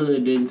from the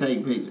hood didn't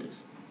take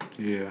pictures.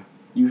 Yeah.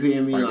 You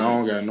feel me? Like, Like, I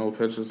don't got no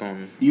pictures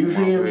on me. You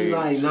feel me?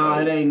 Like, nah,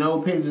 it ain't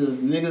no pictures.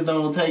 Niggas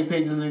don't take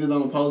pictures. Niggas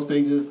don't post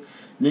pictures.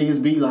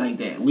 Niggas be like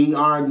that. We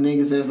are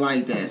niggas that's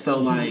like that. So,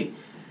 like,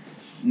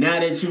 now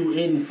that you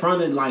in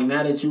front of, like,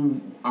 now that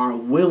you are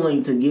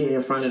willing to get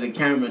in front of the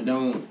camera,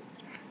 don't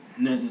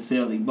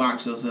necessarily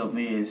box yourself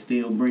in.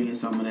 Still bringing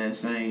some of that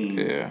same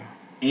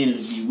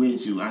energy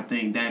with you. I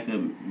think that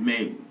could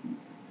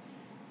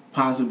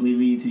possibly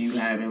lead to you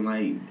having,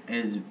 like,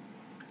 as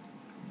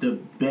the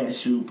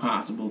best shoot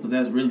possible, because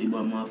that's really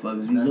what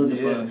motherfuckers you looking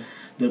for.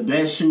 The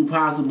best shoot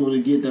possible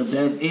to get the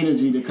best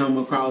energy to come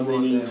across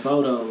in these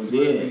photos.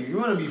 Yeah, you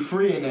want to be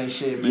free in that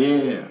shit,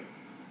 man. Yeah,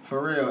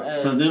 for real.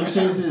 Because them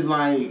shits is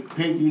like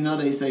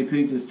they say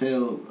pictures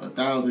tell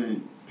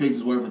 1,000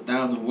 pictures worth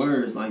 1,000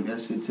 words. Like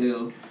that shit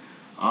tell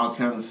all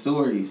kind of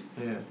stories.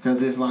 Yeah,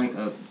 because it's like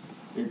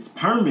it's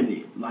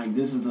permanent. Like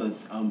this is a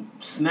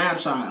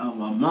snapshot of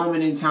a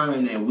moment in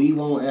time that we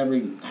won't ever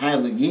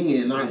have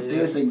again. Not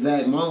this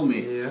exact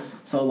moment. Yeah.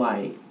 So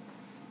like,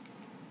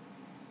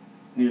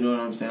 you know what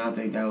I'm saying? I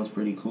think that was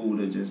pretty cool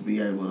to just be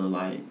able to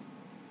like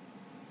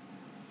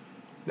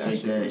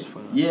take that. Was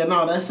fun. Yeah,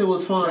 no, that shit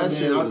was fun,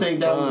 man. I think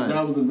that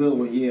was a good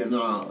one. Yeah,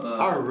 no.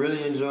 I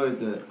really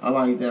enjoyed that. I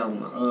like that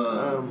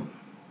one.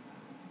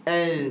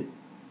 And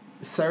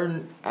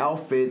certain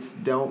outfits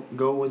don't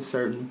go with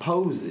certain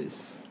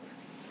poses.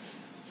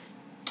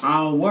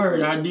 Oh,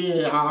 word, I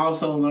did. I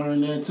also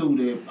learned that too,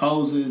 that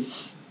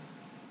poses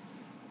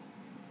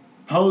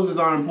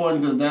are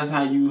important because that's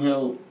how you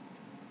help.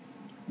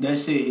 That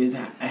shit is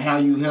how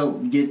you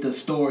help get the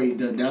story.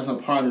 That's a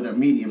part of the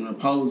medium. The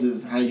pose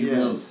is how you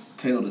help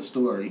tell the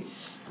story.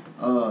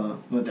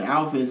 But the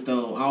outfits,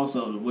 though,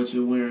 also what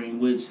you're wearing,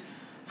 which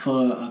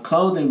for a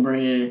clothing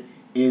brand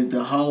is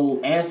the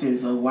whole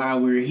essence of why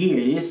we're here.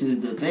 This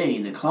is the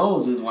thing. The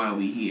clothes is why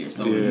we're here.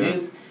 So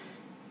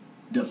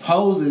the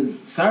poses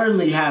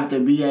certainly have to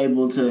be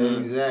able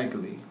to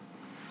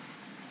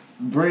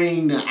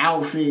bring the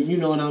outfit, you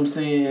know what I'm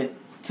saying,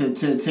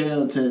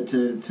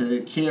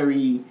 to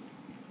carry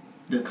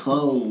the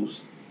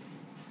clothes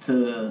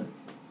to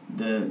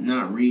the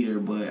not reader,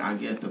 but I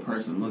guess the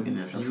person looking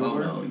at the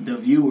photo, the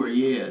viewer,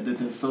 the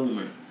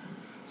consumer.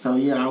 So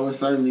I would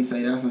certainly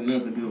say that's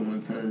another good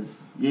one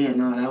because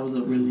that was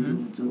a really good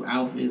one too.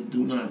 Outfits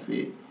do not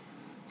fit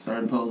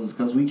certain poses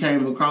because we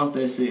came across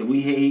that shit.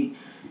 We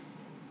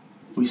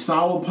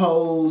saw a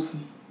pose.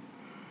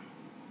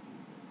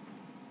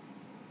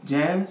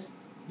 Jazz?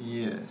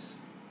 Yes.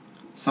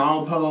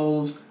 Saw a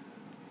pose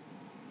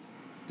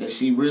that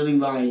she really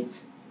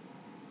liked.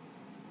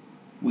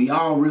 We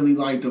all really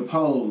liked the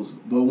pose.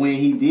 But when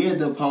he did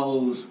the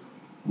pose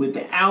with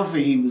the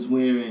outfit he was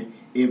wearing,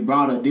 it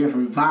brought a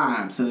different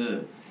vibe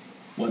to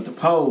what the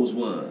pose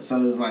was. So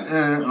it was like,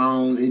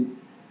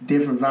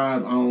 different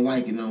vibe, I don't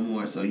like it no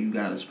more, so you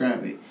gotta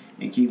scrap it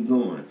and keep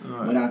going.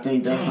 Right. But I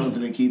think that's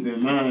something to keep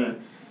in mind.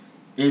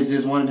 It's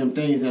just one of them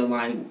things that,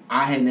 like,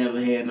 I had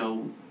never had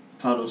no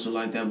photo shoot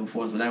like that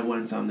before, so that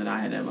wasn't something that I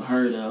had ever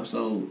heard of.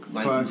 So,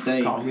 like you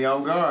say, caught me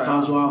off guard.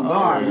 Caught you off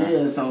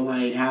guard, So,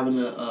 like, having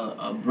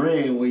a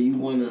brand where you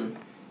want to,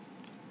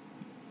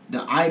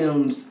 the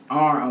items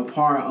are a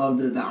part of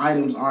the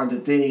items are the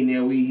thing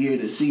that we here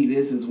to see.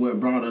 This is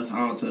what brought us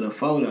all to the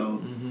photo.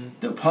 Mm-hmm.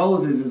 The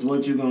poses is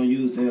what you're going to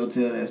use to help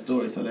tell that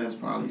story. So that's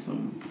probably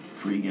some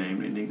free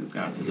game that niggas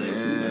got today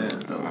too. That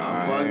was dope.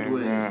 I fucked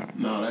with it.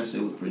 No, that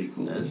shit was pretty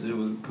cool. That shit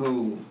was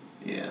cool.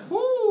 Yeah.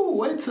 Woo!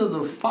 Wait till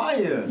the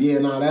fire. Yeah,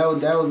 no,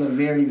 that was a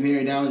very,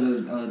 very, that was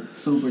a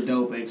super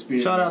dope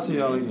experience. Shout out to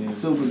y'all again.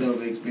 Super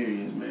dope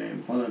experience,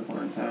 man. Fun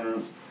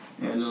times.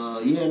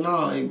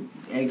 And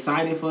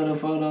excited for the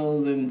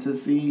photos and to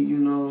see,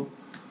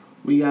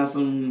 we got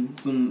some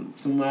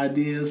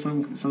ideas,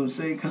 some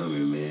shit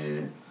coming,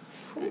 man.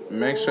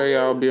 Make sure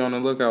y'all be on the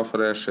lookout for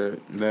that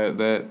shit.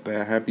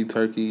 That Happy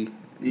Turkey,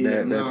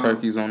 that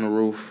Turkeys on the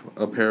Roof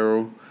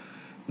apparel,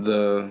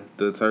 the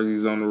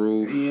Turkeys on the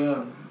Roof.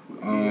 Yeah.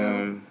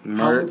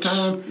 Merch,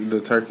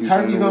 the Turkeys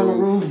on the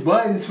Roof.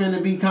 Buttons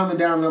finna be coming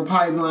down the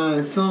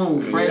pipeline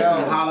soon, fresh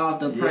and hot off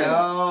the press.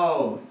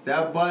 Yo,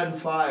 that button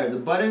fire. The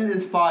button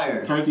is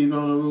fire. Turkeys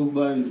on the Roof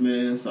buttons,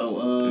 man.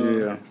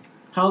 So,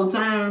 whole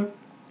time,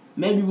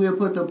 maybe we'll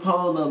put the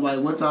poll up, like,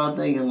 what y'all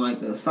thinking,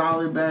 like a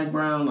solid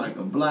background, like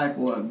a black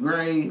or a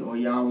gray, or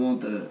y'all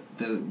want the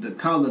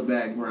color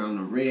background,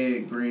 the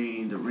red,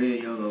 green, the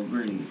red, yellow,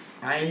 green.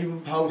 I ain't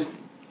even posted.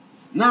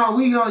 No,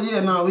 we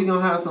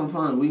gonna have some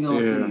fun. We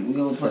gonna see. We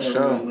gonna play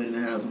around with it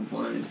and have some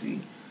fun and see.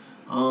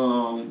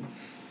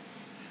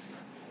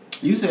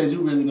 You said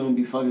you really gonna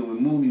be fucking with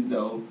movies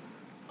though.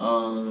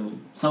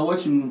 So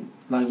what you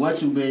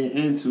been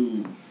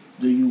into?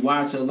 Do you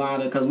watch a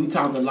lot of? Cause we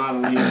talk a lot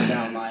on here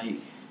about like,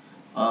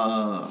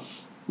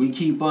 we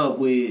keep up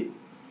with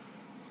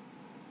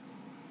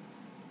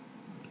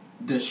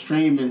the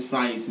streaming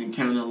sites and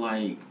kind of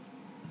like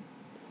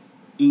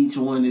each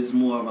one is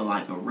more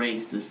of a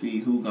race to see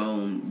who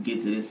gonna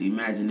get to this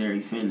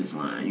imaginary finish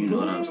line. You know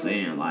what I'm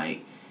saying?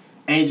 Like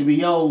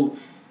HBO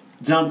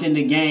jumped in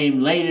the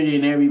game later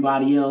than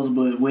everybody else,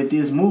 but with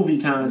this movie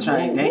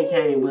contract, they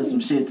came with some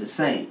shit to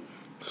say.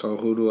 So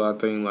who do I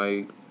think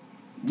like?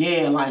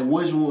 Yeah, like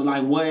which one?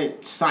 Like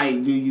what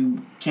site do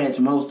you catch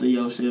most of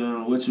your shit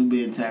on? What you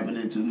been tapping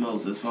into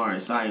most as far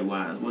as site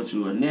wise? What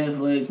you a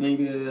Netflix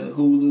nigga,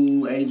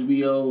 Hulu,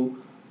 HBO,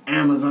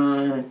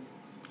 Amazon?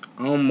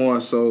 I'm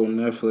more so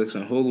Netflix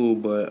and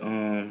Hulu, but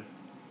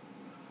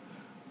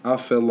I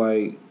feel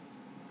like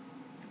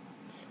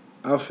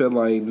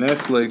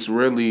Netflix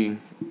really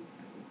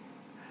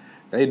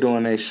they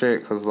doing their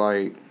shit because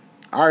like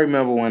I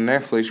remember when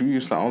Netflix you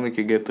used to only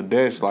could get the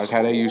disc like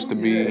how they used to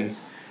be.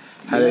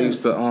 How they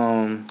used to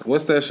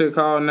what's that shit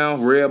called now?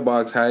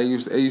 Redbox. How it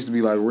used to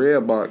be like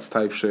Redbox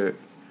type shit.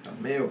 A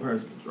male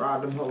person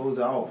drive them hoes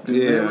off.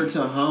 Deliver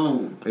to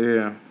home.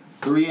 Yeah.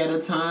 3 at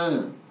a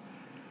time.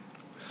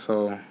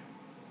 So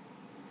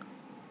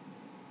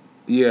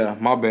yeah,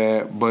 my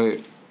bad, but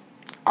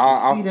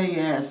I see they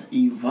ass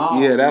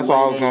evolve. Yeah, that's what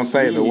I was gonna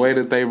say. The way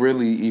that they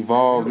really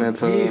evolved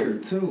into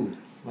weird too.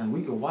 Like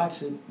we could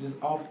watch it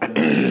just off the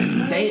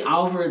They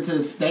offered to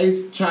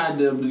they tried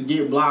to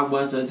get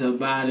Blockbuster to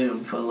buy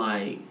them for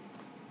like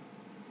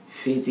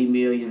 $50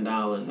 million,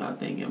 I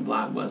think, and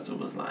Blockbuster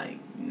was like,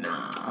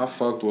 nah. I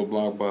fucked with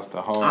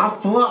Blockbuster hard. I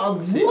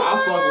fucked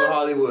with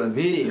Hollywood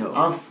Video.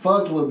 I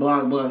fucked with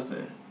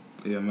Blockbuster.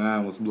 Yeah,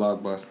 mine was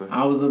Blockbuster.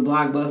 I was a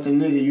Blockbuster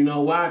nigga. You know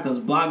why? Because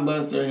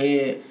Blockbuster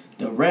had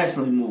the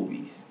wrestling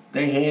movies.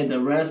 They had the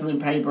wrestling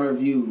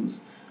pay-per-views.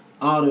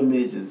 All them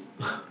bitches.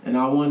 And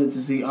I wanted to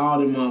see all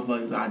them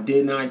motherfuckers. I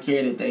did not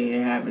care that they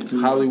had happened to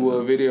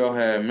Hollywood Video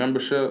had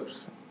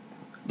memberships?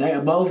 They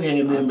both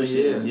had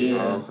memberships, yeah.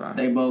 Oh, okay.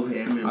 They both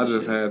had memberships. I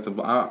just had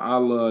to... I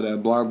love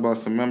that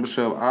Blockbuster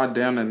membership. I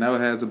damn near never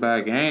had to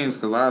buy games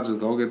because I just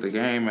go get the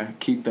game and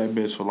keep that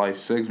bitch for like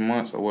 6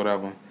 months or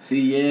whatever.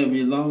 See, yeah, but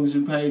as long as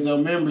you paid your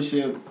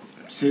membership,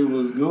 shit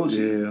was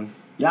Gucci.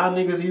 Yeah. Y'all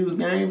niggas use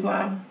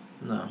GameFly?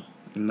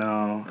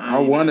 No. I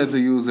wanted to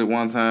use it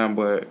one time,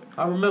 but...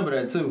 I remember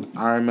that too.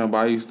 I remember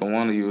I used to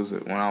want to use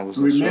it when I was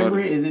Remember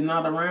it? Is it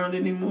not around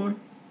anymore?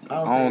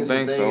 I don't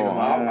think so.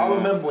 I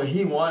remember when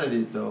he wanted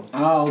it though.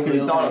 Oh, okay.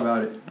 He thought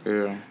about it.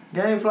 Yeah.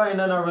 GameFly ain't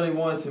nothing I really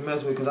wanted to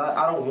mess with because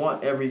I don't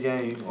want every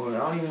game. Or I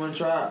don't even want to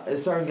try.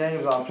 There's certain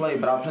games I play,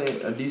 but I play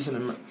a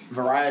decent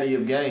variety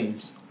of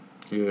games.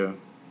 Yeah.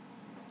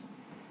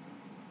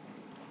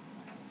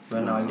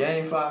 But no,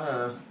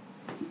 GameFly,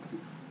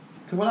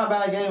 because when I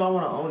buy a game, I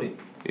want to own it.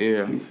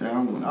 Yeah. He said, I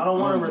don't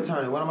want to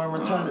return it. What am I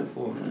returning it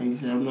for? He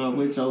said, I'm not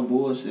with your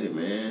bullshit,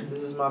 man.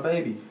 This is my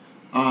baby.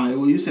 Alright,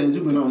 well, you said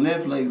you been on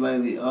Netflix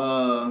lately.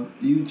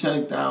 You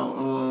checked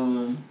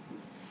out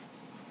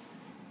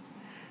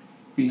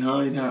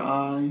Behind Her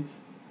Eyes?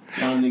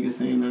 Y'all niggas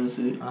seen that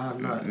shit? I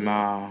have not.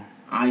 Nah.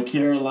 I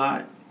Care a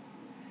Lot.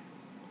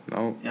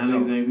 Nope. Y'all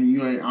niggas ain't.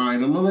 You ain't. Alright,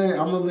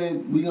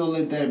 we gonna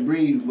let that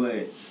breathe,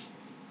 but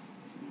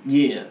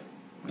yeah,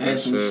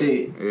 that's some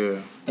shit.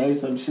 Yeah.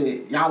 That's some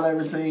shit. Y'all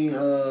ever seen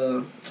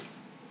The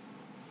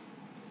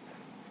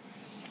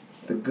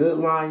Good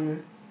Liar?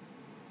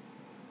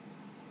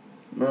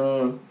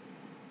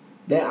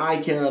 That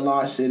I Care a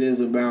Lot shit is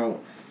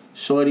about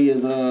shorty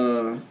is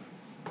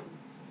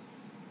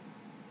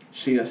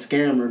she a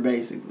scammer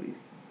basically,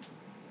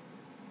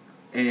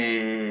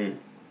 and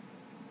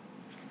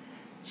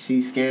she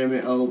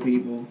scamming old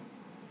people,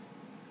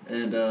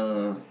 and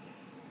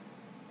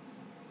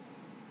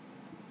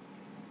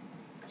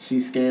she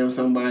scammed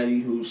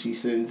somebody who she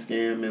shouldn't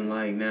scam, and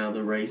like now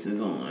the race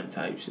is on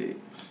type shit.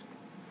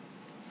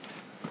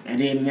 And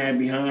then that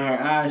Behind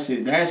Her Eyes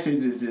shit, that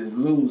shit is just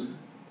loose.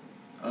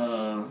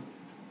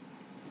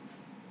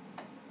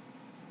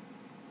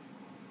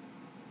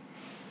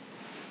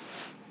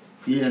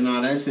 Yeah,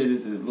 no, that shit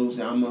is just loose.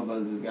 Y'all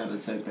motherfuckers just gotta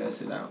check that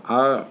shit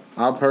out.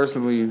 I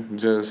personally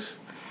just,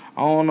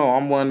 I don't know.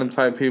 I'm one of them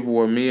type people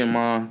where me and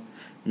my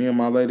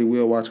lady,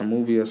 we'll watch a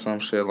movie or some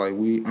shit. Like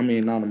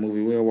not a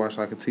movie. We'll watch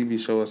like a TV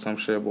show or some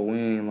shit. But we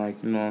ain't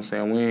like, you know what I'm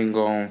saying. We ain't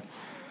gonna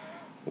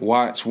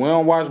watch. We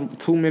don't watch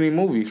too many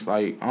movies.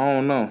 Like I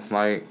don't know.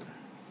 Like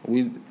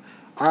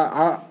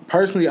I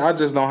personally, I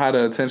just don't have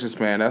the attention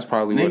span. That's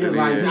probably what it is.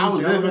 I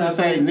was just gonna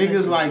say,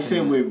 niggas like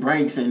shit with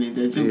breaks in it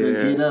that you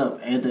could get up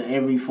after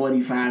every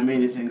 45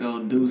 minutes and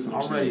go do some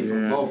shit. I'm ready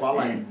for both. I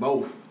like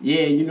both.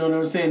 Yeah, you know what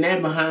I'm saying?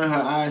 That Behind Her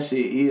Eyes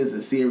shit is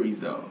a series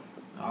though.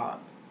 The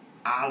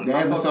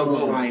episode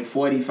was like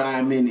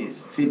 45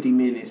 minutes, 50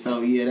 minutes.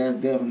 So yeah, that's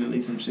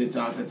definitely some shit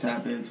y'all could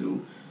tap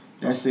into.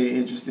 That shit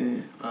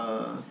interesting.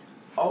 I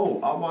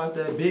watched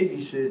that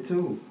Biggie shit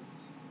too.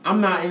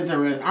 I'm not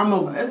interested.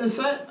 It's the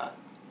same.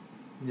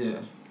 Yeah.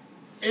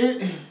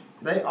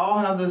 They all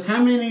have this.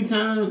 How many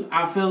times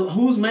I feel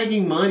who's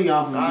making money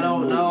off of I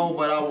don't movies? know,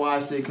 but I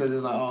watched it because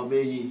it's like, oh,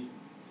 Biggie.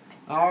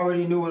 I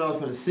already knew what I was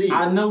gonna see.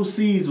 I know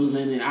C's was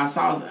in it. I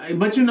saw,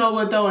 but you know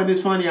what though, and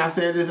it's funny. I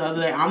said this the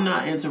other day. I'm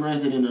not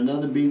interested in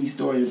another Biggie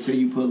story until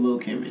you put Lil'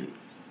 Kim in it.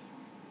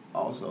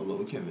 Also,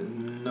 Lil' Kim is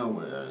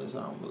nowhere in this.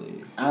 I don't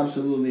believe.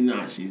 Absolutely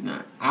not. She's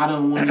not. I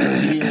don't want to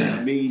hear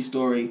a Biggie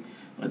story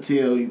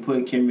until you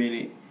put Kim in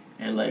it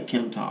and let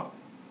Kim talk.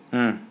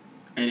 And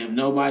if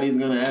nobody's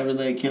gonna ever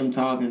let Kim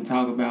talk and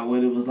talk about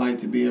what it was like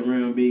to be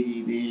around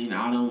Biggie, then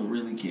I don't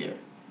really care.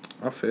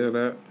 I feel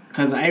that.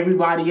 Cause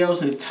everybody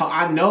else is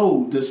I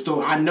know the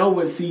story. I know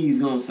what C's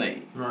gonna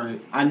say. Right.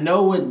 I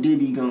know what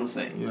Diddy gonna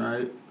say.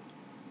 Right.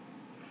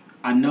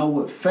 I know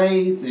what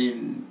Faith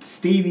and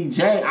Stevie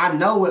J. I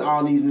know what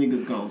all these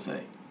niggas gonna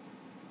say.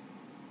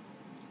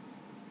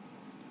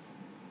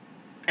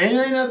 And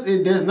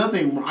there's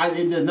nothing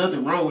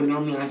wrong with it.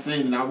 I'm not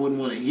saying that I wouldn't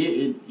want to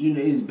hear it. You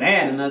know, it's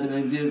bad or nothing.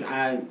 It's just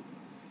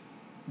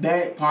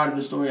that part of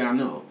the story I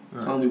know.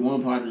 Right. It's only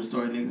one part of the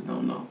story niggas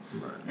don't know,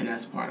 right. And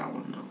that's the part I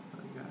want to know.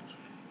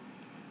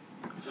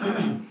 I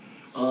got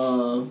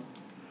you.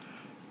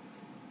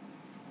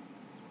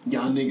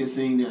 Y'all niggas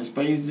seen that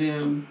Space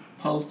Jam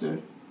poster?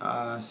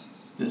 The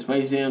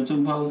Space Jam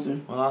 2 poster?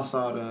 Well, I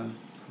saw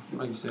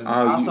like you said,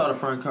 I saw the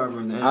front cover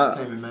of the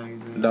Entertainment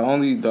Magazine.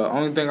 The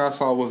only thing I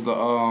saw was the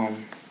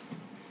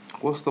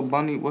what's the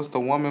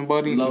woman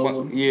buddy?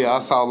 Lola. Yeah, I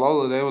saw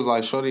Lola. They was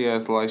like shorty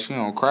ass like she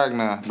on crack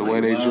now. The way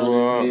they drew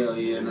her up. Hell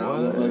yeah,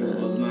 no, it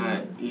was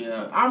not.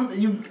 Yeah,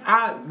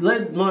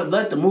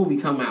 let the movie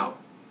come out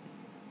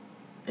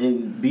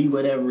and be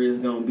whatever it's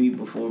gonna be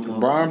before.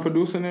 Brian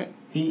producing it.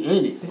 He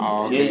in it.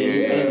 Oh,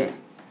 okay, yeah.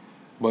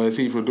 But is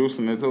he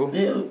producing it too?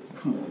 Yeah,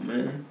 come on,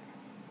 man.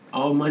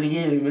 All money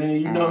in it,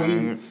 man. You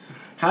know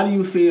How do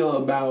you feel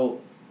about?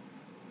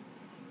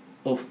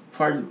 Well,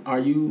 first, are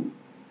you?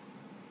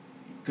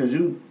 Cause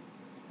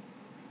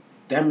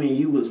that mean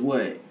you was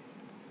what?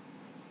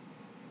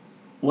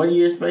 What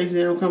year Space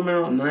Jam come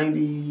out?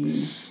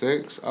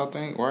 96, I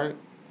think, right?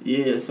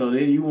 Yeah, so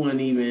then you weren't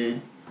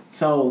even.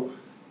 So,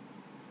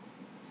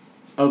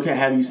 okay,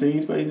 have you seen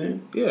Space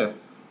Jam? Yeah.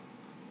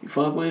 You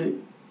fuck with it?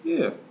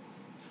 Yeah.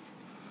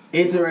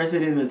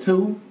 Interested in the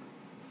 2?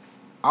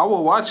 I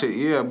will watch it,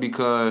 yeah,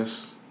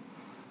 because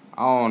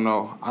I don't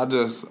know. I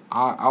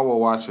will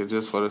watch it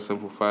just for the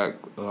simple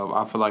fact of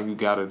I feel like you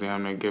gotta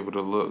damn near give it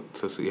a look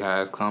to see how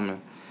it's coming.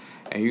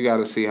 And you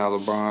gotta see how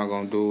LeBron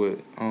gonna do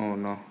it. I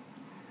don't know.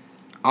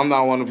 I'm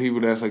not one of the people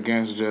that's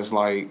against just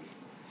like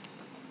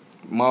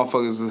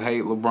motherfuckers that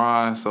hate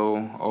LeBron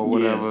or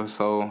whatever,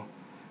 so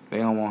they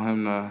don't want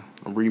him to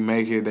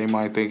remake it. They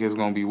might think it's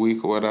gonna be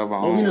weak or whatever.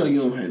 Well, we know you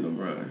don't hate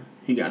LeBron.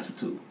 He got you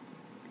too.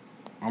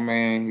 I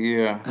mean,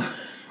 yeah.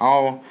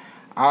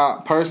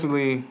 I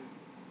personally,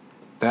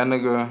 that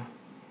nigga,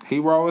 he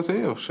raw as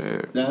hell.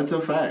 Shit. That's a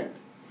fact.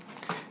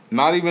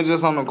 Not even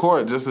just on the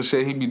court, just the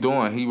shit he be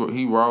doing.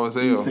 He raw as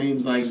hell. He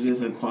seems like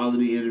just a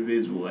quality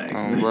individual,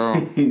 actually.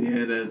 Bro.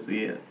 Yeah, that's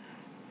it.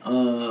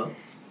 No,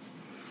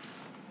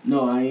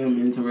 I am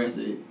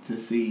interested to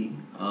see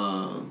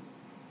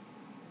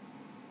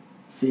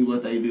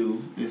what they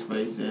do in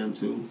Space Jam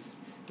 2.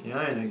 Yeah,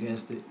 I ain't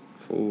against it.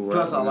 Fool,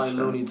 plus, I like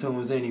Looney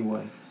Tunes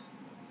anyway.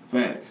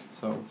 Facts.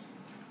 So.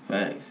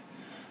 Facts.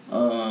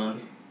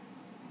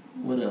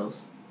 What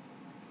else?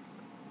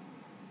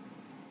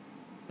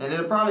 And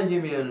it'll probably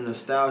give me a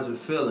nostalgia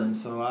feeling,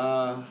 so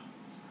I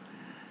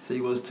see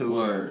what's to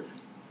Word.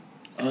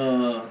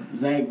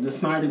 Zach, the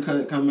Snyder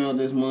Cut come out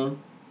this month.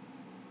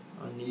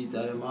 I need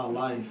that in my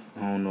life.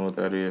 I don't know what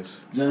that is.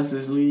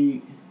 Justice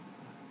League.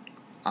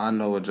 I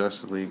know what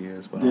Justice League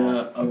is, but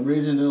the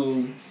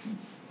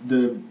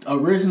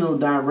original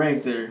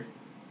director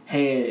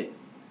had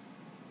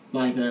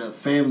like a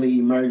family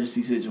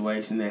emergency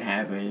situation that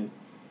happened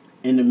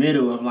in the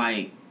middle of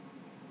like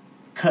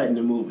cutting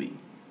the movie.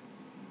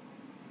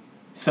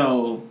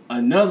 So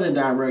another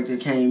director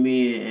came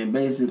in and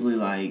basically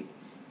like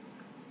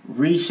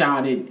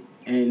reshot it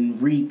and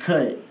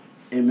recut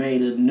and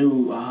made a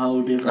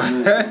whole different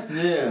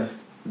movie. Yeah.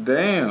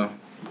 Damn.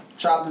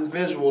 Chopped his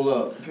visual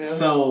up.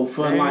 So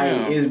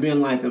like it's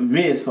been like a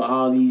myth for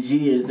all these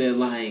years that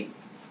like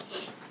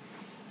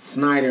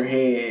Snyder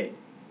had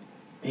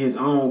his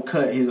own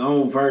cut, his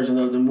own version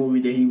of the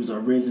movie that he was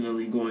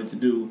originally going to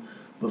do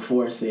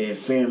before said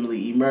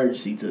family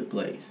emergency took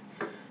place.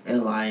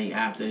 And like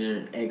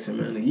after X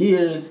amount of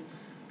years,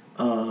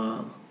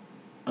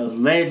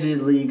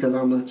 allegedly, because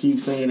I'm going to keep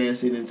saying that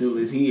shit until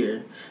it's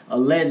here,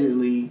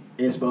 allegedly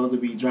it's supposed to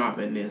be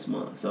dropping this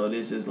month. So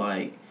this is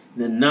like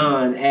the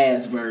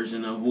non-ass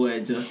version of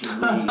what Justice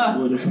League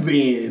would have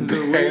been.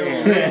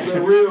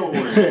 The real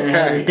one.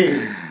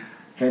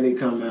 Had it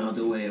come out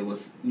the way it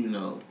was,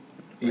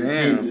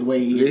 intended, the way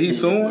he intended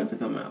for it to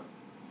come out.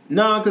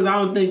 No, because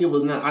I don't think it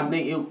was not.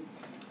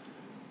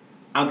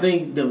 I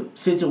think the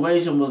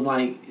situation was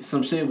like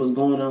some shit was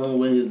going on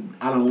with his.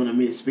 I don't want to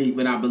misspeak,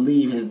 but I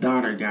believe his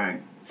daughter got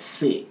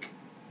sick,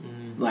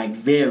 like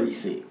very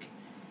sick.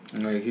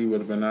 Like he would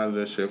have been out of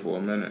that shit for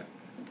a minute.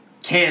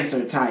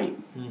 Cancer type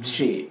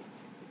shit.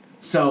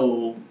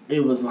 So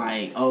it was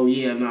like, oh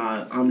yeah,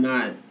 nah, I'm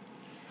not.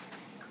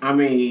 I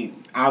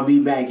mean, I'll be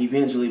back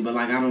eventually, but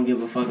like I don't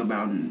give a fuck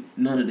about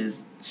none of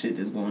this shit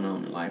that's going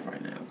on in life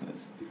right now.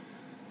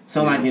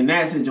 So like in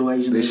that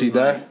situation, did she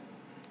die? Like,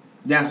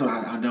 that's what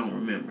I don't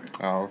remember.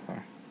 Oh, okay.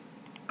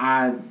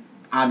 I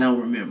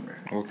don't remember,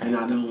 okay. And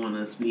I don't want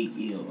to speak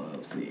ill or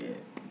upset,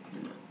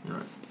 you know.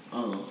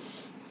 Right.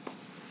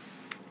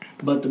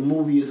 But the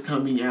movie is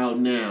coming out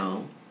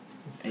now,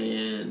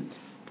 and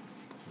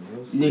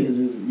niggas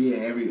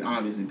is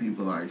obviously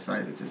people are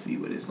excited to see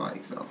what it's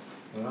like. So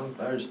well, I'm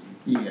thirsty.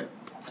 Yeah.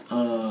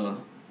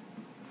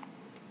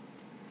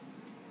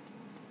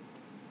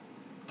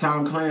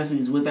 Tom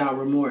Clancy's Without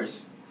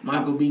Remorse.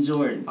 Michael B.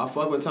 Jordan. I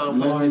fuck with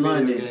Tom Clancy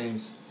video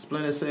games.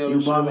 Splinter Cell. You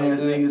bum ass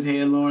niggas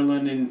had Lauren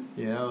London.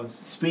 Yeah.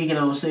 Speaking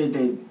on shit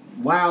that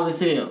wild as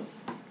hell.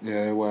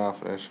 Yeah, they wild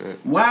for that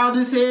shit. Wild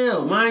as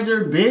hell. Mind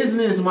your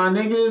business, my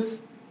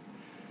niggas.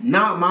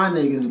 Not my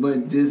niggas,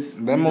 but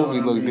just... That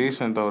movie look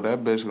decent, though.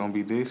 That bitch gonna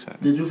be decent.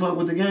 Did you fuck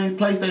with the game?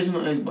 PlayStation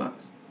or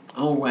Xbox?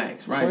 On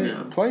wax right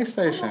now.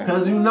 PlayStation.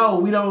 Because you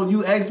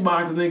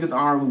Xbox niggas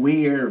are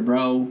weird,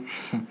 bro.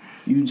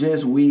 You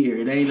just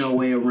weird. Ain't no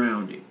way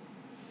around it.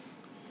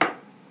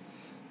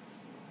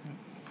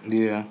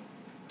 Yeah.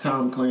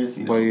 Tom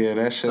Clancy. But yeah,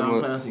 that shit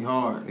Tom Clancy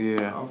hard.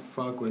 Yeah. I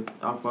fuck with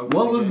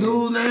what was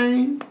dude's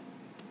name?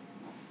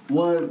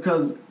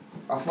 Cause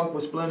I fuck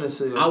with Splinter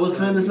Cell. I was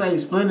finna say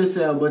Splinter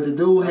Cell, but the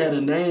dude had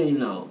a name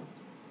though.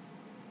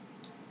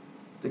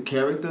 The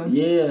character?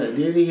 Yeah,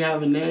 did he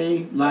have a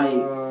name? Like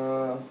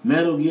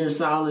Metal Gear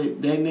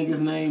Solid, that nigga's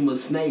name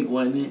was Snake,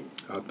 wasn't it?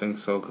 I think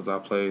so, cause I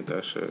played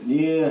that shit.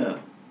 Yeah.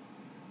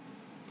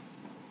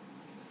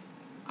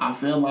 I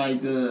feel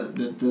like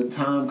the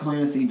Tom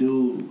Clancy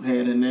dude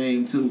had a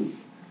name too.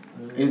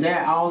 Is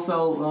that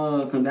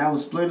also cause that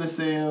was Splinter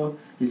Cell?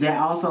 Is that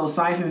also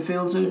Siphon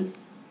Filter?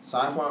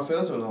 Siphon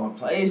Filter was on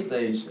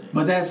PlayStation.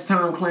 But that's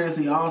Tom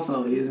Clancy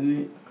also,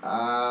 isn't it?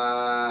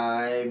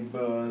 I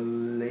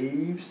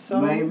believe so.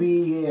 Maybe,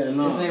 yeah,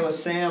 no. His name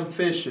was Sam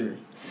Fisher.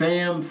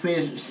 Sam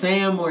Fisher.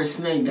 Sam or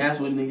Snake,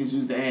 that's what niggas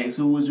used to ask.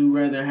 Who would you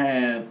rather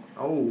have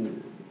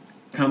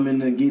coming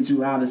to get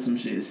you out of some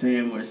shit,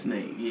 Sam or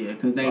Snake? Yeah,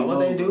 because they why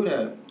would they do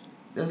that?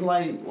 It's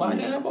like, why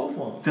can't have both of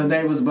them? Because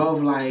they was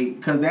both like,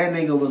 because that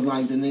nigga was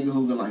like the nigga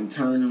who could like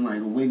turn and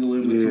like wiggle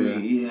in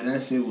between. Yeah,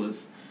 that shit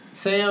was...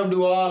 Sam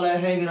do all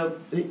that hanging up.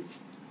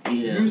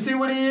 Yeah. You see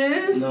what he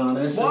is? No,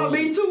 that's Bought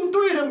me 2-3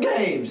 of them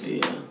games.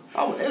 Yeah.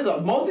 It's a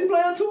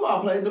multiplayer too. I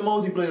played the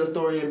multiplayer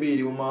story in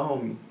BD with my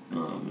homie.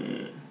 Oh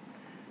man.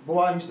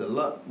 Boy, I used to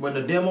love when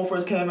the demo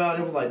first came out.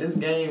 It was like, this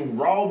game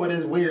raw, but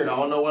it's weird. I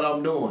don't know what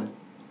I'm doing.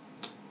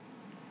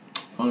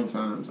 Fun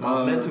times.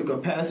 My mental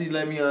capacity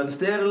let me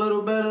understand a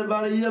little better.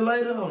 About a year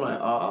later, I'm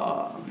like,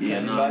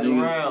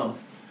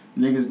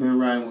 niggas been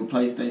riding with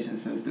PlayStation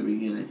since the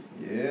beginning.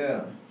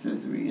 Yeah.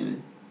 Since the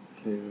beginning.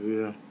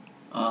 Yeah.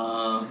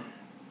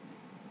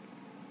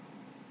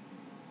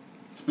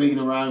 Speaking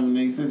of riding with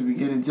niggas since the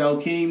beginning,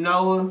 Joakim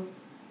Noah.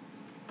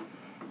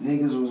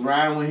 Niggas was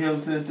riding with him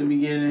since the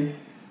beginning.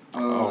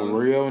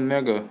 Real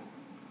nigga.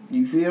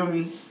 You feel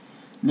me?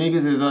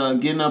 Niggas is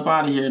getting up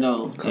out of here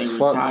though. Cause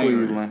fuck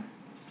retiring. Cleveland.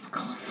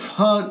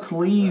 Fuck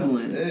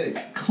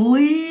Cleveland.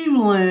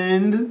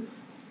 Cleveland.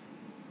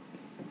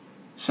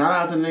 Shout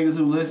out to niggas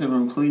who listen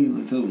from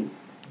Cleveland too.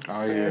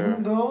 Oh yeah.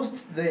 Who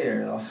goes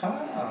there?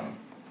 Aha.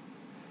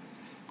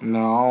 No,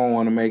 I don't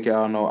want to make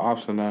y'all no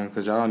ops or nothing,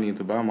 because y'all need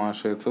to buy my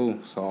shit too.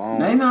 So I don't...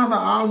 They not the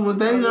ops, but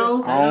they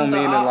know. I don't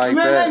mean it like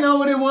man, that. Man, they know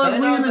what it was.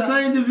 We in the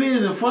same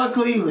division. Fuck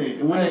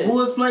Cleveland. When the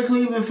Bulls play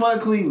Cleveland,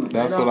 fuck Cleveland.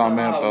 That's what I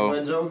meant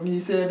though. Joke, he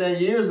said that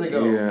years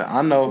ago. Yeah,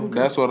 I know.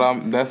 That's what I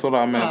meant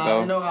though.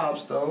 Ain't no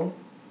ops though.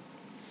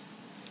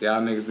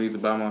 Y'all niggas need to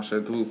buy my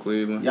shit too,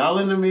 Cleveland. Y'all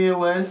in the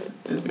Midwest.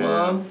 It's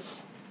love.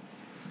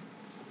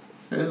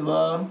 It's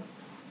love.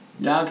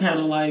 Y'all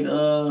kind of like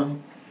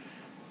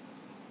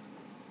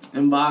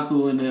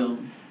M'Baku and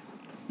them.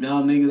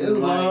 Y'all niggas is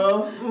like...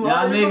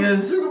 Y'all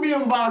niggas... You could be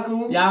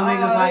M'Baku. Y'all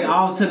niggas like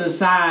off to the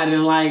side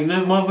and like...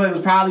 Them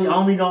motherfuckers probably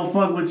only gonna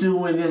fuck with you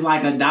when it's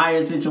like a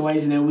dire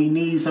situation and we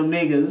need some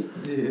niggas.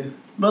 Yeah.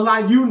 But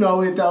like you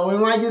know it though. And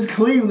like it's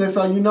Cleveland,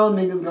 so you know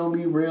niggas gonna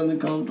be real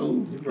and come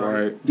through.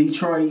 Right.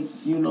 Detroit,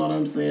 you know what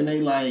I'm saying? They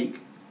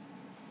like...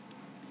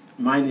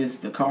 minus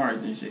the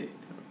cars and shit.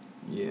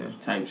 Yeah.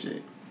 Type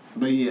shit.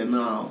 But yeah,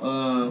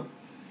 no.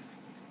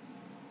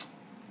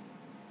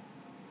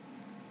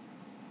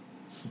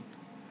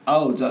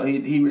 Oh, so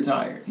he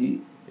retired.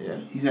 He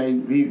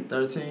said he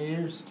 13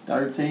 years.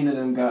 13 of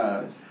them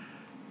guys.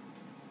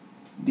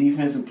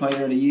 Defensive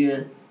Player of the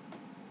Year.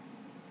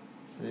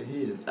 Said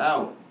he is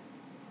out.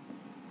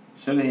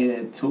 Should have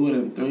had two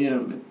or three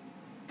of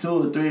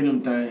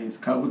them things.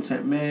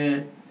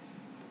 Man,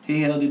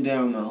 he held it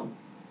down though.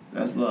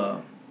 That's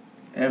love.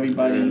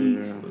 Everybody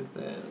eats. With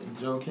that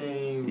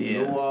Joakim,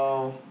 yeah.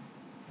 Louie,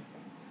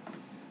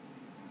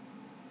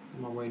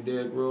 my way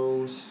Derrick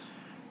Rose.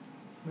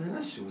 Man,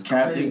 that shit was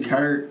Captain crazy.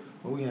 Kurt.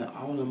 We had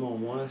all of them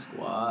on one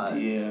squad.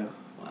 Yeah.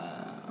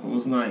 Wow. It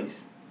was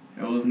nice.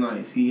 It was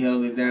nice. He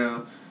held it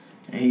down.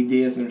 And he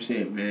did some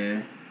shit,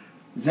 man.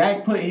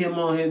 Zach put him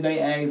on his. They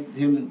asked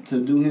him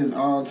to do his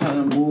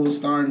all-time Bulls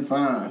starting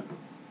five,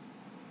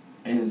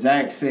 and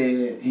Zach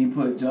said he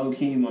put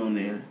Joakim on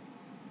there.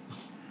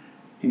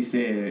 He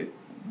said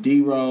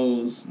D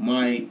Rose,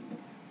 Mike,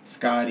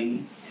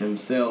 Scotty,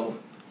 himself,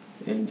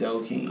 and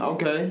Joakim.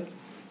 Okay.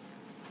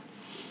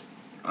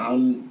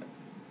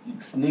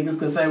 Niggas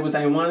can say what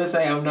they want to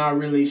say. I'm not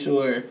really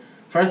sure.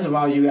 First of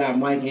all, you got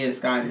Mike and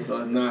Scotty, so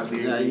it's not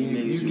very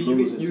many niggas you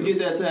losing to. You get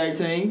that tag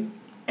team.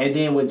 And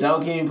then with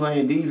Joakim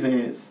playing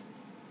defense,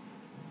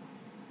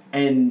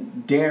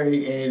 and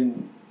Derek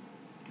and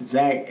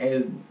Zach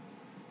as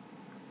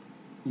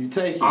you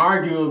take it.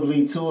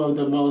 Arguably two of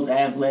the most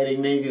athletic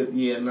niggas.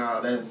 Yeah,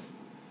 no, that's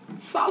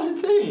solid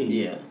team.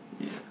 Yeah.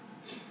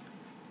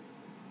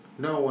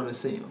 Don't want to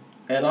see him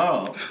at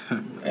all,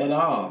 at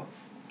all.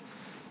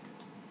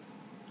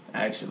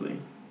 Actually.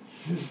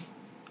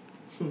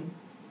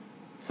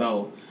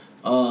 So,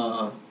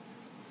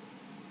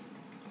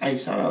 hey,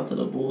 shout out to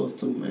the Bulls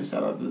too, man.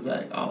 Shout out to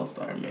Zach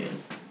All-Star, man.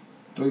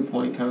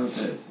 3-point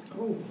contest.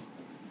 Oh.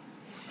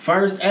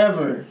 First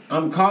ever.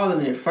 I'm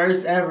calling it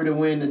first ever to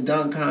win the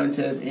dunk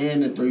contest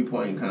and the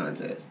 3-point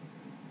contest.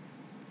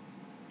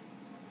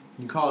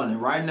 You calling it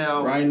right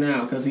now? Right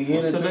now, cause he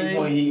in the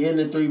 3-point. He in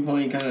the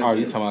 3-point contest. Oh,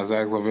 you talking about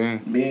Zach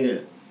LaVine? Yeah.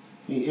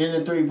 He in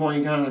the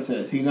 3-point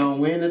contest. He gonna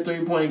win the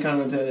 3-point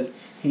contest.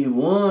 He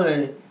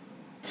won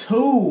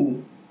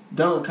 2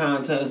 dunk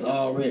contests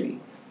already.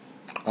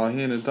 Oh,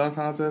 he in the dunk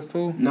contest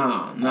too?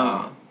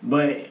 Nah.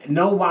 But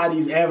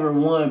nobody's ever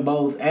won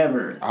both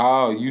ever.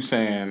 Oh, you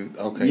saying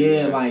okay?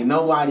 Yeah, like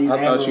nobody's I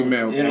ever. thought you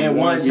meant at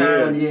one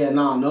time. Yeah,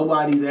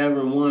 nobody's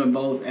ever won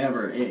both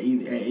ever at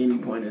any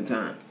point in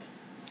time.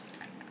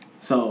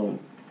 So.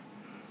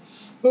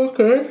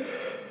 Okay.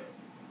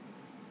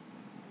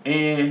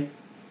 And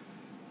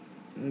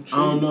I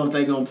don't know if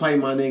they gonna play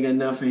my nigga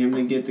enough for him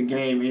to get the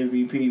game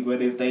MVP,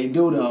 but if they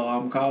do though,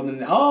 I'm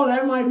calling it. Oh,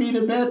 that might be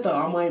the bet though.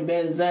 I might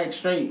bet Zach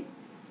straight.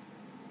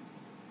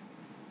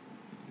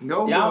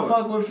 Go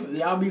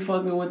y'all be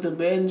fucking with the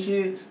betting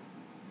shits?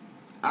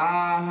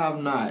 I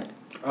have not.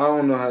 I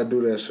don't know how to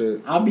do that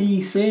shit. I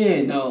be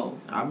seeing though.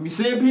 I be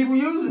seeing people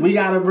use it. We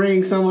gotta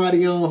bring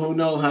somebody on who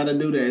know how to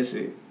do that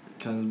shit.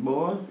 Cause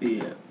boy.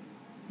 Yeah.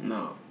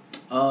 No.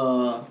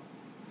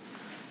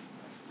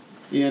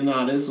 Yeah,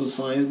 this was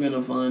fun. It's been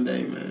a fun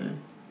day, man.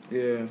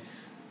 Yeah.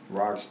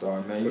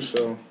 Rockstar, man. For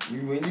sure.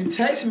 When you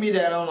text me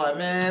that, I'm like,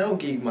 man, don't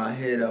geek my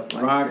head up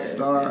like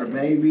Rockstar, that.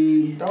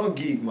 baby. Don't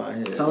geek my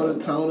head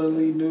up.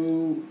 Totally,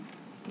 dude.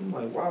 I'm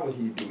like, why would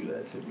he do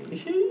that to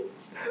me?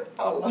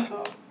 I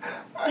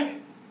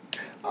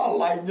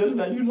like just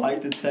now you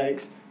like the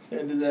text.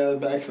 Send his ass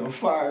back some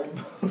fire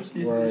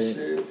emojis and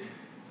shit.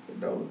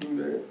 Don't do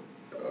that.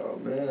 Oh,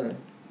 man.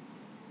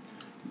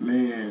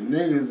 Man,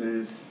 niggas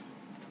is...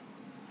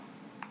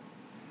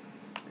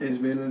 It's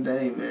been a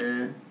day,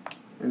 man.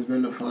 It's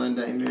been a fun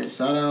day, man.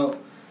 Shout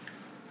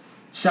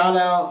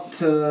out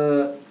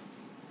to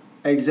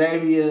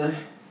Xavier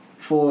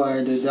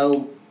for the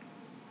dope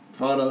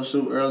photo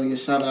shoot earlier.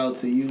 Shout out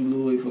to you,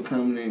 Louie, for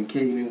coming and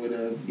kicking it with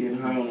us, getting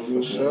high on the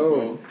roof. For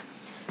sure.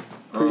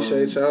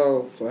 Appreciate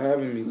y'all for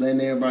having me.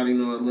 Letting everybody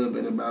know a little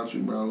bit about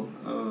you, bro.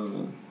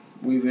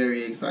 We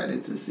very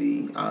excited to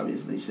see,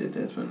 obviously, shit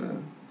that's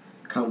gonna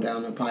come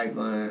down the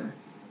pipeline.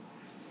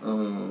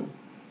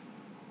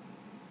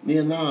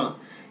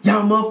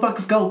 Y'all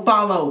motherfuckers go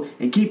follow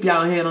and keep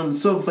y'all head on the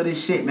swivel for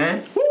this shit,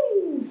 man.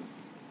 Woo!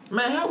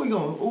 Man, how we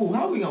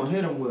gonna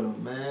hit them with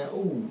them, man?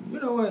 Ooh, you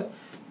know what?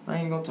 I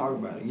ain't gonna talk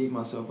about it. Geek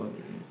myself up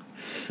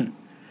again.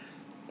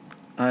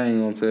 I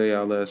ain't gonna tell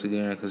y'all that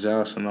again because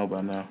y'all should know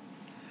by now.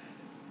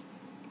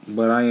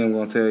 But I am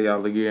gonna tell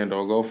y'all again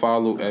though. Go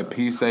follow at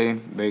P.D.C.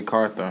 They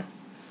Carter.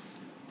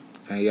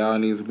 And y'all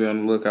need to be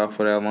on the lookout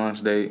for that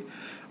launch date.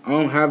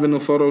 I'm having a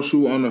photo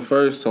shoot on the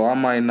 1st, so I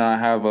might not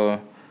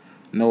have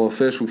no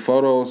official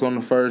photos on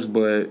the 1st,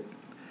 but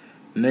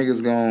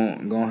niggas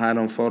gon' have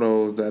them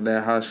photos,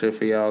 that hot shit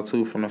for y'all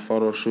too from the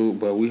photo shoot.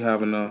 But we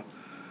having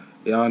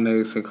y'all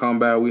niggas can come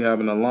back. We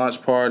having a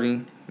launch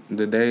party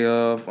the day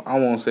of. I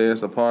won't say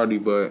it's a party,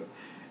 but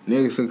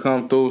niggas can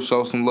come through,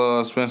 show some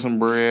love, spend some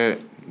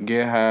bread,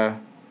 get high.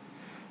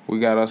 We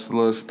got us a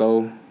little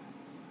stove.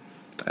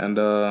 And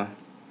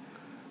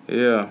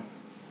yeah.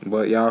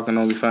 But y'all can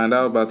only find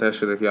out about that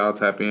shit if y'all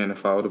tap in and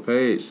follow the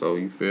page. So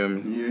you feel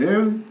me?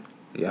 Yeah.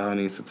 Y'all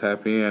need to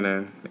tap in,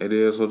 and it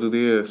is what it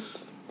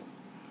is.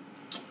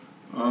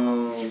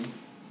 No,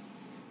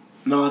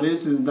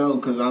 this is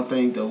dope because I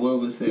think that what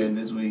was said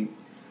this week,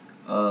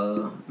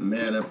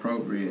 mad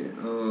appropriate.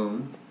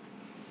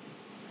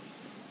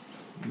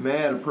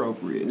 Mad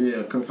appropriate.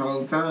 Yeah, because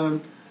whole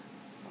time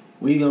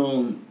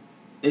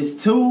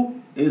it's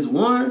 2, it's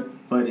 1,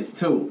 but it's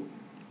 2.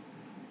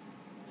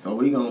 So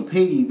we gonna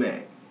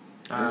piggyback.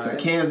 It's a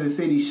Kansas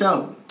City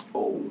show.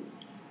 Oh.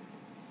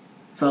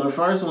 So the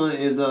first one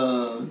is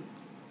whole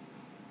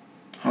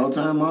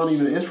time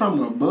it's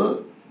from a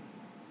book,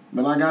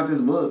 but I got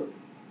this book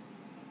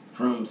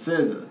from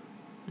SZA.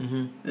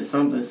 Mm-hmm. It's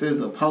something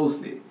SZA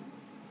posted.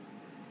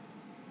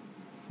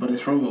 but it's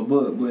from a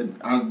book, but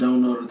I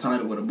don't know the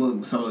title of the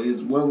book. So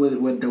it's what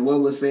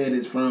was said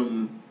is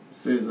from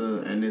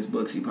SZA and this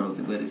book she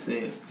posted, but it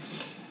says,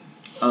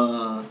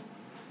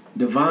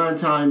 divine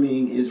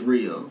timing is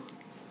real.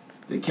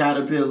 The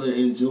caterpillar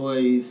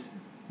enjoys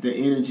the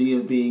energy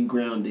of being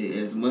grounded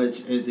as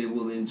much as it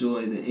will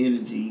enjoy the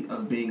energy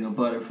of being a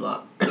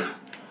butterfly.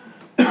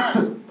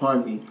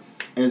 Pardon me.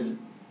 As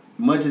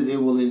much as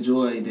it will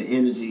enjoy the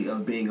energy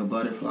of being a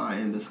butterfly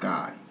in the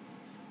sky.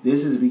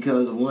 This is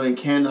because one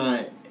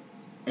cannot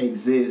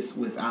exist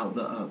without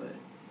the other,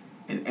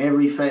 and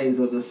every phase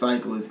of the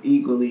cycle is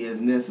equally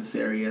as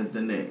necessary as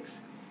the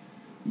next.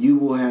 You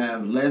will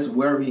have less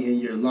worry in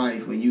your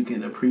life when you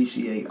can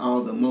appreciate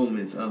all the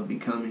moments of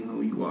becoming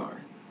who you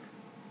are.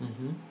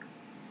 Mm-hmm.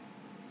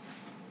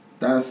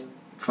 That's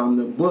from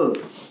the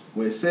book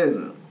with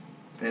SZA,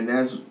 and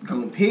that's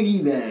gonna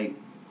piggyback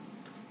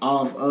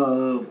off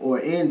of or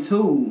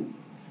into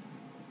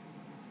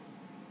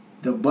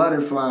the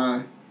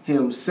butterfly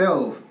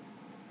himself,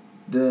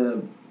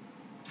 the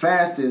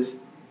fastest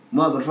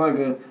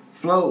motherfucker,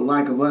 float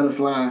like a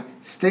butterfly,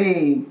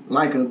 sting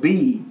like a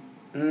bee.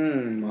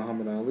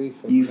 Muhammad Ali.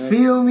 You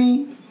feel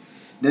me?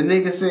 The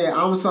nigga said,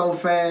 I'm so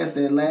fast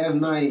that last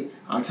night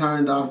I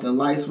turned off the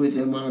light switch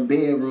in my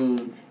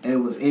bedroom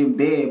and was in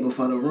bed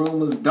before the room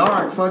was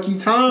dark. Fuck you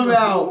talking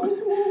about?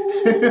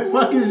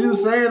 Fuck is you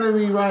saying to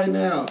me right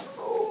now?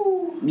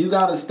 You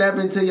gotta step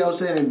into your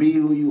shit and be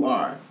who you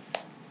are.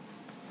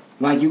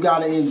 Like, you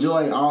gotta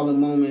enjoy all the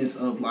moments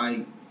of,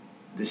 like,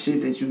 the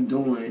shit that you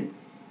doing,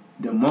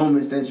 the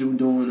moments that you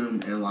doing them,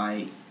 and,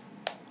 like,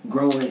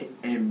 growing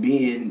and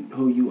being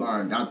who you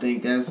are. I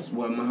think that's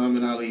what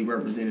Muhammad Ali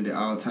represented at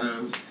all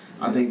times.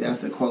 I think that's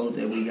the quote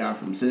that we got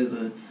from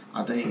SZA.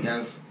 I think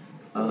that's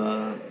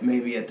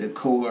maybe at the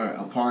core,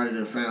 a part of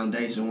the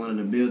foundation, one of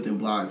the building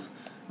blocks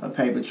of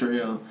Paper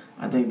Trail.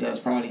 I think that's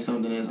probably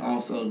something that's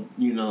also,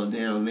 you know,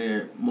 down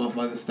there,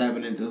 motherfuckers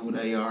stepping into who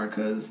they are,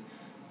 because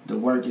the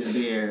work is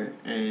there,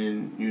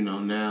 and, you know,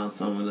 now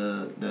some of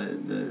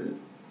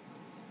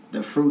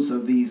the fruits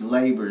of these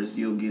labors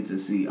you'll get to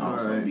see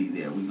also be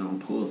there. We're going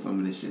to pull some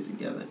of this shit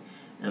together.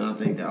 And I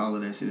think that all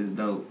of that shit is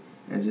dope.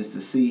 And just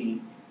to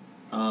see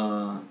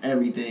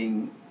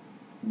everything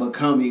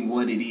becoming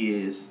what it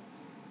is,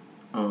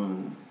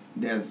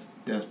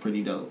 that's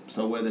pretty dope.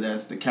 So whether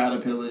that's the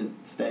caterpillar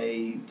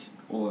stage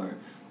or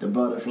the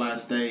butterfly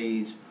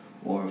stage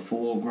or a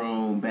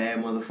full-grown bad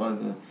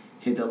motherfucker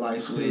hit the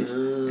light switch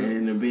and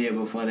in the bed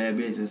before that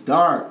bitch is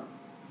dark,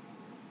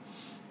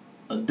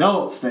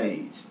 adult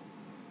stage,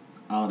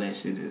 all that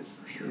shit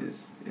is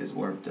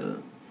worth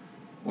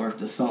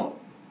the salt.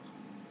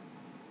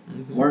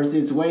 Mm-hmm. Worth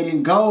its weight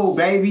in gold,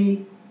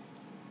 baby.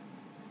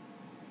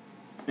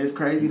 It's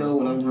crazy though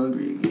when I'm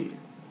hungry again.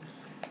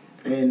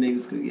 And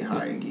niggas could get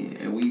high again.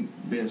 And we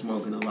been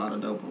smoking a lot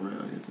of dope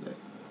around here today.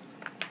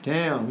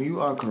 Damn, you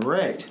are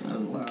correct. That's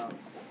wild.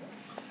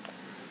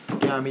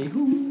 Got me.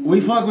 Who?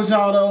 We fuck with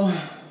y'all though.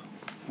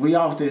 We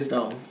off this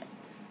though.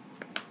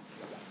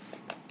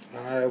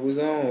 Alright, we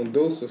gone.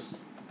 Deuces.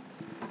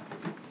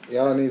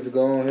 Y'all need to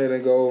go ahead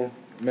and go.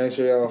 Make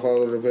sure y'all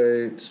follow the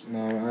page.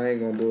 No, I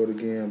ain't gonna do it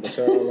again, but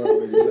y'all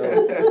already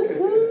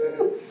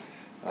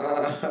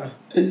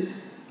know.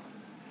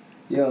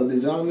 Yo,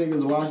 did y'all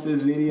niggas watch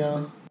this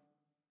video?